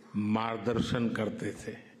मार्गदर्शन करते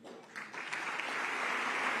थे।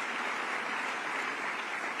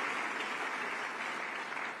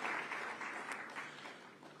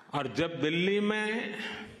 और जब दिल्ली में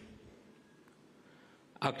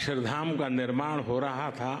अक्षरधाम का निर्माण हो रहा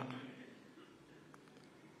था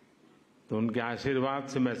तो उनके आशीर्वाद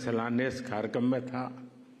से मैं शिलान्यास कार्यक्रम में था।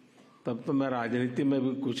 तब तो मैं राजनीति में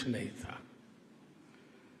भी कुछ नहीं था।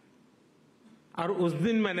 और उस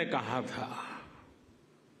दिन मैंने कहा था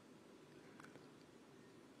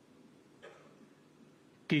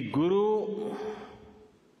कि गुरु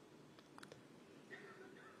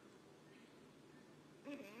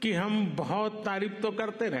कि हम बहुत तारीफ तो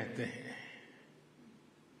करते रहते हैं,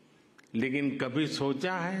 लेकिन कभी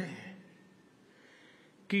सोचा है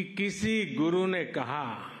कि किसी गुरु ने कहा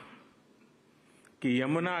कि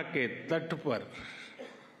यमुना के तट पर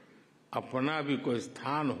अपना भी कोई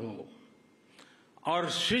स्थान हो और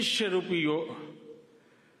शिष्य रूपी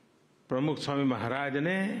प्रमुख स्वामी महाराज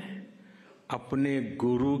ने अपने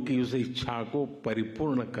गुरु की उस इच्छा को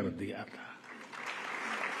परिपूर्ण कर दिया था।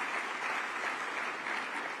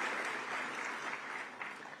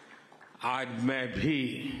 आज मैं भी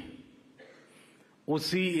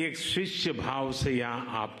उसी एक शिष्य भाव से यहां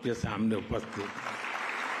आपके सामने उपस्थित हूं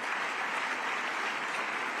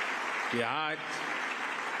कि आज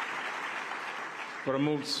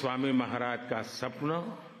प्रमुख स्वामी महाराज का सपना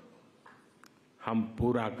हम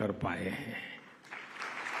पूरा कर पाए हैं।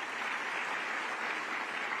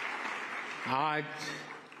 आज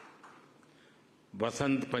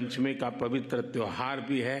बसंत पंचमी का पवित्र त्योहार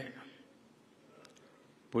भी है,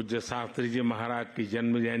 पूज्य शास्त्री जी महाराज की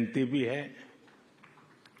जन्म जयंती भी है।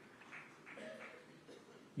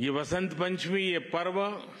 ये बसंत पंचमी, ये पर्व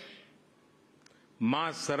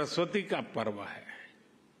मां सरस्वती का पर्व है।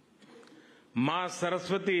 मां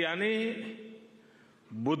सरस्वती यानी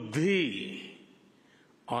बुद्धि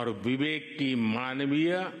और विवेक की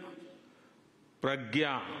मानवीय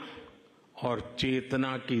प्रज्ञा और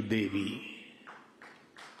चेतना की देवी।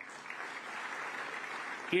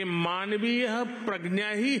 ये मानवीय प्रज्ञा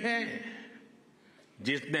ही है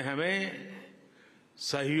जिसने हमें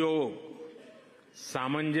सहयोग,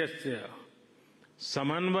 सामंजस्य,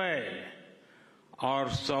 समन्वय और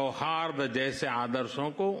सौहार्द जैसे आदर्शों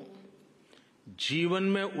को जीवन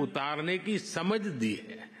में उतारने की समझ दी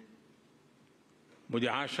है। मुझे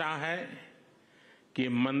आशा है कि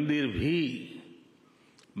मंदिर भी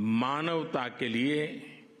मानवता के लिए,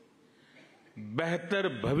 बेहतर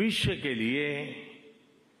भविष्य के लिए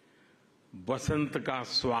बसंत का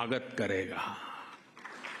स्वागत करेगा।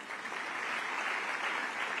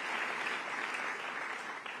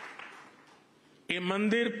 ये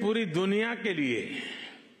मंदिर पूरी दुनिया के लिए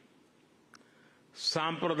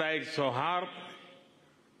सांप्रदायिक सौहार्द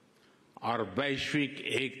और वैश्विक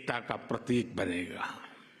एकता का प्रतीक बनेगा।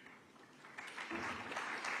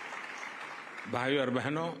 भाइयों और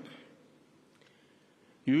बहनों,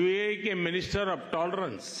 यूएई के minister of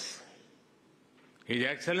tolerance his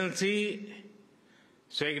excellency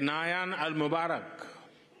Sheikh नायान अल मुबारक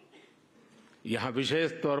यहां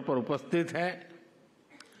विशेष तौर पर उपस्थित है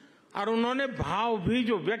और उन्होंने भाव भी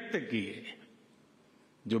जो व्यक्त किए,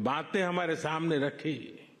 जो बातें हमारे सामने रखी,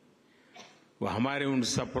 वो हमारे उन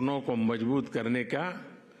सपनों को मजबूत करने का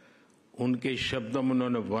उनके शब्दों में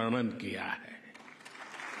उन्होंने वर्णन किया है।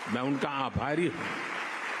 मैं उनका आभारी हूं।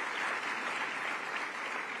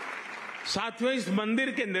 साथियों, इस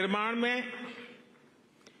मंदिर के निर्माण में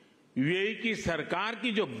यूएई की सरकार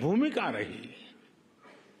की जो भूमिका रही,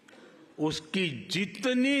 उसकी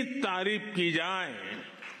जितनी तारीफ की जाए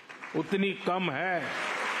उतनी कम है।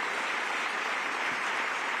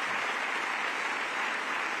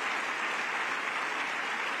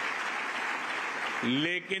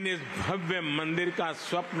 लेकिन इस भव्य मंदिर का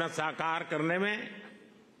स्वप्न साकार करने में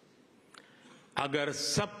अगर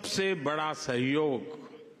सबसे बड़ा सहयोग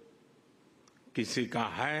किसी का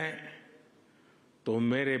है तो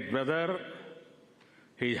मेरे brother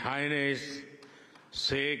his highness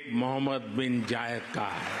Sheikh Mohammad बिन जायद का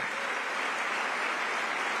है।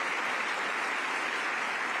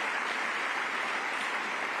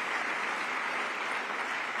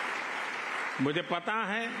 मुझे पता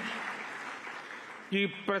है कि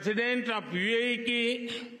प्रेसिडेंट ऑफ यूएई की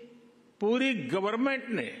पूरी गवर्नमेंट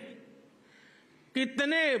ने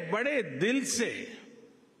कितने बड़े दिल से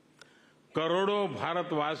करोड़ों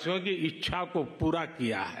भारतवासियों की इच्छा को पूरा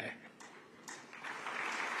किया है।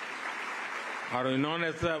 और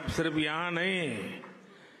इन्होंने सिर्फ यहां नहीं,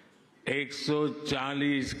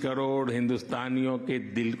 140 करोड़ हिंदुस्तानियों के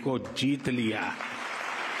दिल को जीत लिया है।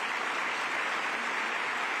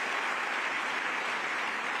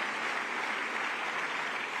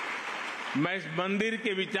 मैं इस मंदिर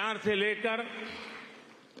के विचार से लेकर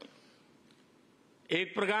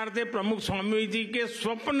एक प्रकार से प्रमुख स्वामी जी के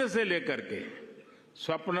स्वप्न से लेकर के,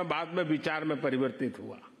 स्वप्न बाद में विचार में परिवर्तित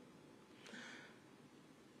हुआ,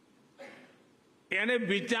 यानी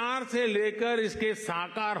विचार से लेकर इसके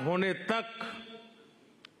साकार होने तक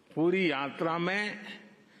पूरी यात्रा में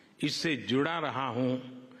इससे जुड़ा रहा हूं।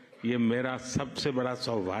 ये मेरा सबसे बड़ा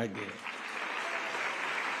सौभाग्य है।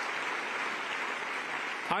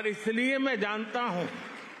 और इसलिए मैं जानता हूं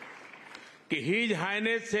कि हिज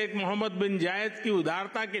हाइनेस शेख मोहम्मद बिन जायद की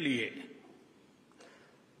उदारता के लिए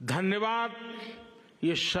धन्यवाद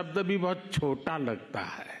ये शब्द भी बहुत छोटा लगता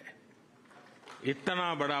है।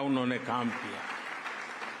 इतना बड़ा उन्होंने काम किया।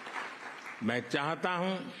 मैं चाहता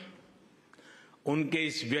हूं उनके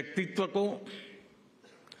इस व्यक्तित्व को,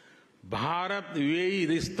 भारत यूएई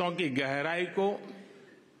रिश्तों की गहराई को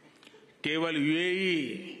केवल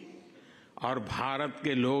यूएई और भारत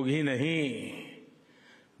के लोग ही नहीं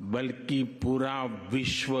बल्कि पूरा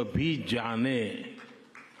विश्व भी जाने।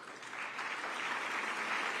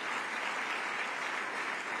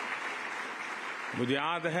 मुझे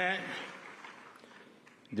याद है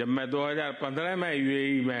जब मैं 2015 में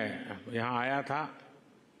यूएई में यहां आया था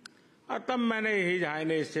और तब मैंने हिज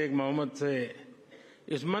हाइनेस शेख मोहम्मद से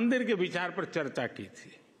इस मंदिर के विचार पर चर्चा की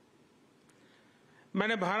थी।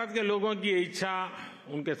 मैंने भारत के लोगों की इच्छा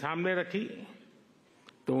उनके सामने रखी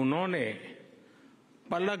तो उन्होंने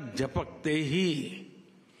पलक झपकते ही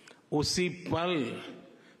उसी पल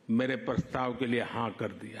मेरे प्रस्ताव के लिए हां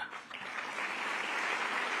कर दिया।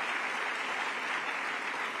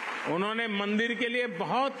 उन्होंने मंदिर के लिए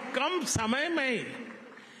बहुत कम समय में ही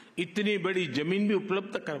इतनी बड़ी जमीन भी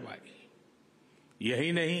उपलब्ध करवाई।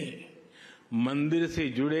 यही नहीं, मंदिर से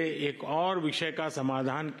जुड़े एक और विषय का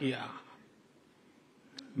समाधान किया।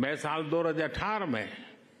 मैं साल 2018 में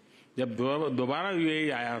जब दोबारा यूएई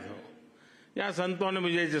आया था, या संतों ने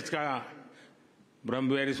मुझे जिसका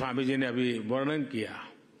ब्रह्मविहारी स्वामी जी ने अभी वर्णन किया,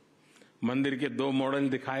 मंदिर के 2 मॉडल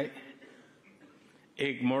दिखाए।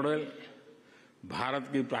 एक मॉडल भारत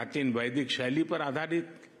की प्राचीन वैदिक शैली पर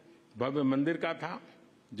आधारित भव्य मंदिर का था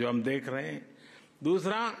जो हम देख रहे हैं।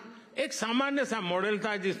 दूसरा एक सामान्य सा मॉडल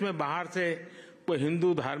था जिसमें बाहर से कोई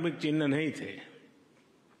हिंदू धार्मिक चिन्ह नहीं थे।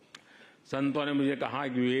 संतों ने मुझे कहा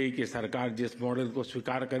कि यूएई की सरकार जिस मॉडल को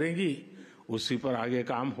स्वीकार करेगी उसी पर आगे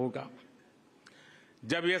काम होगा।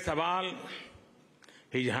 जब यह सवाल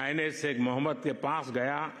हिज हाइनेस शेख मोहम्मद के पास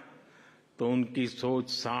गया तो उनकी सोच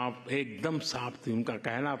साफ, एकदम साफ थी। उनका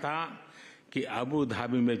कहना था कि अबू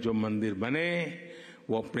धाबी में जो मंदिर बने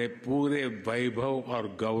वो अपने पूरे वैभव और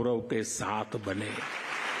गौरव के साथ बने।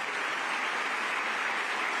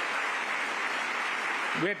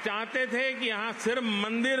 वे चाहते थे कि यहां सिर्फ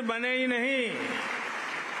मंदिर बने ही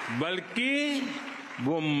नहीं बल्कि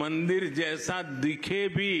वो मंदिर जैसा दिखे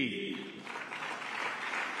भी।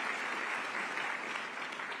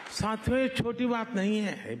 साथियों, ये छोटी बात नहीं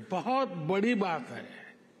है, बहुत बड़ी बात है।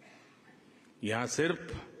 यहां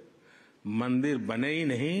सिर्फ मंदिर बने ही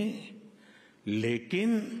नहीं लेकिन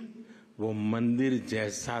वो मंदिर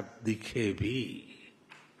जैसा दिखे भी।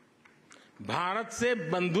 भारत से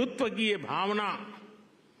बंधुत्व की ये भावना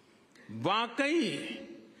वाकई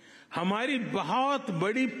हमारी बहुत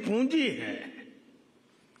बड़ी पूंजी है।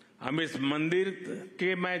 हम इस मंदिर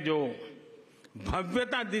के में जो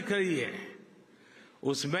भव्यता दिख रही है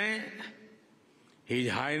उसमें हिज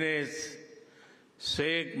हाइनेस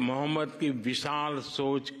शेख मोहम्मद की विशाल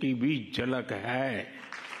सोच की भी झलक है।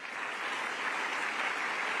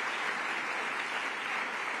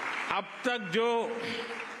 अब तक जो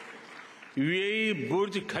यूएई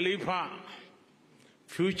बुर्ज खलीफा,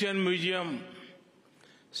 फ्यूचर म्यूजियम,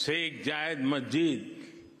 शेख जायद मस्जिद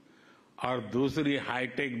और दूसरी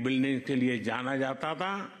हाईटेक बिल्डिंग के लिए जाना जाता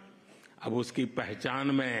था, अब उसकी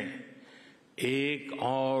पहचान में एक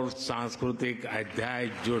और सांस्कृतिक अध्याय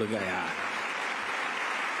जुड़ गया है।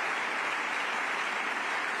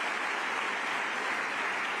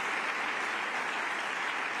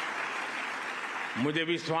 मुझे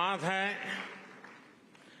विश्वास है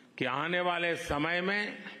कि आने वाले समय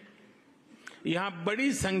में यहां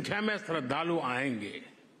बड़ी संख्या में श्रद्धालु आएंगे।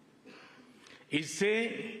 इससे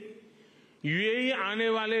यूएई आने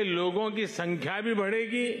वाले लोगों की संख्या भी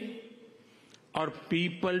बढ़ेगी और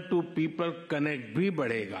पीपल टू पीपल कनेक्ट भी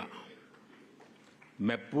बढ़ेगा।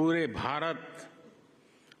 मैं पूरे भारत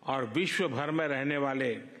और विश्व भर में रहने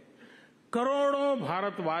वाले करोड़ों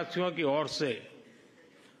भारतवासियों की ओर से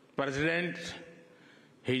president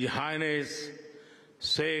his highness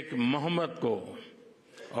Sheikh Mohammad को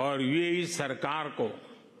और यूएई सरकार को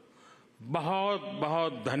बहुत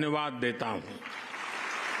बहुत धन्यवाद देता हूं।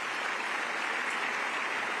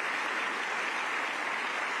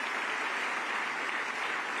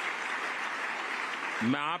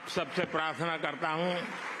 मैं आप सबसे प्रार्थना करता हूं,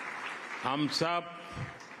 हम सब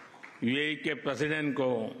यूएई के प्रेसिडेंट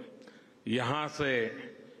को यहां से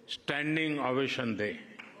स्टैंडिंग ओवेशन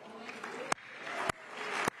दें।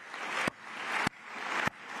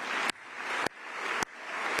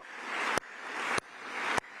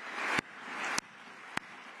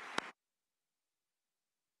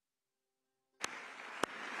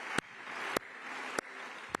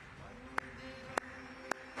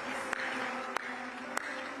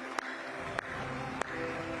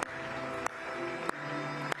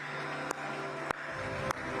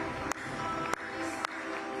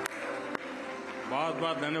 बहुत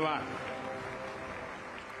बहुत धन्यवाद।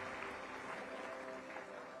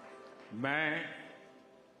 मैं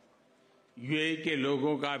यूएई के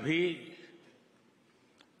लोगों का भी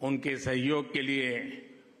उनके सहयोग के लिए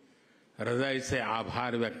हृदय से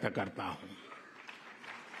आभार व्यक्त करता हूं।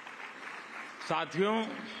 साथियों,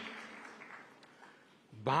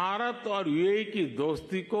 भारत और यूएई की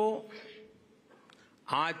दोस्ती को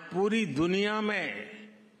आज पूरी दुनिया में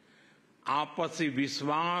आपसी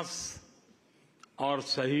विश्वास और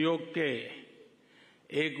सहयोग के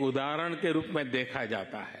एक उदाहरण के रूप में देखा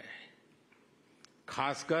जाता है।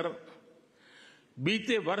 खासकर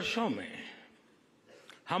बीते वर्षों में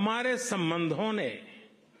हमारे संबंधों ने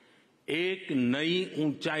एक नई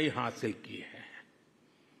ऊंचाई हासिल की है,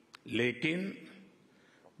 लेकिन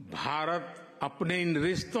भारत अपने इन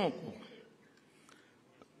रिश्तों को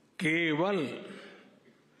केवल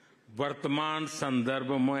वर्तमान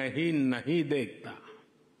संदर्भ में ही नहीं देखता।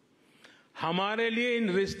 हमारे लिए इन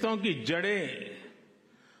रिश्तों की जड़ें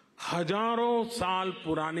हजारों साल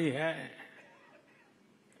पुरानी है।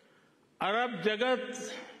 अरब जगत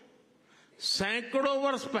सैकड़ों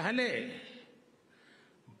वर्ष पहले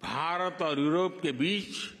भारत और यूरोप के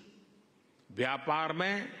बीच व्यापार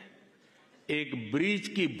में एक ब्रिज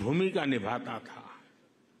की भूमिका निभाता था।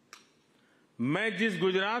 मैं जिस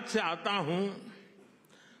गुजरात से आता हूं,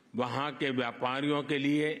 वहां के व्यापारियों के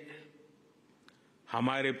लिए,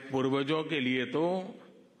 हमारे पूर्वजों के लिए तो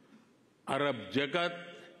अरब जगत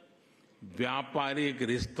व्यापारिक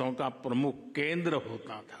रिश्तों का प्रमुख केंद्र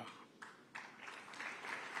होता था।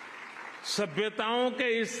 सभ्यताओं के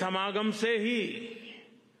इस समागम से ही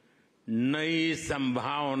नई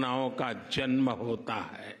संभावनाओं का जन्म होता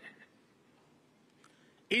है।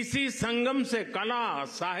 इसी संगम से कला,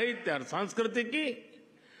 साहित्य और संस्कृति की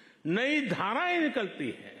नई धाराएं निकलती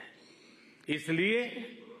है।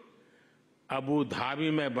 इसलिए अबू धाबी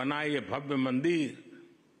में बना ये भव्य मंदिर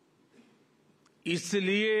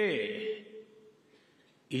इसलिए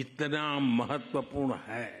इतना महत्वपूर्ण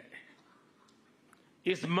है।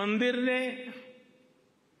 इस मंदिर ने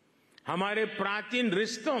हमारे प्राचीन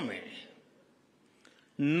रिश्तों में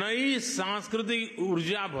नई सांस्कृतिक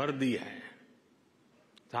ऊर्जा भर दी है।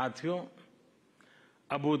 साथियों,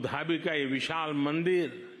 अबू धाबी का ये विशाल मंदिर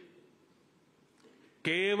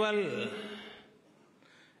केवल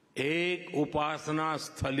एक उपासना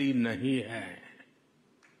स्थली नहीं है,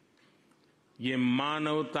 ये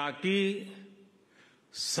मानवता की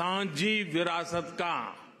साझी विरासत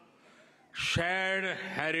का शेयर्ड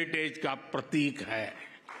हेरिटेज का प्रतीक है।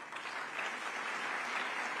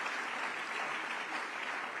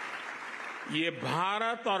 ये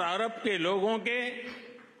भारत और अरब के लोगों के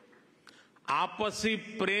आपसी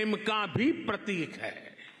प्रेम का भी प्रतीक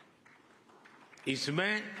है।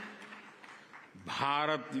 इसमें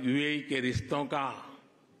भारत यूएई के रिश्तों का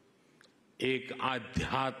एक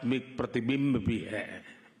आध्यात्मिक प्रतिबिंब भी है।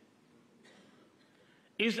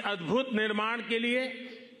 इस अद्भुत निर्माण के लिए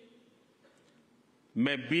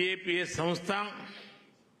मैं BAPS संस्था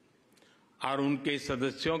और उनके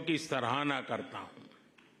सदस्यों की सराहना करता हूं,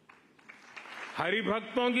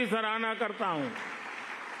 हरिभक्तों की सराहना करता हूं।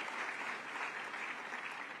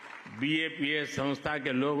 BAPS संस्था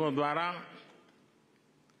के लोगों द्वारा,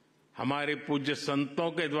 हमारे पूज्य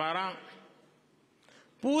संतों के द्वारा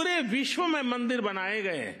पूरे विश्व में मंदिर बनाए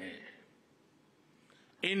गए हैं।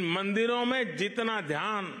 इन मंदिरों में जितना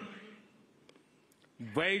ध्यान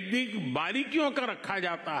वैदिक बारीकियों का रखा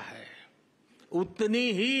जाता है,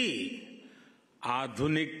 उतनी ही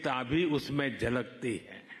आधुनिकता भी उसमें झलकती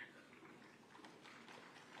है।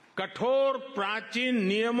 कठोर प्राचीन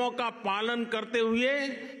नियमों का पालन करते हुए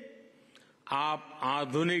आप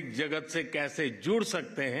आधुनिक जगत से कैसे जुड़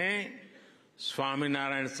सकते हैं,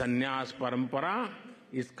 स्वामीनारायण संन्यास परंपरा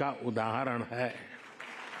इसका उदाहरण है।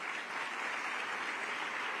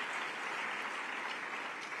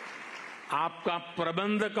 आपका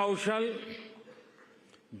प्रबंध कौशल,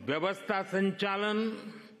 व्यवस्था संचालन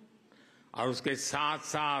और उसके साथ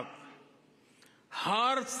साथ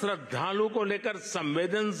हर श्रद्धालु को लेकर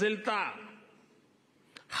संवेदनशीलता,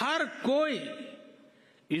 हर कोई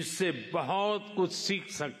इससे बहुत कुछ सीख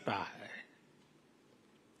सकता है।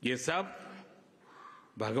 ये सब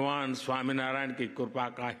भगवान स्वामीनारायण की कृपा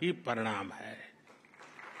का ही परिणाम है।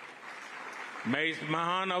 मैं इस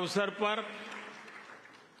महान अवसर पर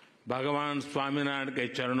भगवान स्वामीनारायण के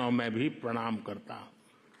चरणों में भी प्रणाम करता हूं।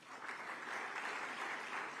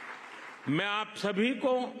 मैं आप सभी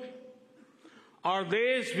को और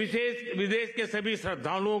देश विदेश के सभी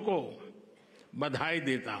श्रद्धालुओं को बधाई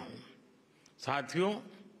देता हूं। साथियों,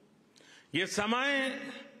 ये समय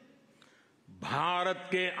भारत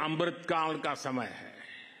के अमृतकाल का समय है।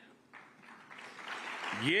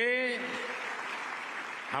 ये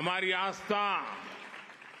हमारी आस्था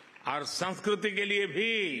और संस्कृति के लिए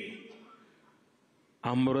भी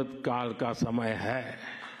अमृतकाल का समय है।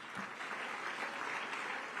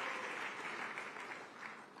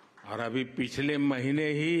 और अभी पिछले महीने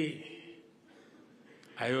ही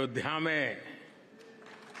अयोध्या में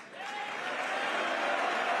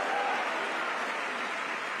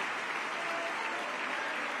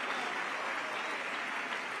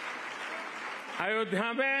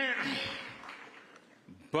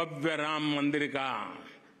भव्य राम मंदिर का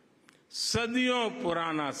सदियों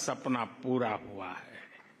पुराना सपना पूरा हुआ है।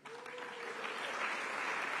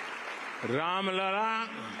 रामलला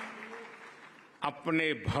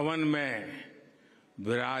अपने भवन में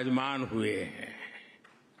विराजमान हुए हैं।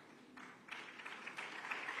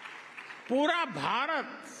 पूरा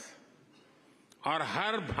भारत और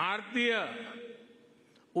हर भारतीय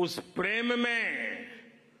उस प्रेम में,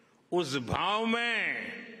 उस भाव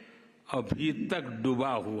में अभी तक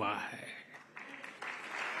डूबा हुआ है।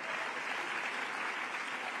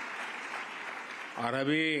 और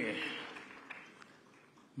अभी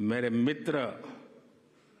मेरे मित्र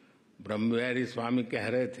ब्रह्मविहारी स्वामी कह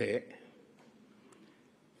रहे थे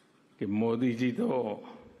कि मोदी जी तो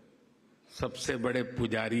सबसे बड़े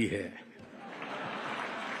पुजारी है।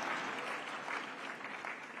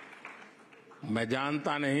 मैं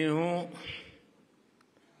जानता नहीं हूं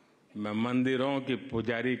मैं मंदिरों की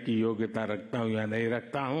पुजारी की योग्यता रखता हूं या नहीं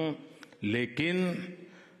रखता हूं, लेकिन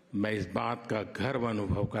मैं इस बात का गर्व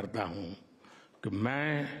अनुभव करता हूं कि मैं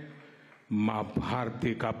मां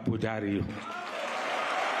भारती का पुजारी हूं।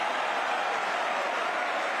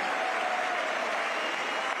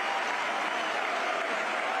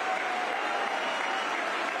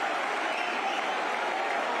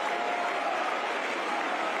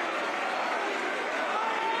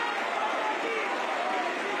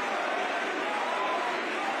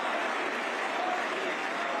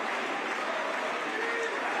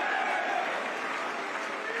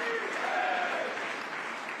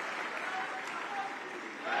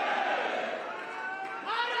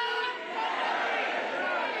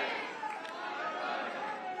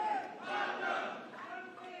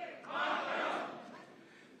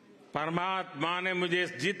 परमात्मा ने मुझे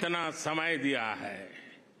जितना समय दिया है,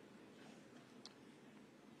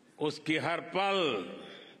 उसकी हर पल,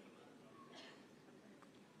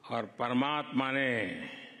 और परमात्मा ने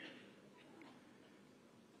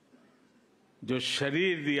जो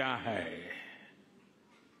शरीर दिया है,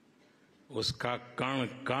 उसका कण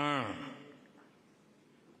कण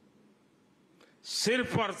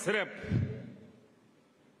सिर्फ और सिर्फ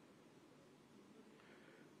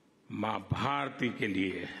मां भारती के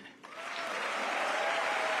लिए है।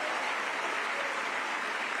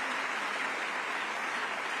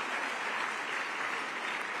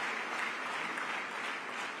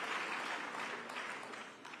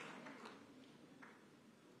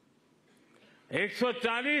 एक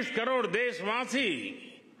 140 करोड़ देशवासी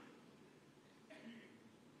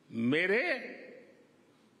मेरे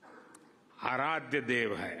आराध्य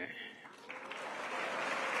देव हैं।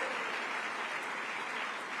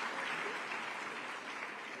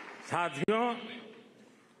 साथियों,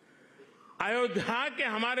 अयोध्या के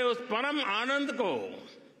हमारे उस परम आनंद को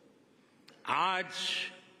आज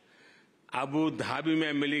अबू धाबी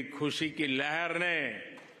में मिली खुशी की लहर ने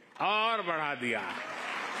और बढ़ा दिया।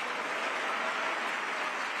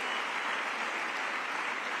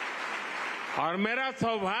 और मेरा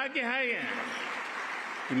सौभाग्य है ये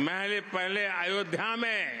कि मैं पहले अयोध्या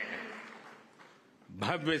में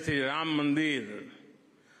भव्य श्री राम मंदिर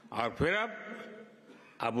और फिर अब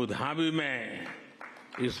अबू धाबी में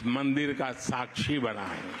इस मंदिर का साक्षी बना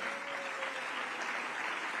है।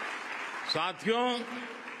 साथियों,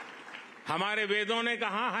 हमारे वेदों ने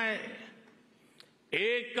कहा है,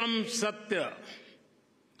 एकम सत्य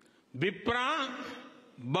विप्रा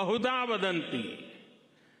बहुधा वदंती,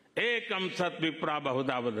 एकम सत विप्रा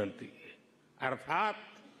बहुधा वदंती, अर्थात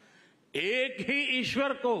एक ही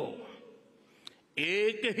ईश्वर को,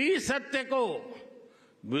 एक ही सत्य को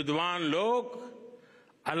विद्वान लोग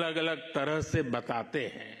अलग अलग तरह से बताते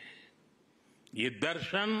हैं। ये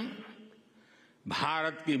दर्शन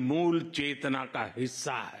भारत की मूल चेतना का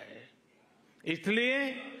हिस्सा है। इसलिए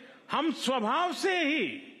हम स्वभाव से ही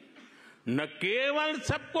न केवल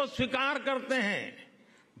सबको स्वीकार करते हैं,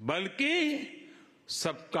 बल्कि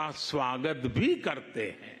सबका स्वागत भी करते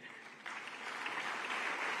हैं।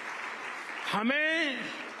 हमें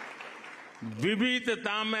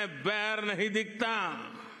विविधता में बैर नहीं दिखता,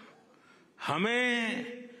 हमें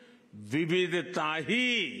विविधता ही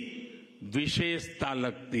विशेषता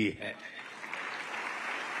लगती है।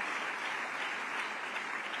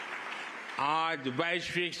 आज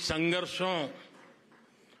वैश्विक संघर्षों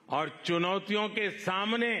और चुनौतियों के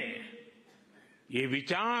सामने ये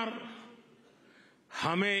विचार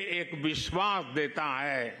हमें एक विश्वास देता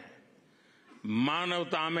है,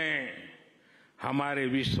 मानवता में हमारे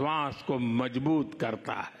विश्वास को मजबूत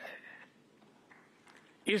करता है।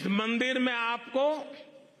 इस मंदिर में आपको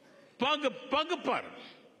पग पग पर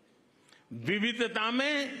विविधता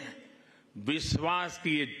में विश्वास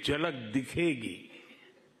की ये झलक दिखेगी।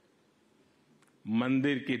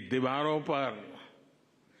 मंदिर की दीवारों पर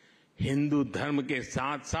हिंदू धर्म के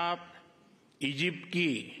साथ साथ इजिप्ट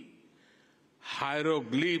की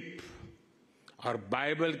हायरोग्लिफ और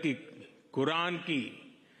बाइबल की, कुरान की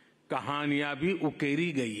कहानियां भी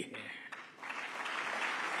उकेरी गई है।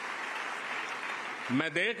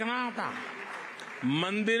 मैं देख रहा था,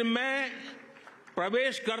 मंदिर में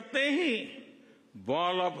प्रवेश करते ही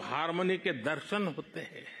वॉल ऑफ हार्मनी के दर्शन होते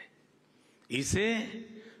हैं। इसे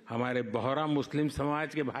हमारे बोहरा मुस्लिम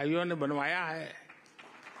समाज के भाइयों ने बनवाया है।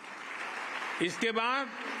 इसके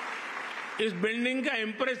बाद इस बिल्डिंग का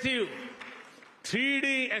इंप्रेसिव 3D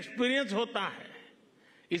एक्सपीरियंस होता है।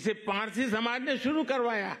 इसे पारसी समाज ने शुरू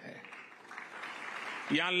करवाया है।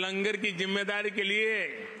 यहां लंगर की जिम्मेदारी के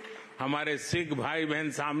लिए हमारे सिख भाई बहन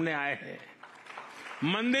सामने आए हैं।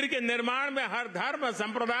 मंदिर के निर्माण में हर धर्म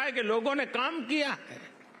संप्रदाय के लोगों ने काम किया है।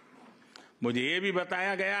 मुझे ये भी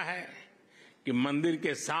बताया गया है कि मंदिर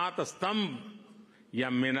के 7 स्तंभ या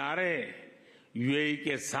मीनारे यूएई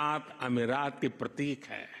के 7 अमीरात के प्रतीक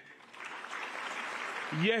है।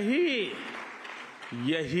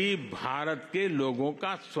 यही भारत के लोगों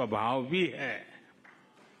का स्वभाव भी है।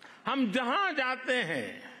 हम जहां जाते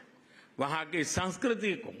हैं वहां की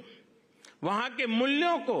संस्कृति को, वहां के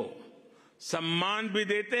मूल्यों को सम्मान भी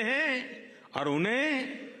देते हैं और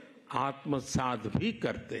उन्हें आत्मसात भी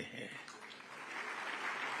करते हैं।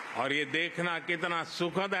 और ये देखना कितना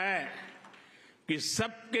सुखद है कि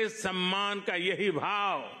सबके सम्मान का यही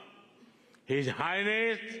भाव हिज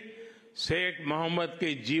हाइनेस शेख मोहम्मद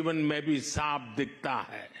के जीवन में भी साफ दिखता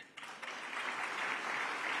है।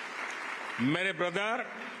 मेरे ब्रदर,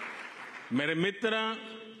 मेरे मित्र,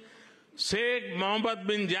 शेख मोहम्मद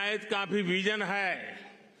बिन जायद का भी विजन है,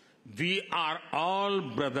 वी आर ऑल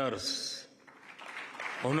ब्रदर्स।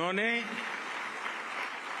 उन्होंने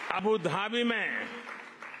अबू धाबी में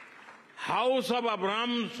हाउस ऑफ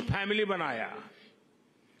अब्राहम फैमिली बनाया।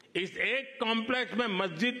 इस एक कॉम्प्लेक्स में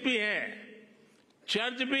मस्जिद भी है,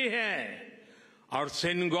 चर्च भी है और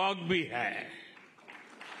सिनगॉग भी है।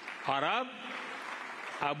 और अब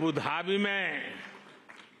अबू धाबी में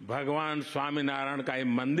भगवान स्वामीनारायण का ये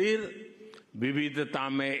मंदिर विविधता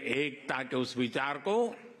में एकता के उस विचार को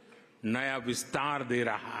नया विस्तार दे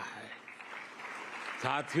रहा है।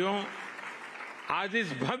 साथियों, आज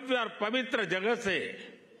इस भव्य और पवित्र जगह से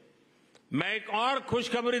मैं एक और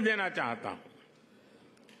खुशखबरी देना चाहता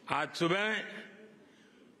हूं। आज सुबह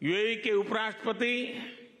यूएई के उपराष्ट्रपति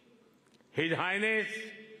हिज हाइनेस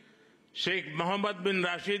शेख मोहम्मद बिन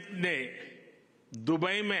राशिद ने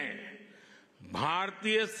दुबई में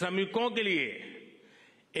भारतीय श्रमिकों के लिए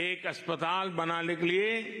एक अस्पताल बनाने के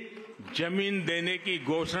लिए जमीन देने की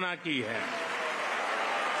घोषणा की है।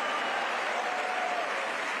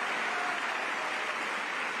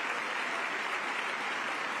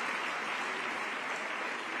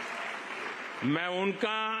 मैं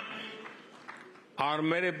उनका और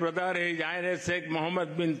मेरे brother his highness Sheikh Mohammad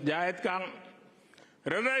बिन जायद का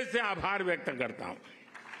हृदय से आभार व्यक्त करता हूं।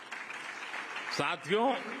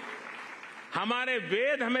 साथियों, हमारे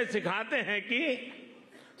वेद हमें सिखाते हैं कि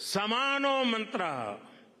समानो मंत्रः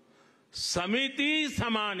समिति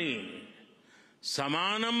समानी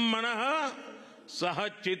समानम मनः सह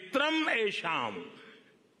चित्रम एषाम,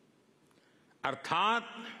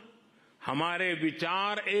 अर्थात हमारे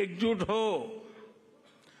विचार एकजुट हो,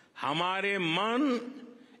 हमारे मन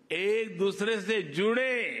एक दूसरे से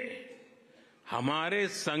जुड़े, हमारे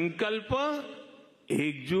संकल्प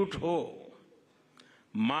एकजुट हो।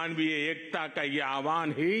 मानवीय एकता का यह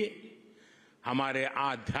आह्वान ही हमारे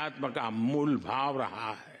आध्यात्म का मूल भाव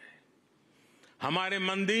रहा है। हमारे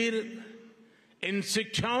मंदिर इन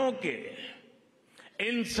शिक्षाओं के,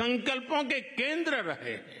 इन संकल्पों के केंद्र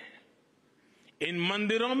रहे हैं। इन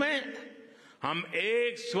मंदिरों में हम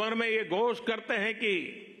एक स्वर में ये घोष करते हैं कि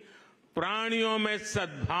प्राणियों में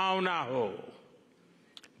सद्भावना हो,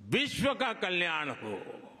 विश्व का कल्याण हो।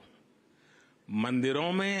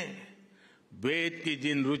 मंदिरों में वेद की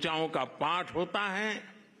जिन ऋचाओं का पाठ होता है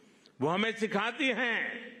वो हमें सिखाती हैं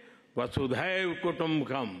वसुधैव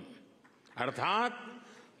कुटुंबकम, अर्थात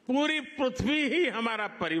पूरी पृथ्वी ही हमारा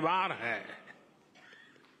परिवार है।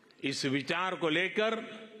 इस विचार को लेकर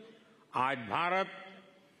आज भारत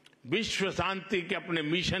विश्व शांति के अपने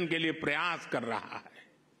मिशन के लिए प्रयास कर रहा है।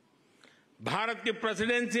 भारत की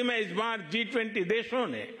प्रेसिडेंसी में इस बार G20 देशों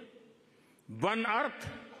ने one earth,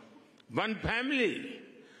 one family,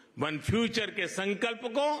 one future के संकल्प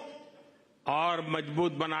को और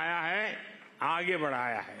मजबूत बनाया है, आगे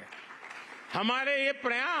बढ़ाया है। हमारे ये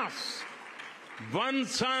प्रयास वन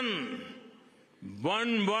सन,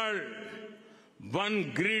 वन वर्ल्ड, वन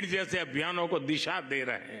ग्रिड जैसे अभियानों को दिशा दे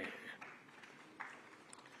रहे हैं।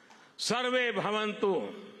 सर्वे भवन्तु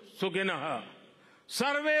सुखिनः,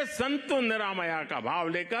 सर्वे सन्तु निरामया का भाव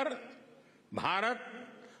लेकर Bharat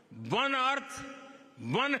one earth,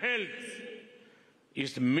 one health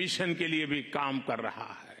इस मिशन के लिए भी काम कर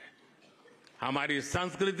रहा है। हमारी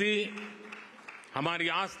संस्कृति, हमारी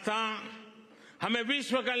आस्था हमें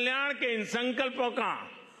विश्व कल्याण के इन संकल्पों का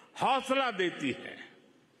हौसला देती है।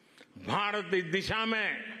 भारत इस दिशा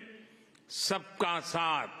में सबका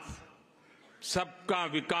साथ, सबका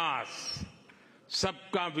विकास,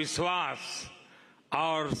 सबका विश्वास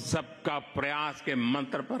और सबका प्रयास के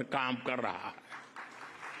मंत्र पर काम कर रहा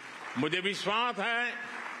है। मुझे विश्वास है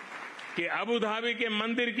कि अबू धाबी के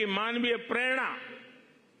मंदिर की मानवीय प्रेरणा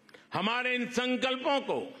हमारे इन संकल्पों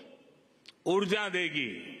को ऊर्जा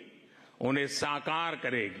देगी, उन्हें साकार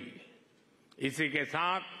करेगी। इसी के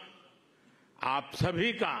साथ आप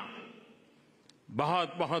सभी का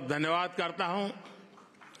बहुत बहुत धन्यवाद करता हूं।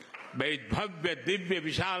 मैं इस भव्य दिव्य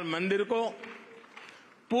विशाल मंदिर को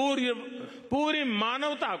पूरी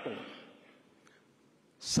मानवता को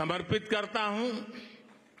समर्पित करता हूं।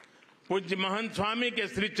 पूज्य महंत स्वामी के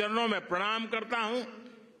श्री चरणों में प्रणाम करता हूं।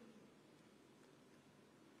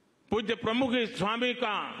 पूज्य प्रमुख स्वामी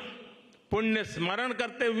का पुण्य स्मरण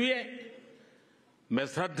करते हुए मैं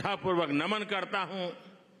श्रद्धापूर्वक नमन करता हूं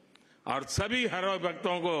और सभी हर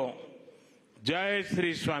भक्तों को जय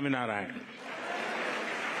श्री स्वामीनारायण।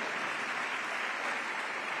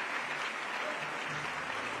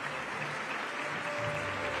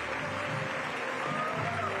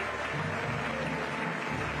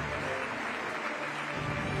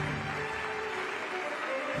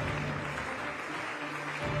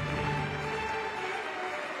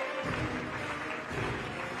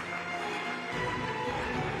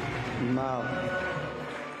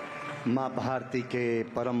 माँ भारती के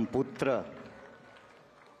परम पुत्र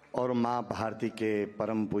और माँ भारती के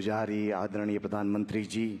परम पुजारी आदरणीय प्रधानमंत्री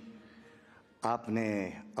जी, आपने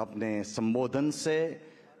अपने संबोधन से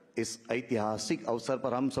इस ऐतिहासिक अवसर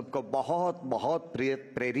पर हम सबको बहुत बहुत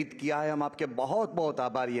प्रेरित किया है। हम आपके बहुत बहुत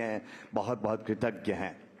आभारी हैं, बहुत बहुत कृतज्ञ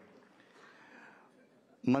हैं।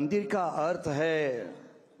 मंदिर का अर्थ है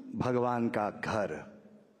भगवान का घर,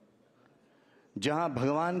 जहां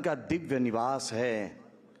भगवान का दिव्य निवास है,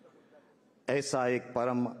 ऐसा एक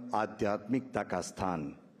परम आध्यात्मिकता का स्थान।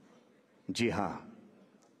 जी हाँ,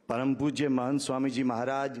 परम पूज्य महंत स्वामी जी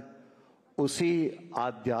महाराज उसी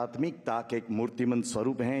आध्यात्मिकता के एक मूर्तिमंत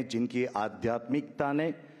स्वरूप हैं जिनकी आध्यात्मिकता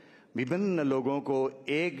ने विभिन्न लोगों को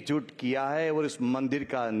एकजुट किया है और इस मंदिर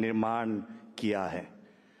का निर्माण किया है।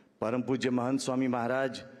 परम पूज्य महंत स्वामी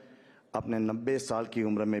महाराज अपने 90 साल की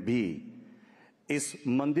उम्र में भी इस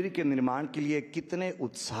मंदिर के निर्माण के लिए कितने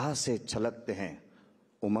उत्साह से छलकते हैं,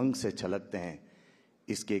 उमंग से छलकते हैं,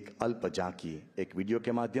 इसकी एक अल्प झांकी एक वीडियो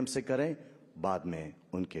के माध्यम से करें, बाद में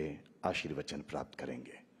उनके आशीर्वचन प्राप्त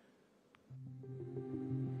करेंगे।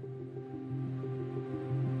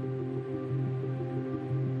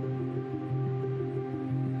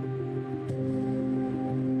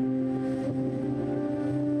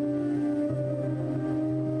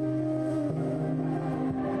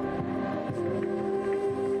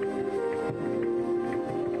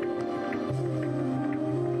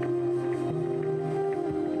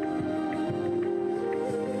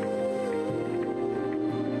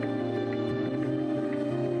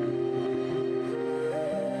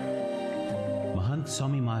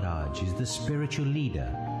 Swami Maharaj is the spiritual leader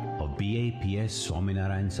of BAPS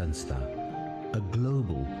Swaminarayan Sanstha, a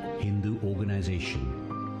global Hindu organization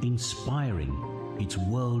inspiring its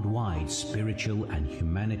worldwide spiritual and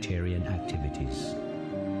humanitarian activities.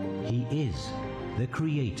 He is the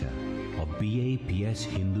creator of BAPS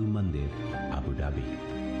Hindu Mandir, Abu Dhabi.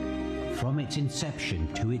 From its inception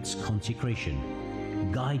to its consecration,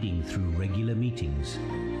 guiding through regular meetings,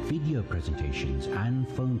 video presentations and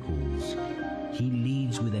phone calls, he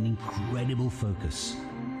leads with an incredible focus,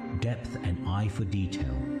 depth and eye for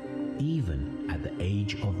detail, even at the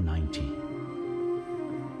age of 90.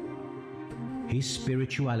 His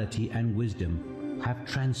spirituality and wisdom have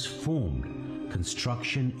transformed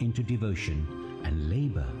construction into devotion and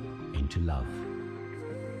labor into love.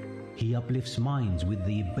 He uplifts minds with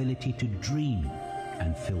the ability to dream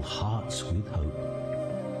and fill hearts with hope.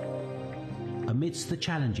 Amidst the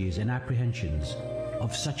challenges and apprehensions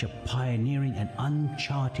of such a pioneering and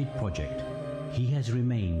uncharted project, he has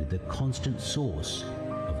remained the constant source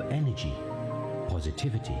of energy,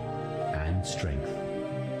 positivity, and strength.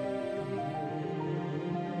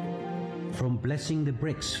 From blessing the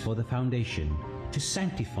bricks for the foundation to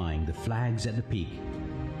sanctifying the flags at the peak,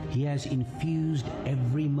 he has infused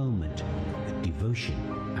every moment with devotion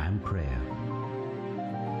and prayer.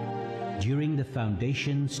 During the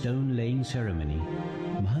foundation stone laying ceremony,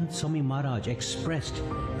 Mahant Swami Maharaj expressed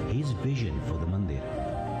his vision for the mandir.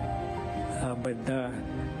 Badda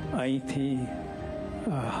आई थी,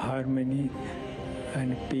 harmony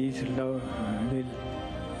and peace, love will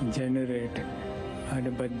generate, and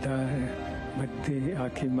birthday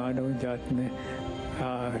आखी मानव जात में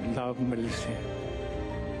लाभ मिल से.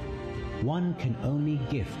 One can only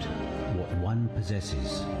gift what one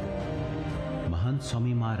possesses. Mahant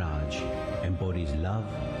Swami Maharaj embodies love,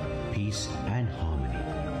 peace and harmony,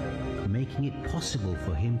 making it possible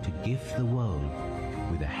for him to gift the world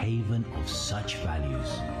with a haven of such values.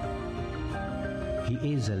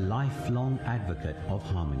 He is a lifelong advocate of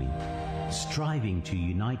harmony, striving to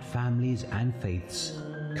unite families and faiths,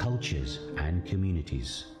 cultures and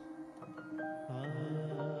communities.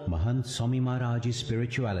 Mahant Swami Maharaj's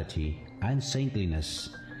spirituality and saintliness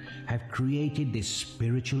have created this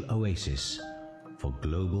spiritual oasis for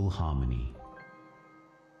global harmony.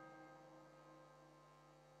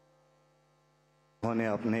 उन्होंने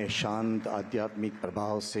अपने शांत आध्यात्मिक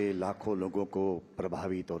प्रभाव से लाखों लोगों को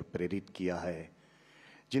प्रभावित और प्रेरित किया है,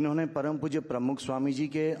 जिन्होंने परम पूज्य प्रमुख स्वामी जी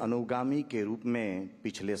के अनुगामी के रूप में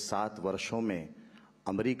पिछले 7 वर्षों में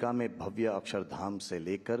अमेरिका में भव्य अक्षरधाम से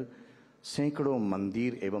लेकर सैकड़ों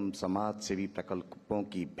मंदिर एवं समाज सेवी प्रकल्पों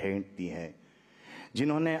की भेंट दी है,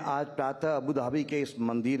 जिन्होंने आज प्रातः अबू धाबी के इस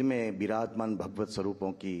मंदिर में विराजमान भगवत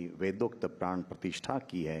स्वरूपों की वेदोक्त प्राण प्रतिष्ठा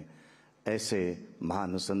की है। ऐसे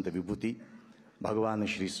महान संत विभूति भगवान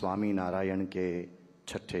श्री स्वामी नारायण के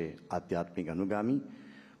 6ठे आध्यात्मिक अनुगामी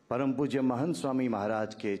परम पूज्य महंत स्वामी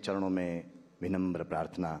महाराज के चरणों में विनम्र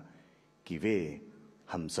प्रार्थना कि वे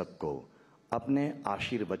हम सबको अपने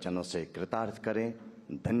आशीर्वचनों से कृतार्थ करें,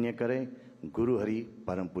 धन्य करें। गुरु हरि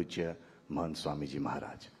परम पूज्य महंत स्वामी जी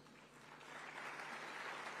महाराज।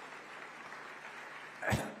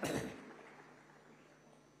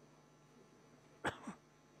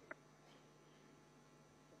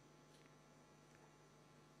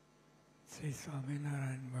 श्री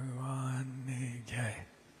स्वामीनारायण भगवान ने जय।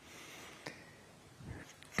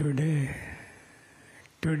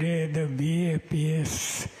 Today the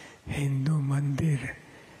BAPS Hindu Mandir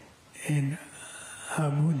in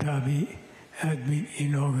Abu Dhabi has been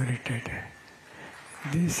inaugurated.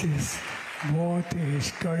 This is both a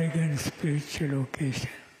historic and spiritual occasion.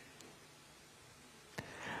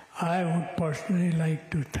 I would personally like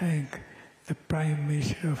to thank the Prime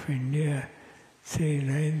Minister of India, Sri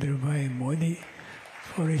Narendra Modi,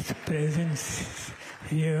 for his presence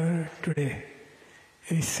here today.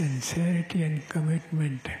 His sincerity and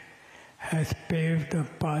commitment has paved the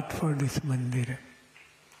path for this mandir.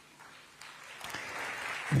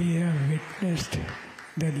 We have witnessed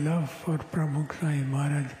the love for Pramukh Sai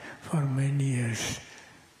Maharaj for many years.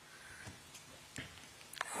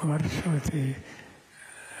 वर्षों से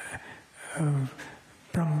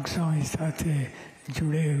प्रमुख स्वामी साथे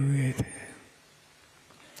जुड़े हुए थे.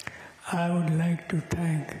 I would like to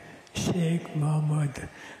thank Sheikh Mohammed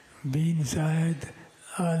bin Zayed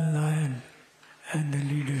Al Nahyan and the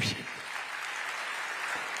leadership.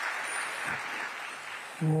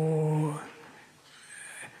 वो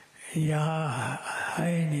यहाँ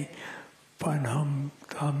है नहीं, पर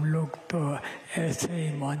हम लोग तो ऐसे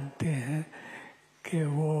ही मानते हैं कि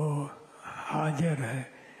वो हाजिर है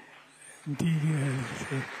दीगर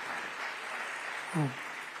से.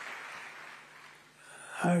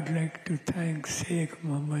 I would like to thank Sheikh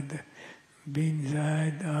Mohammed bin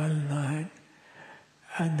Zayed Al Nahyan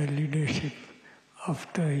and the leadership of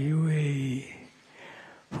the UAE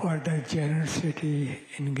for the generosity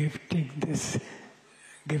in gifting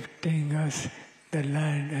us the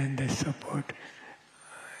land and the support.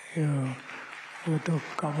 वो तो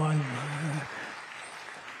कमाल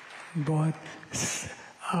बहुत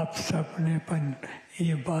आप सबने पन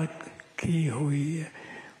ये बात की हुई है.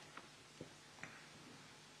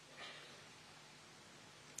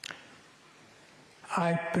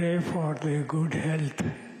 I pray for their good health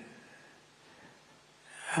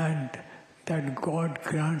and that God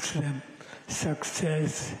grants them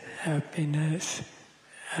success, happiness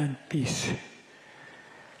and peace.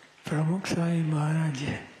 Pramukh Sai Maharaj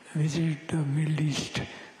visited the Middle East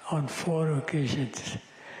on 4 occasions,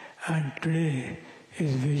 and today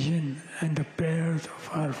his vision and the prayers of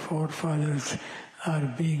our forefathers are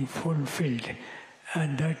being fulfilled,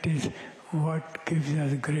 and that is what gives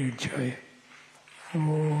us great joy.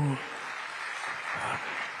 वो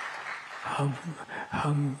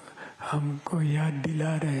हमको याद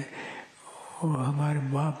दिला रहे वो हमारे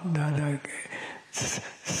बाप दादा के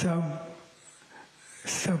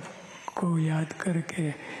सबको याद करके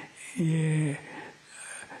ये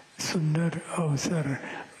सुंदर अवसर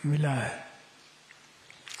मिला है.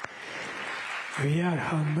 We are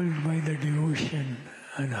humbled by the devotion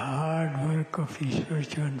and hard work of Ishwar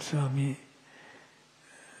Chand Swami,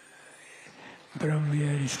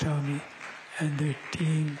 Brahmyari Swami and the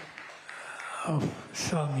team of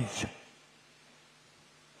Swamis.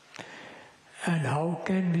 And how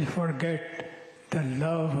can we forget the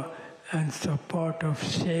love and support of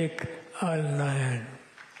Sheikh Al Nahyan?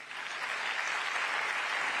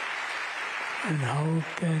 And how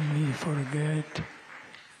can we forget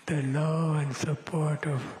the love and support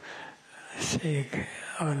of Sheikh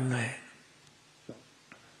Al Nahyan?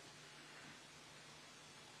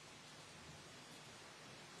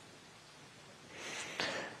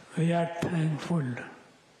 We are thankful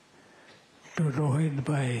to Rohit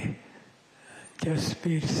Bhai,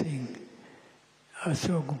 Jaspir Singh,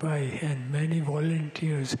 Ashok Bhai and many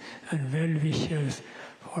volunteers and well-wishers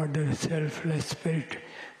for the selfless spirit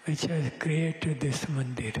which has created this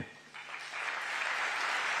mandir.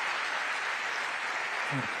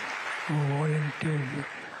 Volunteers,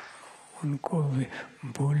 उनको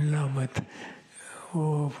भूलना मत.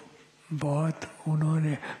 वो बहुत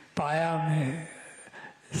उन्होंने पाया में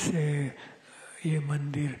से ये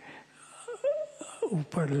मंदिर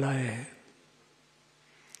ऊपर लाए.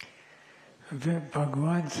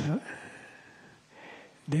 भगवान,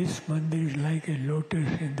 this mandir is like a lotus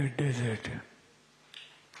in the desert.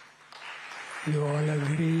 You all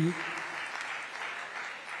agree?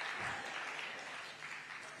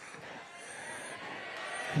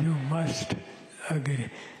 You must agree.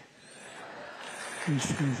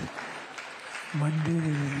 This is, mandir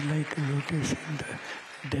is like a lotus in the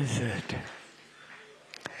desert.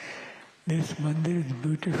 This mandir is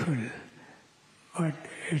beautiful, but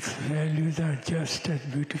its values are just as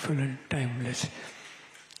beautiful and timeless.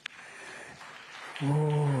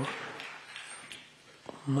 वो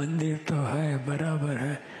मंदिर तो है, बराबर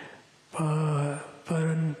है,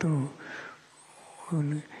 परंतु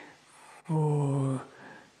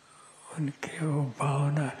उनके वो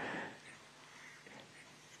भावना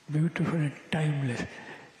beautiful and timeless,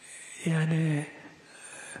 यानी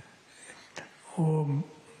वो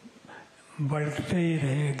बढ़ते ही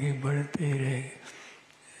रहेगी,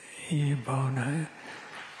 ये भावना है.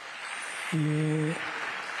 ये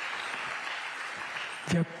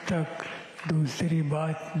जब तक दूसरी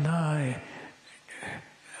बात ना आए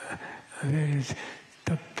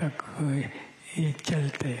तब तक ये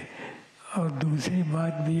चलते, और दूसरी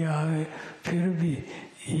बात भी आए फिर भी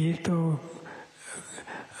ये तो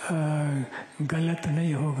गलत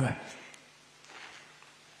नहीं होगा.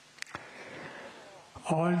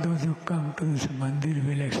 All those who come to this mandir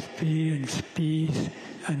will experience peace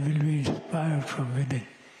and will be inspired from within.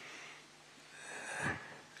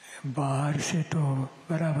 बाहर से तो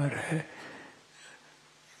बराबर है,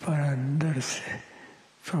 पर अंदर से,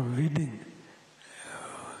 from within,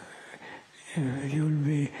 you will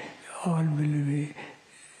be, all will be,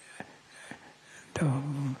 the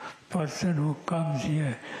person who comes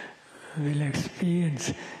here will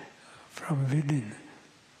experience from within.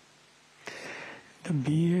 The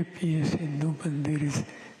BAPS Hindu Mandir is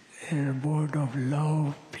an abode of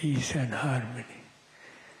love, peace and harmony.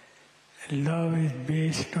 Love is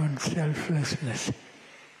based on selflessness.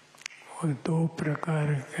 वो दो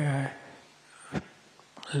प्रकार का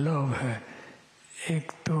love है.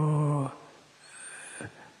 एक तो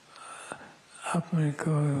अपने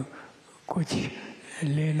को कुछ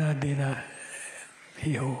लेना देना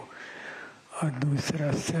भी हो, और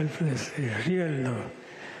दूसरा selfless, real love.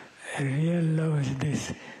 Real love is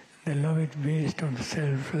this. The love is based on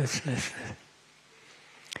selflessness.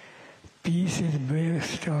 Peace is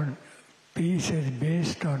based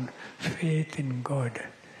on faith in God.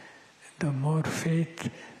 The more faith,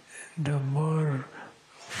 the more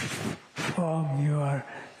firm you are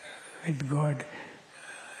with God.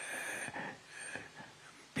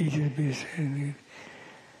 Peace is based on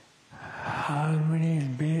harmony is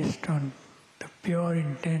based on the pure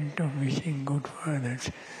intent of wishing good for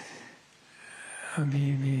others.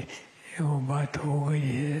 अभी भी वो बात हो गई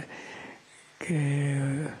है कि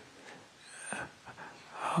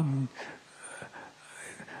हम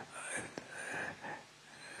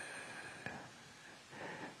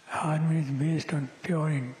harmony is based on pure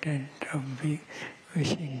intent of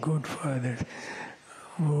wishing good for others.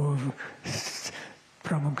 वो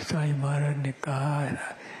प्रमुख साईं महाराज ने कहा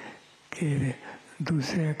कि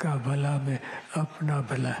दूसरे का भला में अपना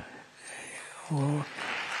भला,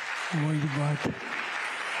 वही बात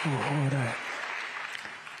हो रहा है.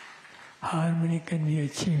 Harmony can be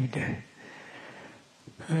achieved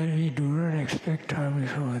when we do not expect harmony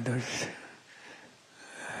from others.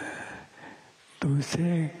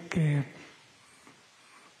 दूसरे के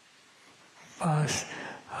पास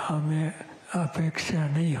हमें अपेक्षा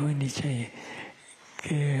नहीं होनी चाहिए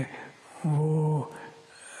कि वो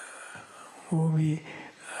भी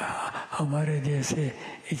हमारे जैसे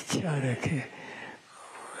इच्छा रखे.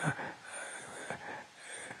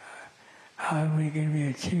 Harmony can be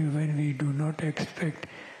achieved when we do not expect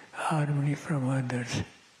harmony from others.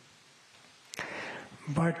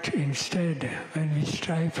 But instead, when we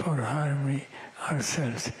strive for harmony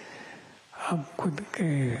ourselves, हम खुद के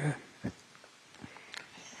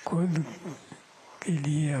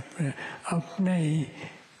लिए अपने ही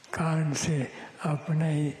कारण से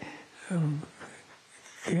अपने ही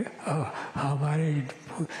हमारे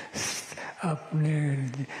अपने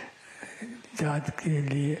जात के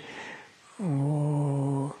लिए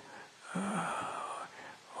वो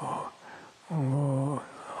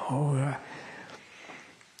होगा.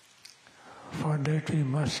 For that we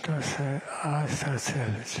must ask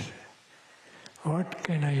ourselves, what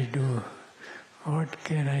can I do, what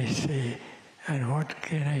can I say, and what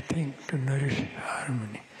can I think to nourish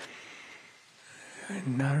harmony?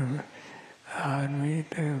 Harmony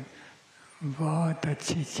तो बहुत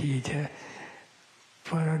अच्छी चीज है,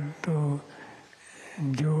 परंतु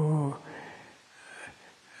जो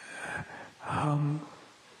हम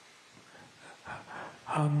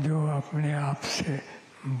जो अपने आप से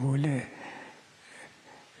बोले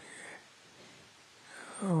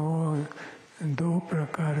वो दो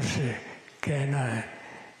प्रकार से कहना है.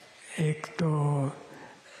 एक तो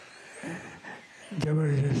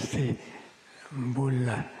जबरदस्ती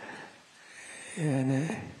बोलना, यानी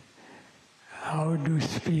हाउ डू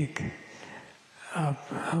स्पीक.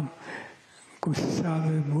 हम गुस्सा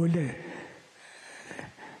में बोले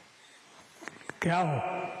क्या हो,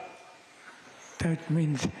 दैट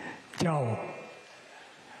मीन्स जाओ,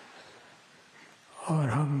 और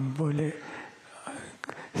हम बोले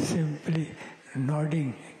simply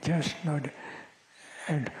nodding, just nod,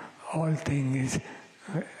 and all thing is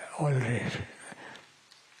all right.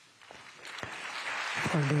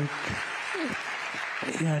 For that,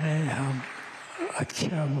 यानी हम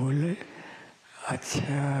अच्छा बोले,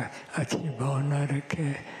 अच्छी भावना रखे,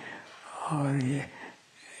 और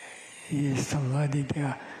ये संवादिता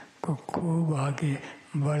को खूब आगे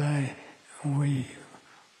बढ़ाए, वही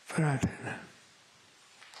प्रार्थना.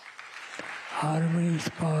 Harmony is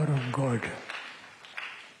power of God.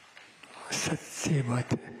 Satya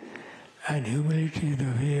Mat. And humility is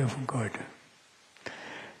the way of God.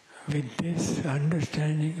 With this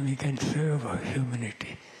understanding, we can serve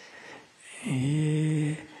humanity.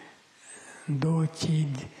 ये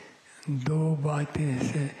दो बातें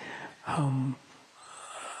से हम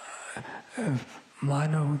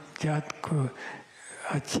मानव जात को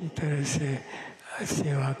अच्छी तरह से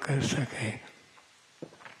सेवा कर सकें.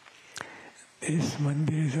 This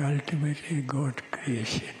mandir is ultimately God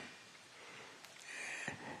creation.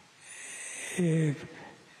 ये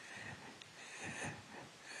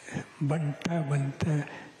बनता बनता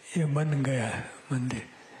ये बन गया मंदिर.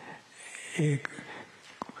 एक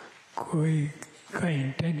कोई का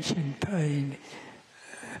इंटेंशन था ही नहीं,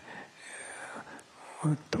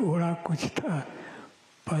 थोड़ा कुछ था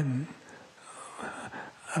पर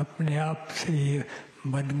अपने आप से ये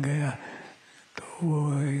बन गया. तो वो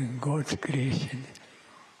गॉड्स क्रिएशन.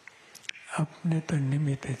 अपने तो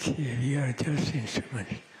निमित्त चाहिए. We are just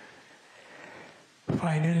instrument.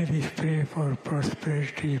 Finally, we pray for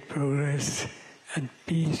prosperity, progress, and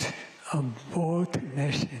peace of both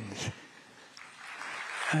nations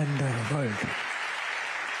and the world.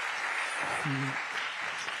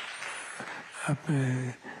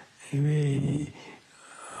 UAE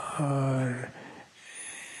और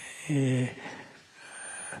ये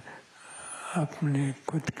अपने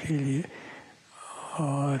खुद के लिए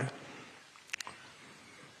और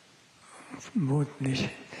both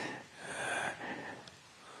nations.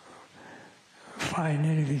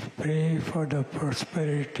 Finally, we pray for the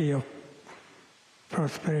prosperity,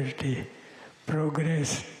 progress,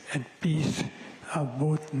 and peace of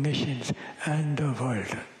both nations and the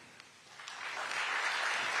world.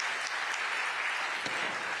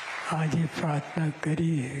 आज ये प्रार्थना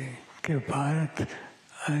करी है कि भारत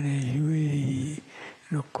અને UAE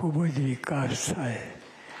નો ખૂબ જ વિકાસ થાય,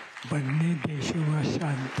 બંને દેશોમાં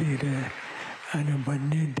શાંતિ રહે અને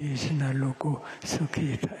બંને દેશના લોકો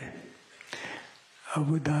સુખી થાય.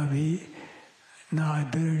 અબુ ધાબીના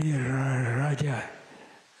આદરણીય રાજા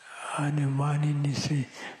અને માનનીય શ્રી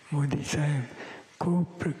મોદી સાહેબ ખૂબ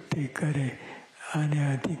પ્રગતિ કરે અને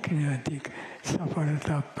અધિકને અધિક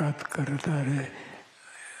સફળતા પ્રાપ્ત કરતા રહે.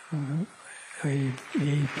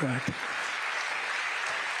 यही प्रार्थना.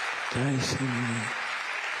 जय श्री राम.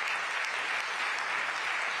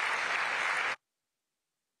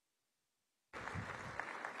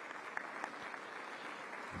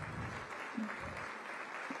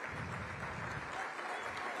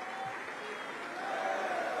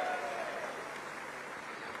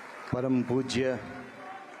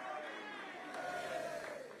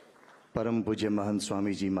 परम पूज्य महंत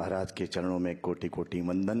स्वामी जी महाराज के चरणों में कोटि कोटि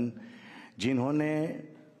वंदन, जिन्होंने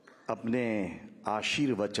अपने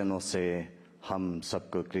आशीर्वचनों से हम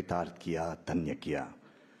सबको कृतार्थ किया, धन्य किया.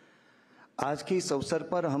 आज के इस अवसर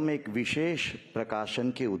पर हम एक विशेष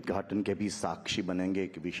प्रकाशन के उद्घाटन के भी साक्षी बनेंगे,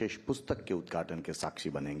 एक विशेष पुस्तक के उद्घाटन के साक्षी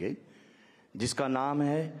बनेंगे, जिसका नाम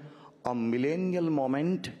है अ मिलेनियल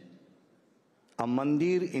मोमेंट, अ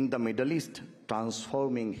मंदिर in the middle east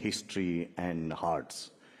transforming history and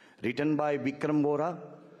hearts, written by Vikram बोरा,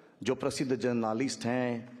 जो प्रसिद्ध जर्नलिस्ट हैं,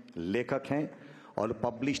 लेखक हैं, और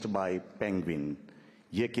पब्लिश्ड बाय पेंगुइन.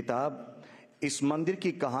 ये किताब इस मंदिर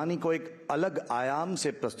की कहानी को एक अलग आयाम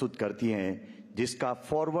से प्रस्तुत करती हैं, जिसका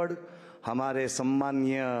फॉरवर्ड हमारे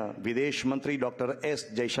सम्माननीय विदेश मंत्री डॉक्टर एस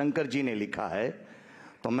जयशंकर जी ने लिखा है.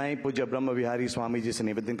 तो मैं पूज्य ब्रह्म विहारी स्वामी जी से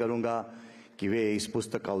निवेदन करूंगा कि वे इस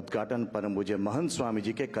पुस्तक का उद्घाटन परम पूज्य महंत स्वामी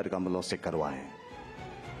जी के कर कमलों से करवाएं.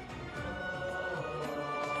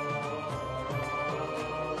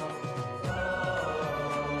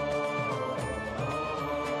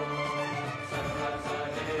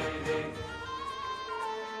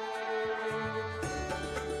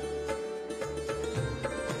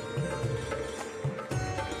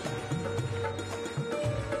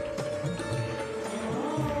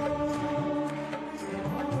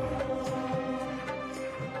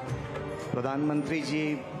 प्रधानमंत्री जी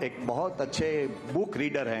एक बहुत अच्छे बुक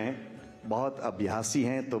रीडर हैं, बहुत अभ्यासी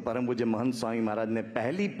हैं, तो परम पूज्य महंत स्वामी महाराज ने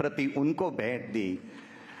पहली प्रति उनको भेंट दी.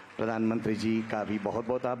 प्रधानमंत्री जी का भी बहुत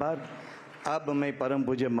बहुत आभार. अब मैं परम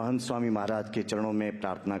पूज्य महंत स्वामी महाराज के चरणों में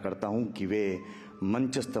प्रार्थना करता हूं कि वे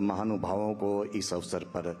मंचस्थ महानुभावों को इस अवसर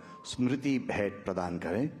पर स्मृति भेंट प्रदान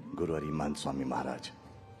करें. गुरु हरि महंत स्वामी महाराज.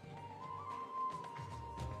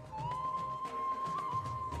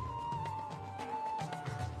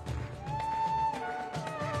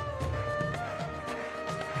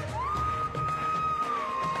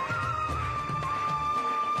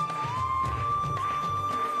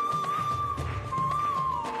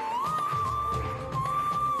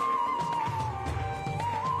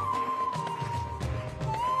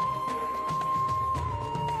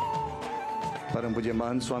 परम पूज्य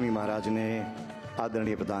महंत स्वामी महाराज ने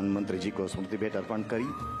आदरणीय प्रधानमंत्री जी को स्मृति भेंट अर्पण करी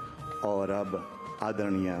और अब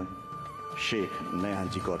आदरणीय शेख नयान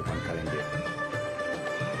जी को अर्पण करेंगे।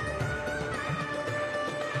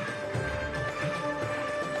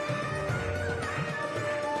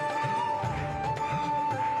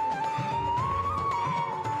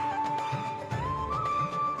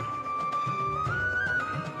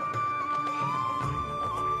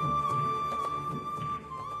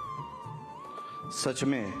 सच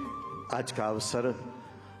में आज का अवसर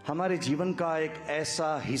हमारे जीवन का एक ऐसा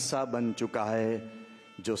हिस्सा बन चुका है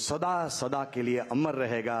जो सदा सदा के लिए अमर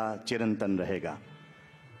रहेगा, चिरंतन रहेगा।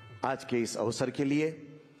 आज के इस अवसर के लिए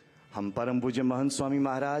हम परम पूज्य महंत स्वामी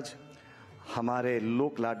महाराज, हमारे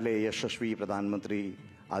लोक लाडले यशस्वी प्रधानमंत्री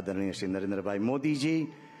आदरणीय श्री नरेंद्र भाई मोदी जी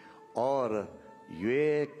और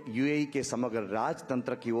यूएई के समग्र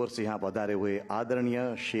राजतंत्र की ओर से यहाँ पधारे हुए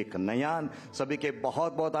आदरणीय शेख नयान, सभी के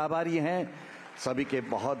बहुत बहुत आभारी हैं, सभी के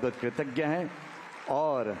बहुत बहुत कृतज्ञ हैं।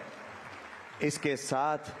 और इसके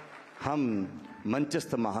साथ हम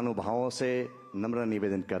मंचस्थ महानुभावों से नम्र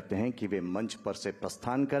निवेदन करते हैं कि वे मंच पर से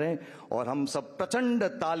प्रस्थान करें और हम सब प्रचंड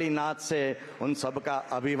ताली नाद से उन सब का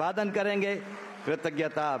अभिवादन करेंगे,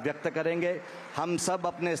 कृतज्ञता व्यक्त करेंगे। हम सब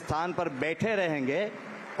अपने स्थान पर बैठे रहेंगे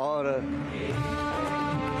और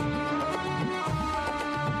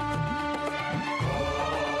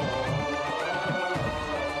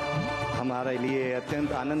हमारे लिए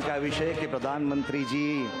अत्यंत आनंद का विषय है कि प्रधानमंत्री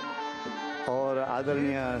जी और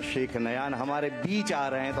आदरणीय शेख नयान हमारे बीच आ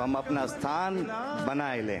रहे हैं, तो हम अपना स्थान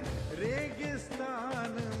बनाए लें।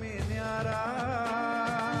 रेगिस्तान में न्यारा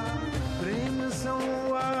प्रेम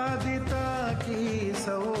संवादिता की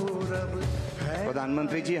सौरभ है।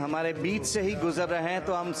 प्रधानमंत्री जी हमारे बीच से ही गुजर रहे हैं,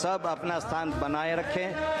 तो हम सब अपना स्थान बनाए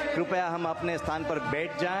रखें। कृपया हम अपने स्थान पर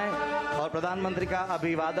बैठ जाएं और प्रधानमंत्री का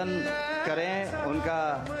अभिवादन करें, उनका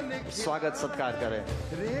स्वागत सत्कार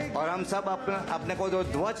करें। और हम सब अपने को जो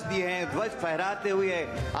ध्वज दिए हैं, ध्वज फहराते हुए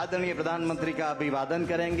आदरणीय प्रधानमंत्री का अभिवादन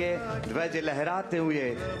करेंगे, ध्वज लहराते हुए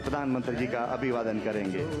प्रधानमंत्री जी का अभिवादन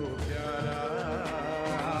करेंगे।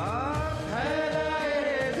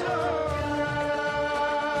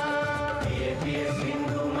 BAPS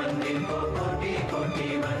हिंदू मंदिर को कोटि कोटि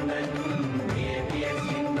वंदन, BAPS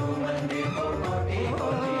हिंदू मंदिर को कोटि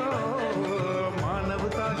कोटि वंदन,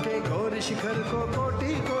 मानवता के गौर शिखर को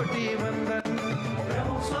कोटि कोटि वंदन,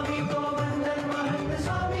 प्रमुख स्वामी को वंदन, महंत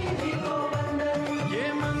स्वामी जी को वंदन। ये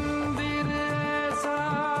मंदिर ऐसा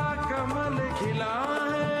कमल खिला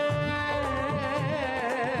है,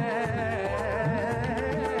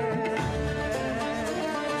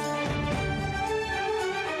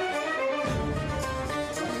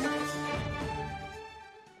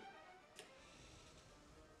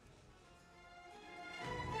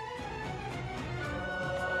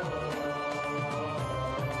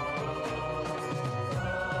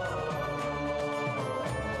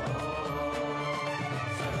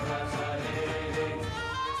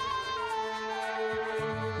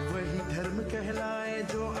 कहलाए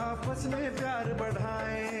जो आपस में प्यार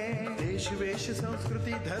बढ़ाए, देश वेश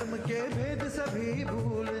संस्कृति धर्म के भेद सभी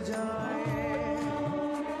भूल जाए।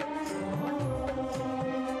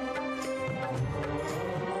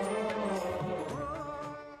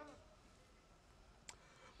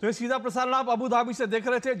 तो ये सीधा प्रसारण आप अबू धाबी से देख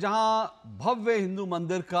रहे थे, जहां भव्य हिंदू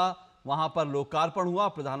मंदिर का वहां पर लोकार्पण हुआ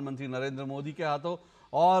प्रधानमंत्री नरेंद्र मोदी के हाथों।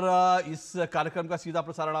 और इस कार्यक्रम का सीधा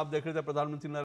प्रसारण आप देख रहे थे प्रधानमंत्री